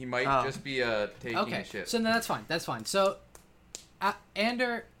 so he might just be taking Okay, a shit. so no, that's fine. That's fine. So,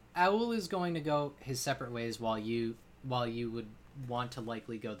 Ander, Aul is going to go his separate ways while you would want to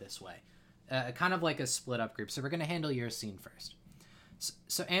likely go this way. Kind of like a split up group. So we're going to handle your scene first.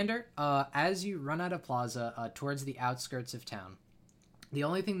 So Ander, as you run out of plaza towards the outskirts of town, the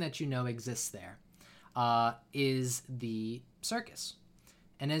only thing that you know exists there is the circus.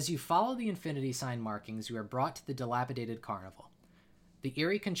 And as you follow the infinity sign markings, you are brought to the dilapidated carnival. The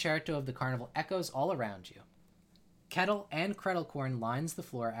eerie concerto of the carnival echoes all around you. Kettle and Kredelkorn lines the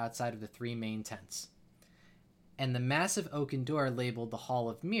floor outside of the three main tents. And the massive oaken door labeled the Hall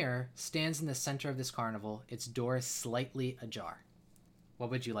of Mirror stands in the center of this carnival, its door slightly ajar.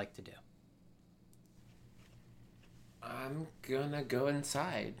 What would you like to do? I'm gonna go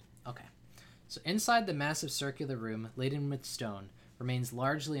inside. Okay. So inside the massive circular room, laden with stone, remains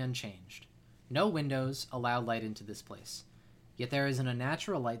largely unchanged. No windows allow light into this place. Yet there is an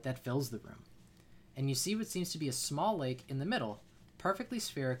unnatural light that fills the room. And you see what seems to be a small lake in the middle, perfectly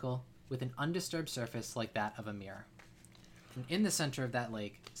spherical, with an undisturbed surface like that of a mirror. And in the center of that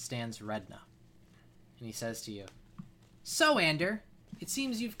lake stands Redna. And he says to you, "So, Ander, it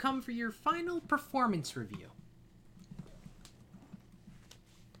seems you've come for your final performance review."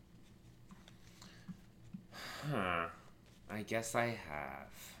 Huh. I guess I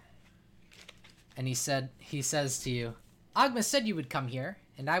have. And he says to you, "Agma said you would come here,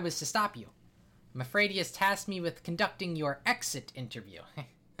 and I was to stop you. I'm afraid he has tasked me with conducting your exit interview."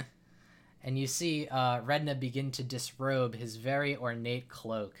 And you see Redna begin to disrobe his very ornate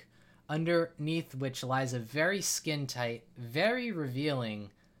cloak, underneath which lies a very skin-tight, very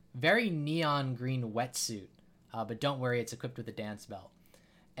revealing, very neon green wetsuit. But don't worry, it's equipped with a dance belt.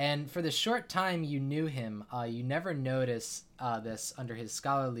 And for the short time you knew him, you never noticed this under his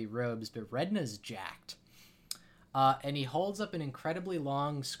scholarly robes, but Redna's jacked. And he holds up an incredibly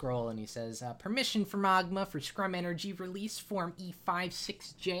long scroll and he says, "Permission from Agma for Scrum Energy release form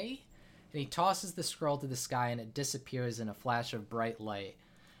E56J." And he tosses the scroll to the sky and it disappears in a flash of bright light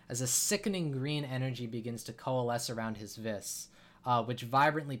as a sickening green energy begins to coalesce around his fists, which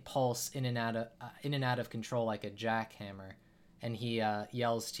vibrantly pulse in and out of control like a jackhammer. And he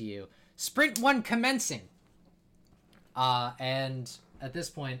yells to you, "Sprint 1 commencing!" And at this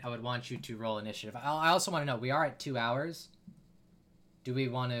point, I would want you to roll initiative. I also want to know, we are at 2 hours. Do we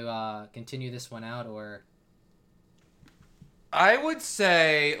want to continue this one out, or? I would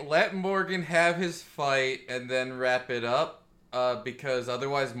say let Morgan have his fight and then wrap it up, because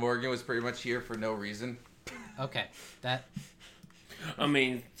otherwise Morgan was pretty much here for no reason. Okay, that. I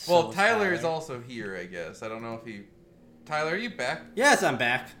mean, Well, so Tyler is also here, I guess. I don't know if he... Tyler, are you back? Yes, I'm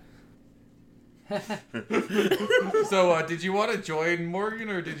back. So, did you want to join Morgan,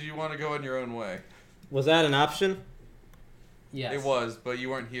 or did you want to go on your own way? Was that an option? Yes. It was, but you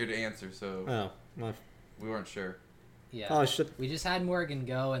weren't here to answer, so Oh, my... we weren't sure. Yeah. Oh, shit. We just had Morgan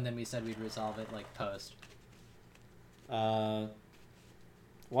go, and then we said we'd resolve it like post. Well,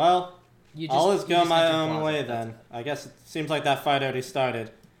 You just, I'll just you go just my entered own closet, way that's then. it. I guess it seems like that fight already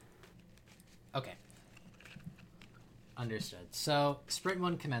started. Okay. Understood. So, sprint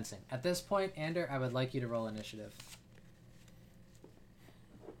 1 commencing. At this point, Ander, I would like you to roll initiative.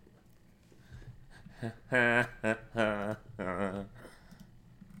 I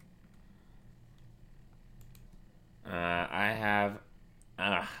have.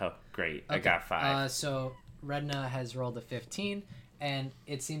 Oh, great! I Okay, got 5. So, Redna has rolled a 15, and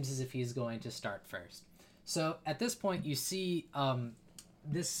it seems as if he's going to start first. So, at this point, you see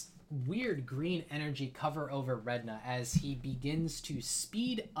this weird green energy cover over Redna as he begins to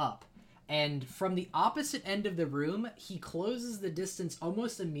speed up. And from the opposite end of the room, he closes the distance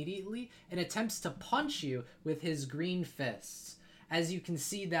almost immediately and attempts to punch you with his green fists. As you can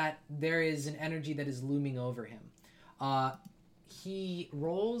see that there is an energy that is looming over him. He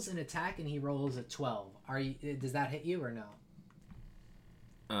rolls an attack and he rolls a 12. Does that hit you or no?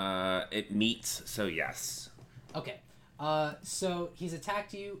 It meets, so yes. Okay. So he's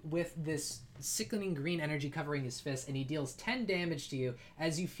attacked you with this sickening green energy covering his fist, and he deals 10 damage to you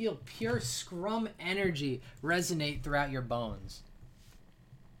as you feel pure scrum energy resonate throughout your bones.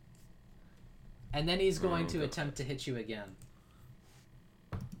 And then he's going to attempt to hit you again.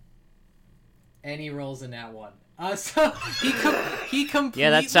 And he rolls a nat 1. So he completely...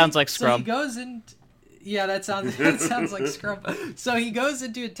 Yeah, that sounds like So Scrum. he goes in... Yeah, that sounds like Scrum. So he goes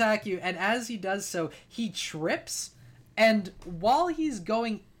in to attack you, and as he does so, he trips, and while he's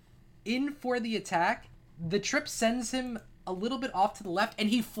going in for the attack, the trip sends him a little bit off to the left, and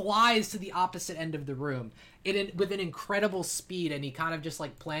he flies to the opposite end of the room with an incredible speed, and he kind of just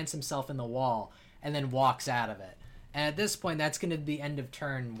like plants himself in the wall and then walks out of it. And at this point, that's going to be the end of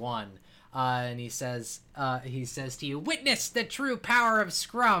turn 1. And he says to you, "Witness the true power of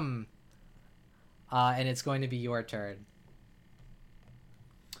Scrum." And it's going to be your turn.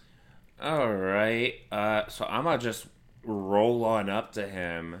 All right. So I'm gonna just roll on up to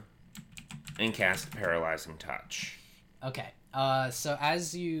him and cast Paralyzing Touch. Okay. So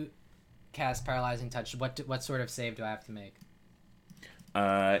as you cast Paralyzing Touch, what sort of save do I have to make?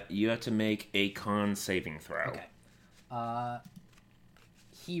 You have to make a con saving throw. Okay.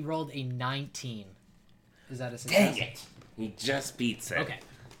 He rolled a 19. Is that a success? Dang it! He just beats it. Okay.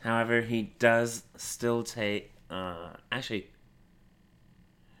 However, he does still take. Actually,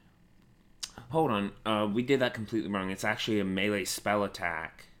 hold on. We did that completely wrong. It's actually a melee spell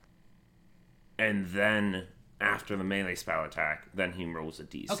attack, and then after the melee spell attack, then he rolls a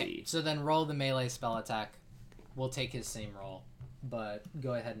DC. Okay. So then roll the melee spell attack. We'll take his same roll, but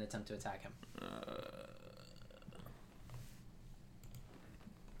go ahead and attempt to attack him.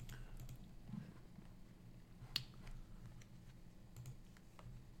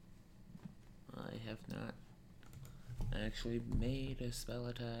 I have not actually made a spell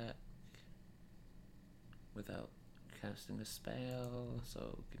attack without casting a spell,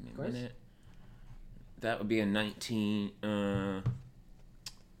 so give me a course. minute. That would be a 19. Hold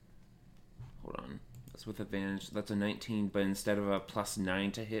on. That's with advantage. That's a 19, but instead of a plus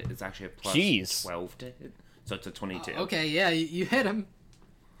 9 to hit, it's actually a plus Jeez. 12 to hit. So it's a 22. Okay, yeah, you hit him.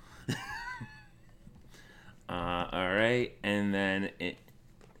 Alright, and then it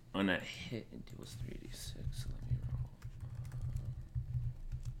on a hit, it deals 3d6. Let me roll.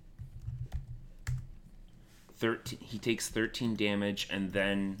 13. He takes 13 damage, and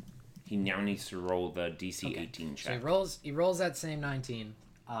then he now needs to roll the DC Okay. 18 So check. he rolls that same 19.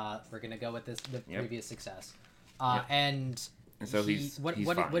 We're gonna go with the Yep. previous success. Yep. And And so he, he's what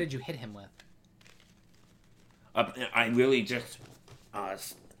fine. did you hit him with? I really just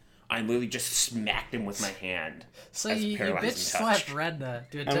smacked him with my hand. So as a you bitch paralyzing slapped touch. Redna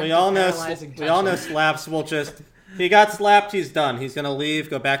to attempt And we to all know paralyzing we all know touch. slaps will just. He got slapped. He's done. He's gonna leave.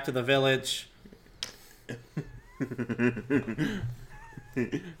 Go back to the village.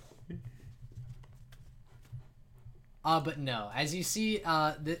 But no. As you see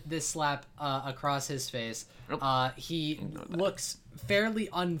this slap across his face, he looks fairly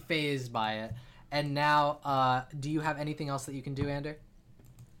unfazed by it. And now, do you have anything else that you can do, Ander?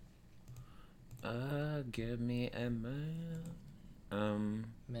 Give me a minute.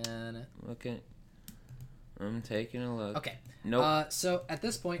 Man. Okay. I'm taking a look. Okay. Nope. So at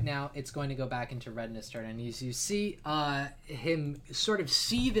this point now, it's going to go back into Redna's turn, and as you see him sort of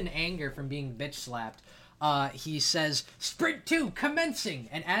seethe in anger from being bitch slapped, he says, "Sprint 2, commencing!"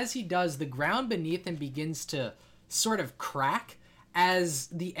 And as he does, the ground beneath him begins to sort of crack as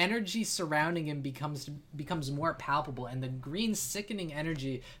the energy surrounding him becomes more palpable, and the green sickening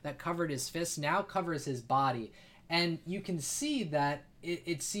energy that covered his fists now covers his body. And you can see that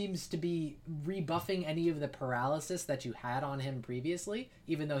it seems to be rebuffing any of the paralysis that you had on him previously,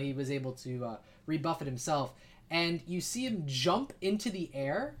 even though he was able to rebuff it himself. And you see him jump into the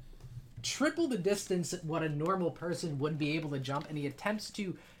air, triple the distance what a normal person would be able to jump, and he attempts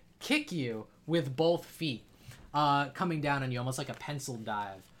to kick you with both feet, coming down on you almost like a pencil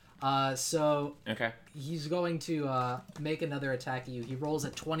dive. So Okay. he's going to make another attack at you. He rolls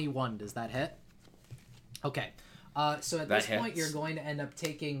at 21. Does that hit? Okay. So at That this point, hits. you're going to end up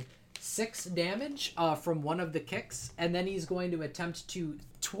taking 6 damage from one of the kicks, and then he's going to attempt to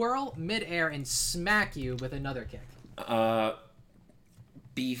twirl midair and smack you with another kick.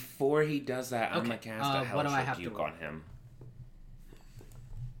 Before he does that, I'm Okay, gonna cast a what do I Hellish have to Rebuke roll? on him.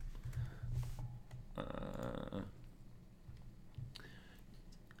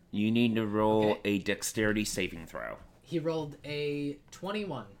 You need to roll Okay. a Dexterity saving throw. He rolled a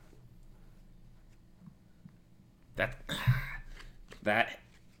 21.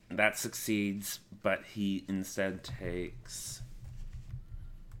 That succeeds, but he instead takes.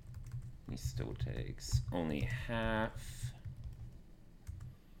 He still takes only half.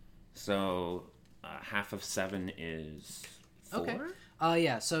 So half of 7 is 4. Okay.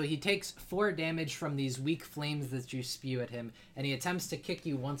 Yeah, so he takes 4 damage from these weak flames that you spew at him, and he attempts to kick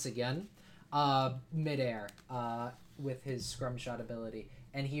you once again, midair, with his scrum shot ability.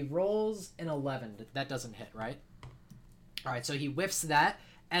 And he rolls an 11. That doesn't hit, right? Alright, so he whiffs that,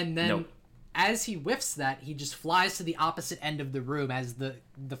 and then Nope. as he whiffs that, he just flies to the opposite end of the room as the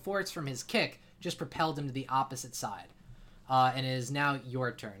force from his kick just propelled him to the opposite side. And it is now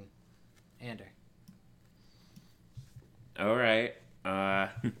your turn, Ander. All right.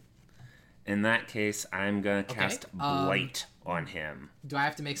 In that case, I'm gonna cast Blight on him. Do I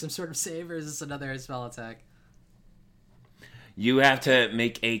have to make some sort of save, or is this another spell attack? You have to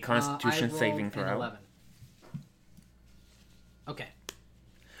make a I Constitution rolled saving an throw. 11. Okay.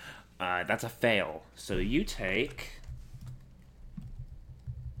 That's a fail. So you take.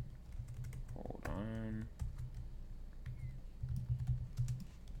 Hold on.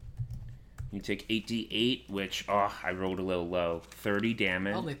 You take 8d8, which I rolled a little low. 30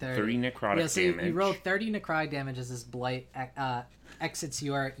 damage. Only 30. 30 necrotic Yeah, so damage. you rolled 30 necrotic damage as this blight exits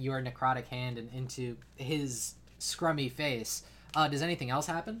your necrotic hand and into his scrummy face. Does anything else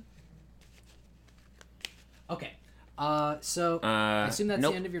happen? Okay. So I assume that's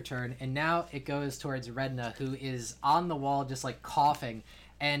nope. the end of your turn, and now it goes towards Redna, who is on the wall just like coughing,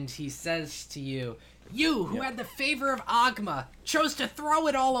 and he says to you, "You who had the favor of Agma chose to throw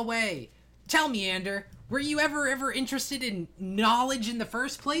it all away. Tell me, Ander, were you ever interested in knowledge in the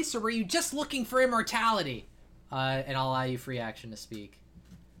first place, or were you just looking for immortality?" And I'll allow you free action to speak.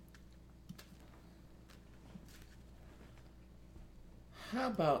 How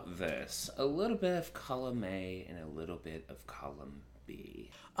about this? A little bit of column A and a little bit of column B.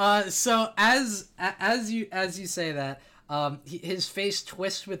 So as you say that, his face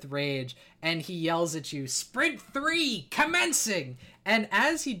twists with rage, and he yells at you, "Sprint 3, commencing!" And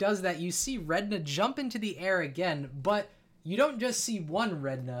as he does that, you see Redna jump into the air again, but you don't just see one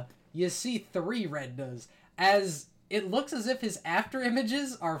Redna, you see 3 Rednas, as it looks as if his after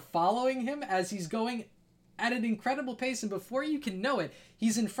images are following him as he's going at an incredible pace, and before you can know it,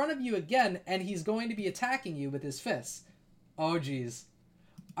 he's in front of you again, and he's going to be attacking you with his fists. Oh, geez.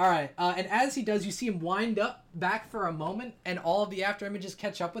 Alright, and as he does, you see him wind up back for a moment, and all of the after images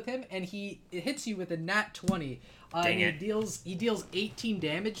catch up with him, and it hits you with a nat 20. Dang and it. he deals 18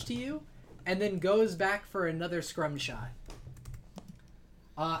 damage to you, and then goes back for another scrum shot.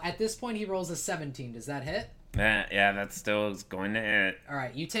 At this point, he rolls a 17. Does that hit? Yeah, that still is going to hit. All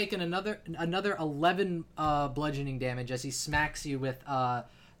right, you take another 11 bludgeoning damage as he smacks you with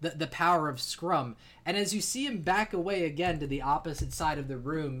the power of Scrum. And as you see him back away again to the opposite side of the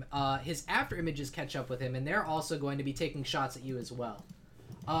room, his after images catch up with him, and they're also going to be taking shots at you as well.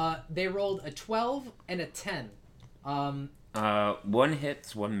 They rolled a 12 and a 10. One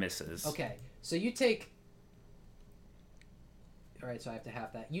hits, one misses. Okay, so you take... Alright, so I have to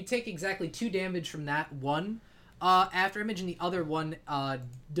half that. You take exactly 2 damage from that one after image, and the other one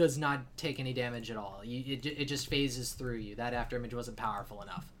does not take any damage at all. It just phases through you. That after image wasn't powerful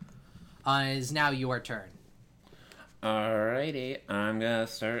enough. is now your turn. Alrighty, I'm gonna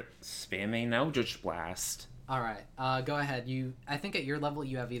start spamming Eldritch Blast. All right, go ahead. I think at your level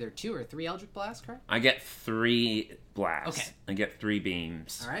you have either 2 or 3 Eldritch Blasts, correct? I get 3 blasts. Okay. I get 3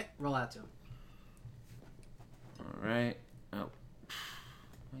 beams. All right, roll out to him. Alright. Oh. What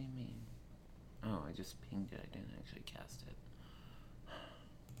do you mean? Oh, I just pinged it. I didn't actually cast it.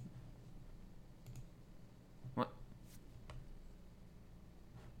 What?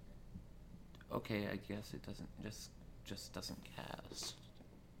 Okay, I guess it doesn't just doesn't cast.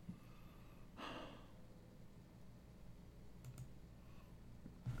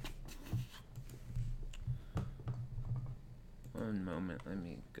 One moment, let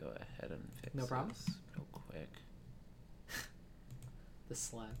me go ahead and fix No problem. this real quick. The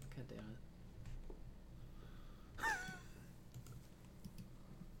slap, god damn it.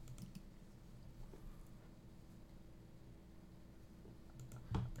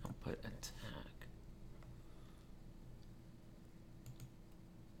 I'll put attack.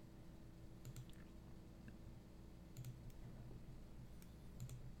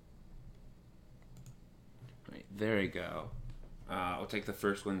 Right, there we go. I'll take the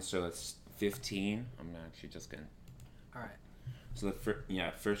first one, so it's 15. I'm actually just gonna. All right. So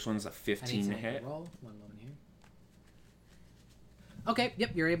the first one's a I need 15 to to make a hit. roll. One moment here. Okay,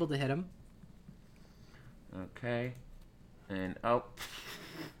 yep, you're able to hit him. Okay, and oh,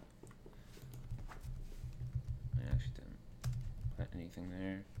 I actually didn't put anything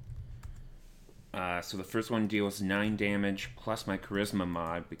there. So the first one deals 9 damage plus my charisma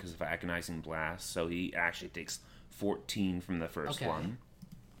mod because of agonizing blast. So he actually takes 14 from the first Okay. one.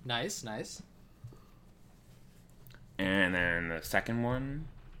 Nice, nice. And then the second one,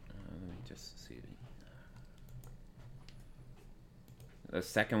 let me just see. The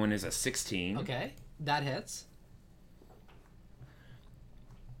second one is a 16. Okay, that hits.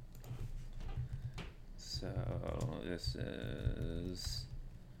 So this is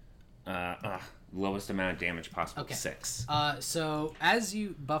lowest amount of damage possible, Okay. 6. So as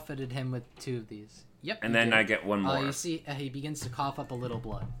you buffeted him with 2 of these, yep. And you then did. I get one more. You see, he begins to cough up a little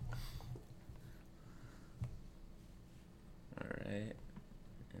blood. Alright.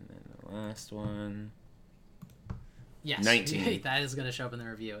 And then the last one. Yes, 19. that is going to show up in the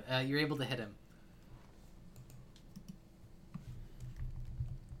review. You're able to hit him.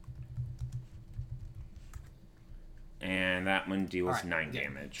 And that one deals Alright, 9 yeah.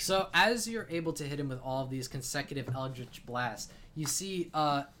 damage. So as you're able to hit him with all of these consecutive Eldritch blasts, you see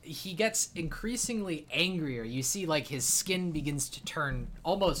he gets increasingly angrier. You see like his skin begins to turn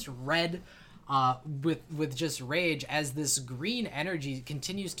almost red with just rage as this green energy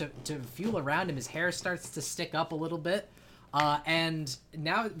continues to fuel around him. His hair starts to stick up a little bit. And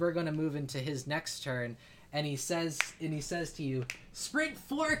now we're going to move into his next turn. And he says to you, "Sprint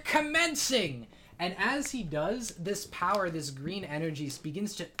for commencing!" And as he does, this power, this green energy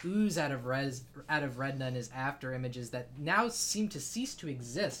begins to ooze out of Redna and his after images that now seem to cease to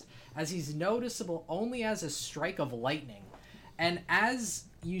exist, as he's noticeable only as a strike of lightning. And as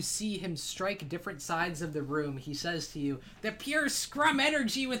you see him strike different sides of the room, he says to you, "The pure scrum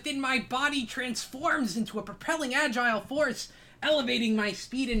energy within my body transforms into a propelling agile force, elevating my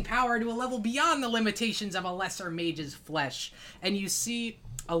speed and power to a level beyond the limitations of a lesser mage's flesh." And you see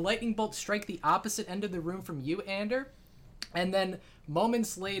a lightning bolt strike the opposite end of the room from you, Ander. And then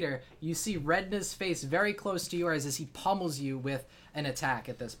moments later, you see Redna's face very close to yours as he pummels you with an attack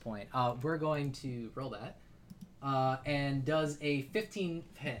at this point. We're going to roll that. And does a 15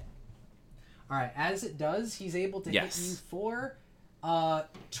 hit. All right, as it does, he's able to hit you for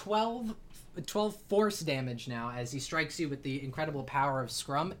 12 force damage now as he strikes you with the incredible power of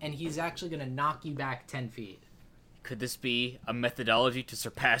Scrum, and he's actually going to knock you back 10 feet. Could this be a methodology to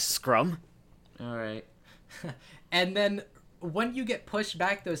surpass Scrum? Alright. And then when you get pushed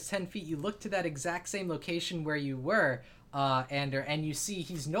back those 10 feet, you look to that exact same location where you were, Ander, and you see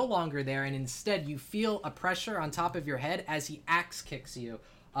he's no longer there, and instead you feel a pressure on top of your head as he axe kicks you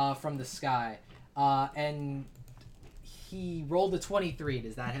from the sky. And he rolled a 23.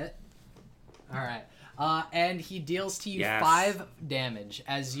 Does that hit? All right. And he deals to you 5 damage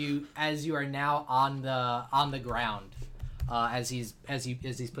as you are now on the ground. As he's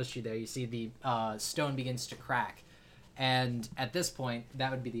pushed you there, you see the stone begins to crack, and at this point,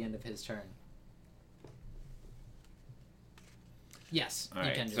 that would be the end of his turn. Yes, All you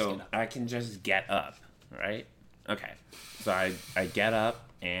right, can just so get up. I can just get up, right? Okay. So I get up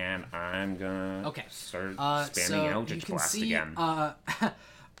and I'm gonna start spamming so Eldritch you can Blast see, again.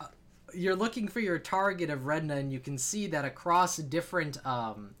 You're looking for your target of Redna, and you can see that across different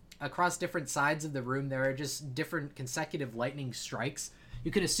sides of the room, there are just different consecutive lightning strikes.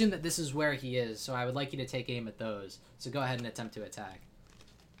 You can assume that this is where he is, so I would like you to take aim at those. So go ahead and attempt to attack.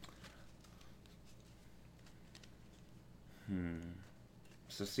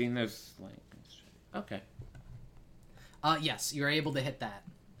 So seeing those, like, okay. Yes, you're able to hit that.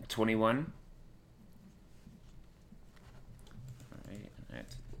 21. Alright, I have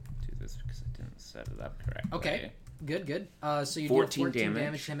to do this because I didn't set it up correctly. Okay, good. So you 14 deal 14 damage.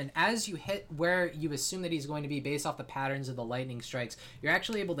 damage to him, and as you hit where you assume that he's going to be based off the patterns of the lightning strikes, you're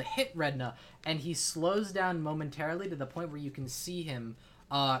actually able to hit Redna, and he slows down momentarily to the point where you can see him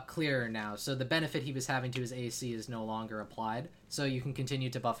clearer now. So the benefit he was having to his AC is no longer applied, so you can continue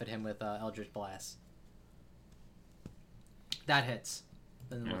to buffet him with Eldritch Blast. That hits.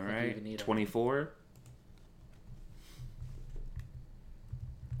 Doesn't look like you even need Alright, it. 24.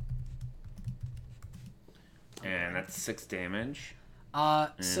 And that's 6 damage. And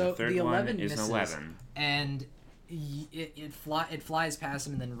So the third the one 11 is misses, an 11. and it flies past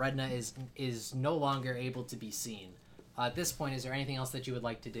him, and then Redna is no longer able to be seen. At this point, is there anything else that you would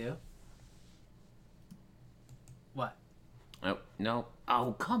like to do? What? Oh, no.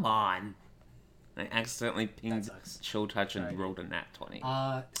 Oh, come on. I accidentally pinged sucks. Chill Touch and Sorry. rolled a nat 20.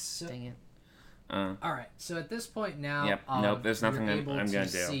 So Dang it. all right. So at this point now, Yep, nope, there's nothing you're I'm able gonna to do.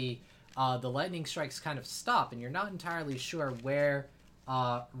 see the lightning strikes kind of stop, and you're not entirely sure where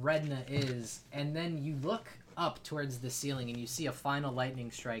Redna is. And then you look up towards the ceiling, and you see a final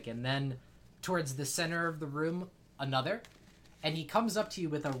lightning strike, and then towards the center of the room, another. And he comes up to you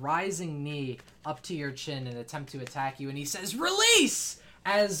with a rising knee up to your chin in an attempt to attack you, and he says, "Release!"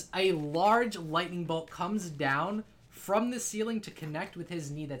 as a large lightning bolt comes down from the ceiling to connect with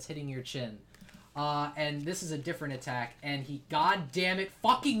his knee that's hitting your chin. And this is a different attack, and he, god damn it,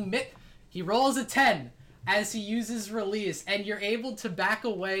 he rolls a 10 as he uses release, and you're able to back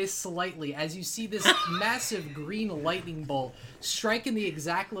away slightly as you see this massive green lightning bolt strike in the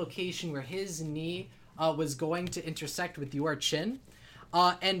exact location where his knee was going to intersect with your chin.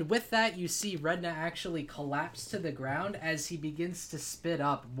 And with that, you see Redna actually collapse to the ground as he begins to spit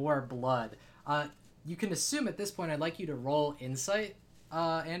up more blood. You can assume at this point I'd like you to roll insight,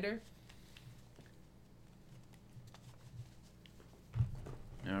 Ander.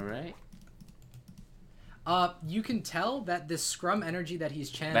 Alright. You can tell that this scrum energy that he's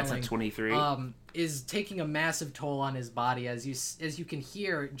channeling That's a 23. is taking a massive toll on his body, as you can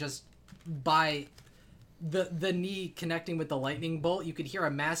hear just by the knee connecting with the lightning bolt. You could hear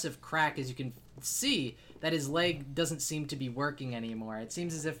a massive crack as you can see that his leg doesn't seem to be working anymore. It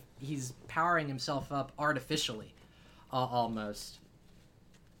seems as if he's powering himself up artificially, almost.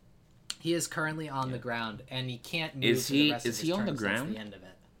 He is currently on the ground, and he can't move Is for he- the rest is of he his on the turn, so that's ground? the end of it.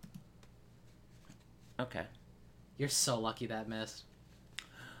 Okay. You're so lucky that missed.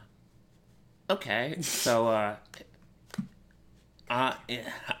 Okay, so, yeah,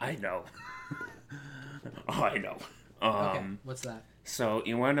 I know. Oh, I know. Okay, what's that? So,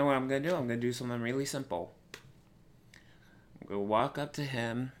 you wanna know what I'm gonna do? I'm gonna do something really simple. I'm gonna walk up to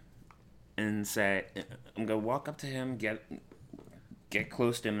him and say, get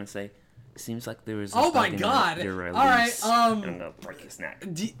close to him and say, seems like there was a Oh my bug in God! your release. All right, And I'm gonna break his neck.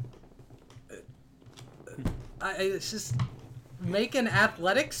 It's just make an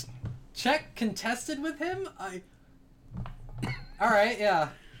athletics check contested with him. All right, yeah.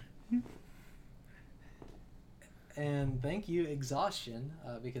 And thank you, exhaustion,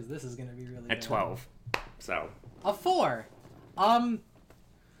 because this is gonna be really At bad. 12. So, A 4.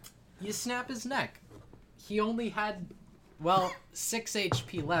 You snap his neck. He only had, 6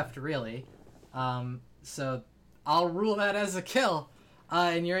 HP left, really. So I'll rule that as a kill.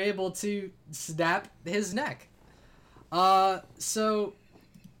 And you're able to snap his neck. So,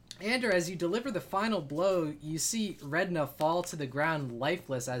 Ander, as you deliver the final blow, you see Redna fall to the ground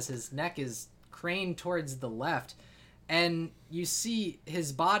lifeless as his neck is craned towards the left. And you see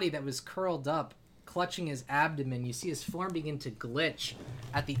his body that was curled up, clutching his abdomen. You see his form begin to glitch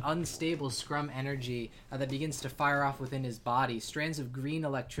at the unstable scrum energy that begins to fire off within his body. Strands of green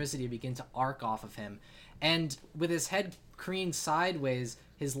electricity begin to arc off of him. And with his head craned sideways,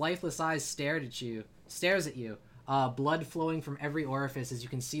 his lifeless eyes stares at you. Blood flowing from every orifice as you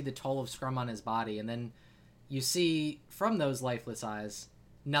can see the toll of scrum on his body. And then you see from those lifeless eyes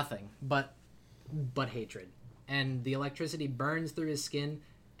nothing but hatred. And the electricity burns through his skin,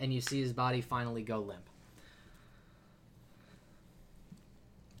 and you see his body finally go limp.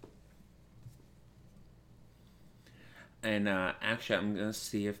 and actually, I'm gonna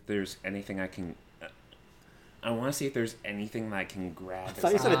see if there's anything I can. I want to see if there's anything that I can grab. I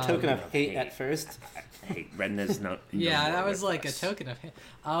thought you said a as token of token hate at first. Hate. Redna's no. Yeah, no that more was with like us. a token of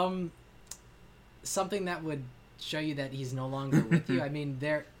hate. Something that would show you that he's no longer with you. I mean,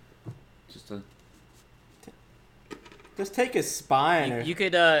 they're Just a Just take his spine. You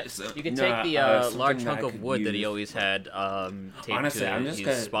could no, take the something large that chunk I of could wood that he use. always had taped Honestly, to I'm just his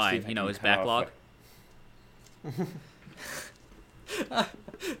gonna see spine. if I You know, can his cut off backlog.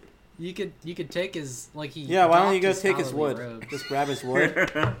 you could take his like he. Yeah, why don't you doffed go his take his scholarly wood? robe. Just grab his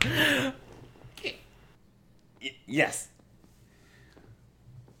wood. Yes.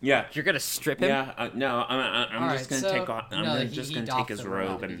 Yeah. You're gonna strip him? Yeah. No, I'm All just right, gonna so- take off. I'm no, just he gonna doffed take his the robe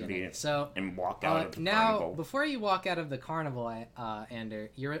robe at the and beginning. So, walk out of the now, carnival. before you walk out of the carnival, Ander,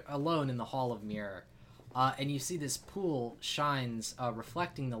 you're alone in the Hall of Mirror, and you see this pool shines,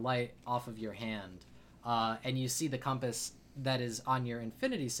 reflecting the light off of your hand, and you see the compass that is on your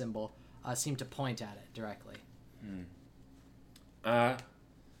infinity symbol seem to point at it directly. I'm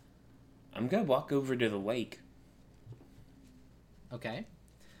gonna walk over to the lake. Okay.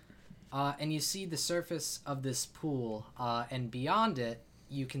 And you see the surface of this pool, and beyond it,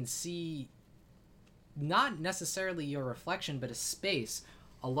 you can see not necessarily your reflection, but a space,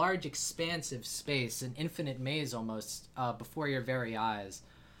 a large, expansive space, an infinite maze almost, before your very eyes.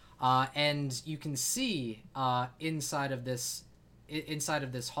 And you can see inside of this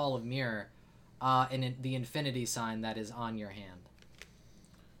Hall of Mirror, the infinity sign that is on your hand.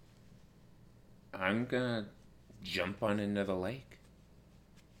 I'm gonna jump on into the lake.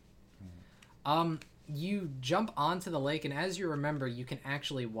 You jump onto the lake, and as you remember, you can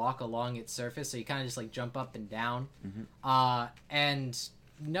actually walk along its surface, so you kind of just like jump up and down. And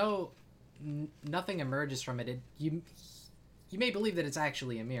nothing emerges from it. You may believe that it's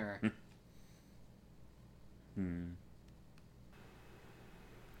actually a mirror.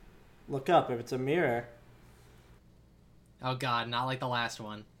 Look up if it's a mirror. Oh god, not like the last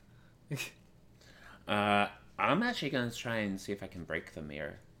one. I'm actually gonna try and see if I can break the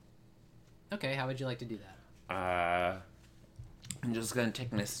mirror. Okay, how would you like to do that? I'm just gonna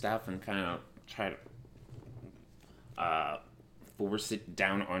take my staff and kind of try to force it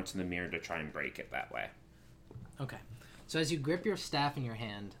down onto the mirror to try and break it that way. Okay. So as you grip your staff in your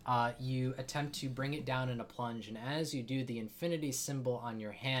hand, you attempt to bring it down in a plunge, and as you do, the infinity symbol on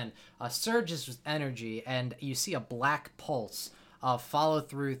your hand surges with energy, and you see a black pulse follow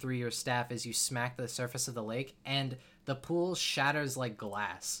through your staff as you smack the surface of the lake, and the pool shatters like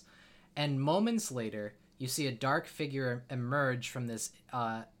glass. And moments later, you see a dark figure emerge from this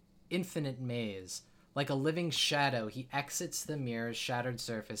infinite maze. Like a living shadow, he exits the mirror's shattered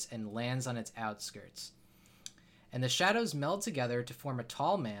surface and lands on its outskirts. And the shadows meld together to form a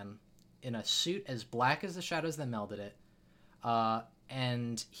tall man in a suit as black as the shadows that melded it.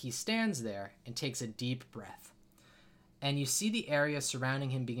 And he stands there and takes a deep breath. And you see the area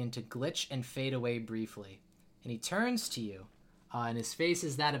surrounding him begin to glitch and fade away briefly. And he turns to you, and his face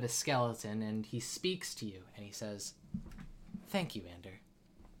is that of a skeleton, and he speaks to you, and he says, "Thank you, Ander.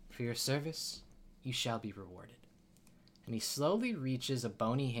 For your service, you shall be rewarded." And he slowly reaches a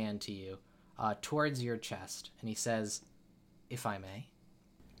bony hand to you, towards your chest, and he says, "If I may."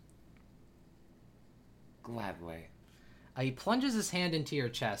 Gladly. He plunges his hand into your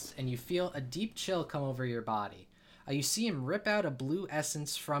chest, and you feel a deep chill come over your body. You see him rip out a blue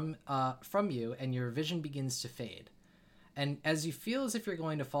essence from you, and your vision begins to fade. And as you feel as if you're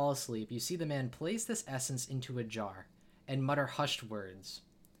going to fall asleep, you see the man place this essence into a jar and mutter hushed words.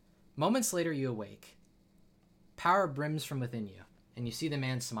 Moments later, you awake. Power brims from within you, and you see the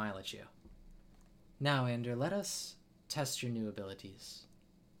man smile at you. "Now, Ander, let us test your new abilities.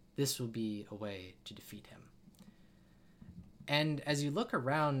 This will be a way to defeat him." And as you look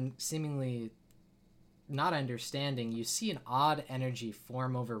around, seemingly not understanding, you see an odd energy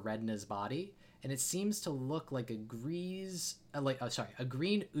form over Redna's body, and it seems to look like a green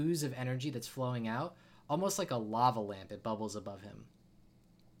ooze of energy that's flowing out, almost like a lava lamp. It bubbles above him.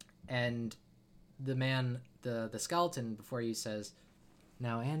 And the man, the skeleton before you says,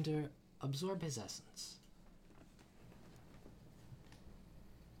 "Now, Ander, absorb his essence."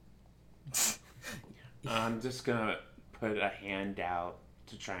 I'm just gonna put a hand out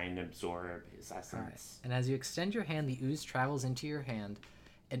to try and absorb his essence. All right. And as you extend your hand, the ooze travels into your hand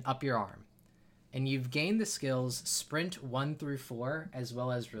and up your arm. And you've gained the skills Sprint 1 through 4, as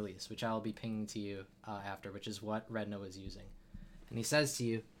well as Release, which I'll be pinging to you after, which is what Redna was using. And he says to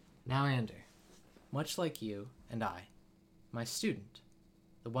you, "Now, Ander, much like you and I, my student,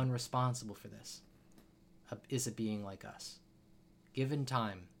 the one responsible for this, is a being like us. Given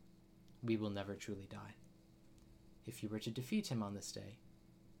time, we will never truly die. If you were to defeat him on this day,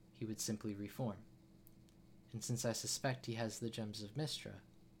 he would simply reform. And since I suspect he has the gems of Mystra,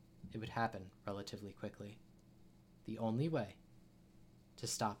 it would happen relatively quickly. The only way to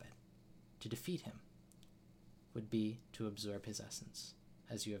stop it, to defeat him, would be to absorb his essence,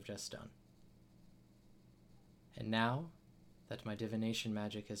 as you have just done. And now that my divination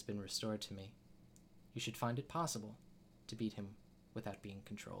magic has been restored to me, you should find it possible to beat him without being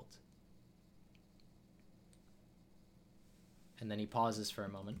controlled. And then he pauses for a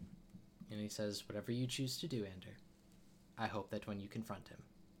moment, and he says, whatever you choose to do, Ander, I hope that when you confront him,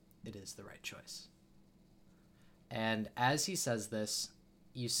 it is the right choice. And as he says this,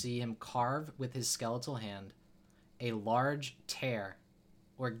 you see him carve with his skeletal hand a large tear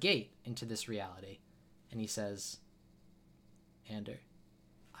or gate into this reality. And he says, Ander,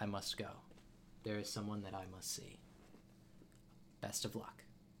 I must go. There is someone that I must see. Best of luck.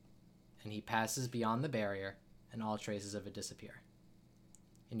 And he passes beyond the barrier, and all traces of it disappear.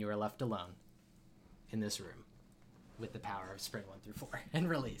 And you are left alone in this room with the power of Sprint 1 through 4 and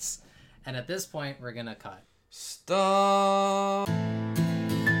release. And at this point, we're going to cut. Stop.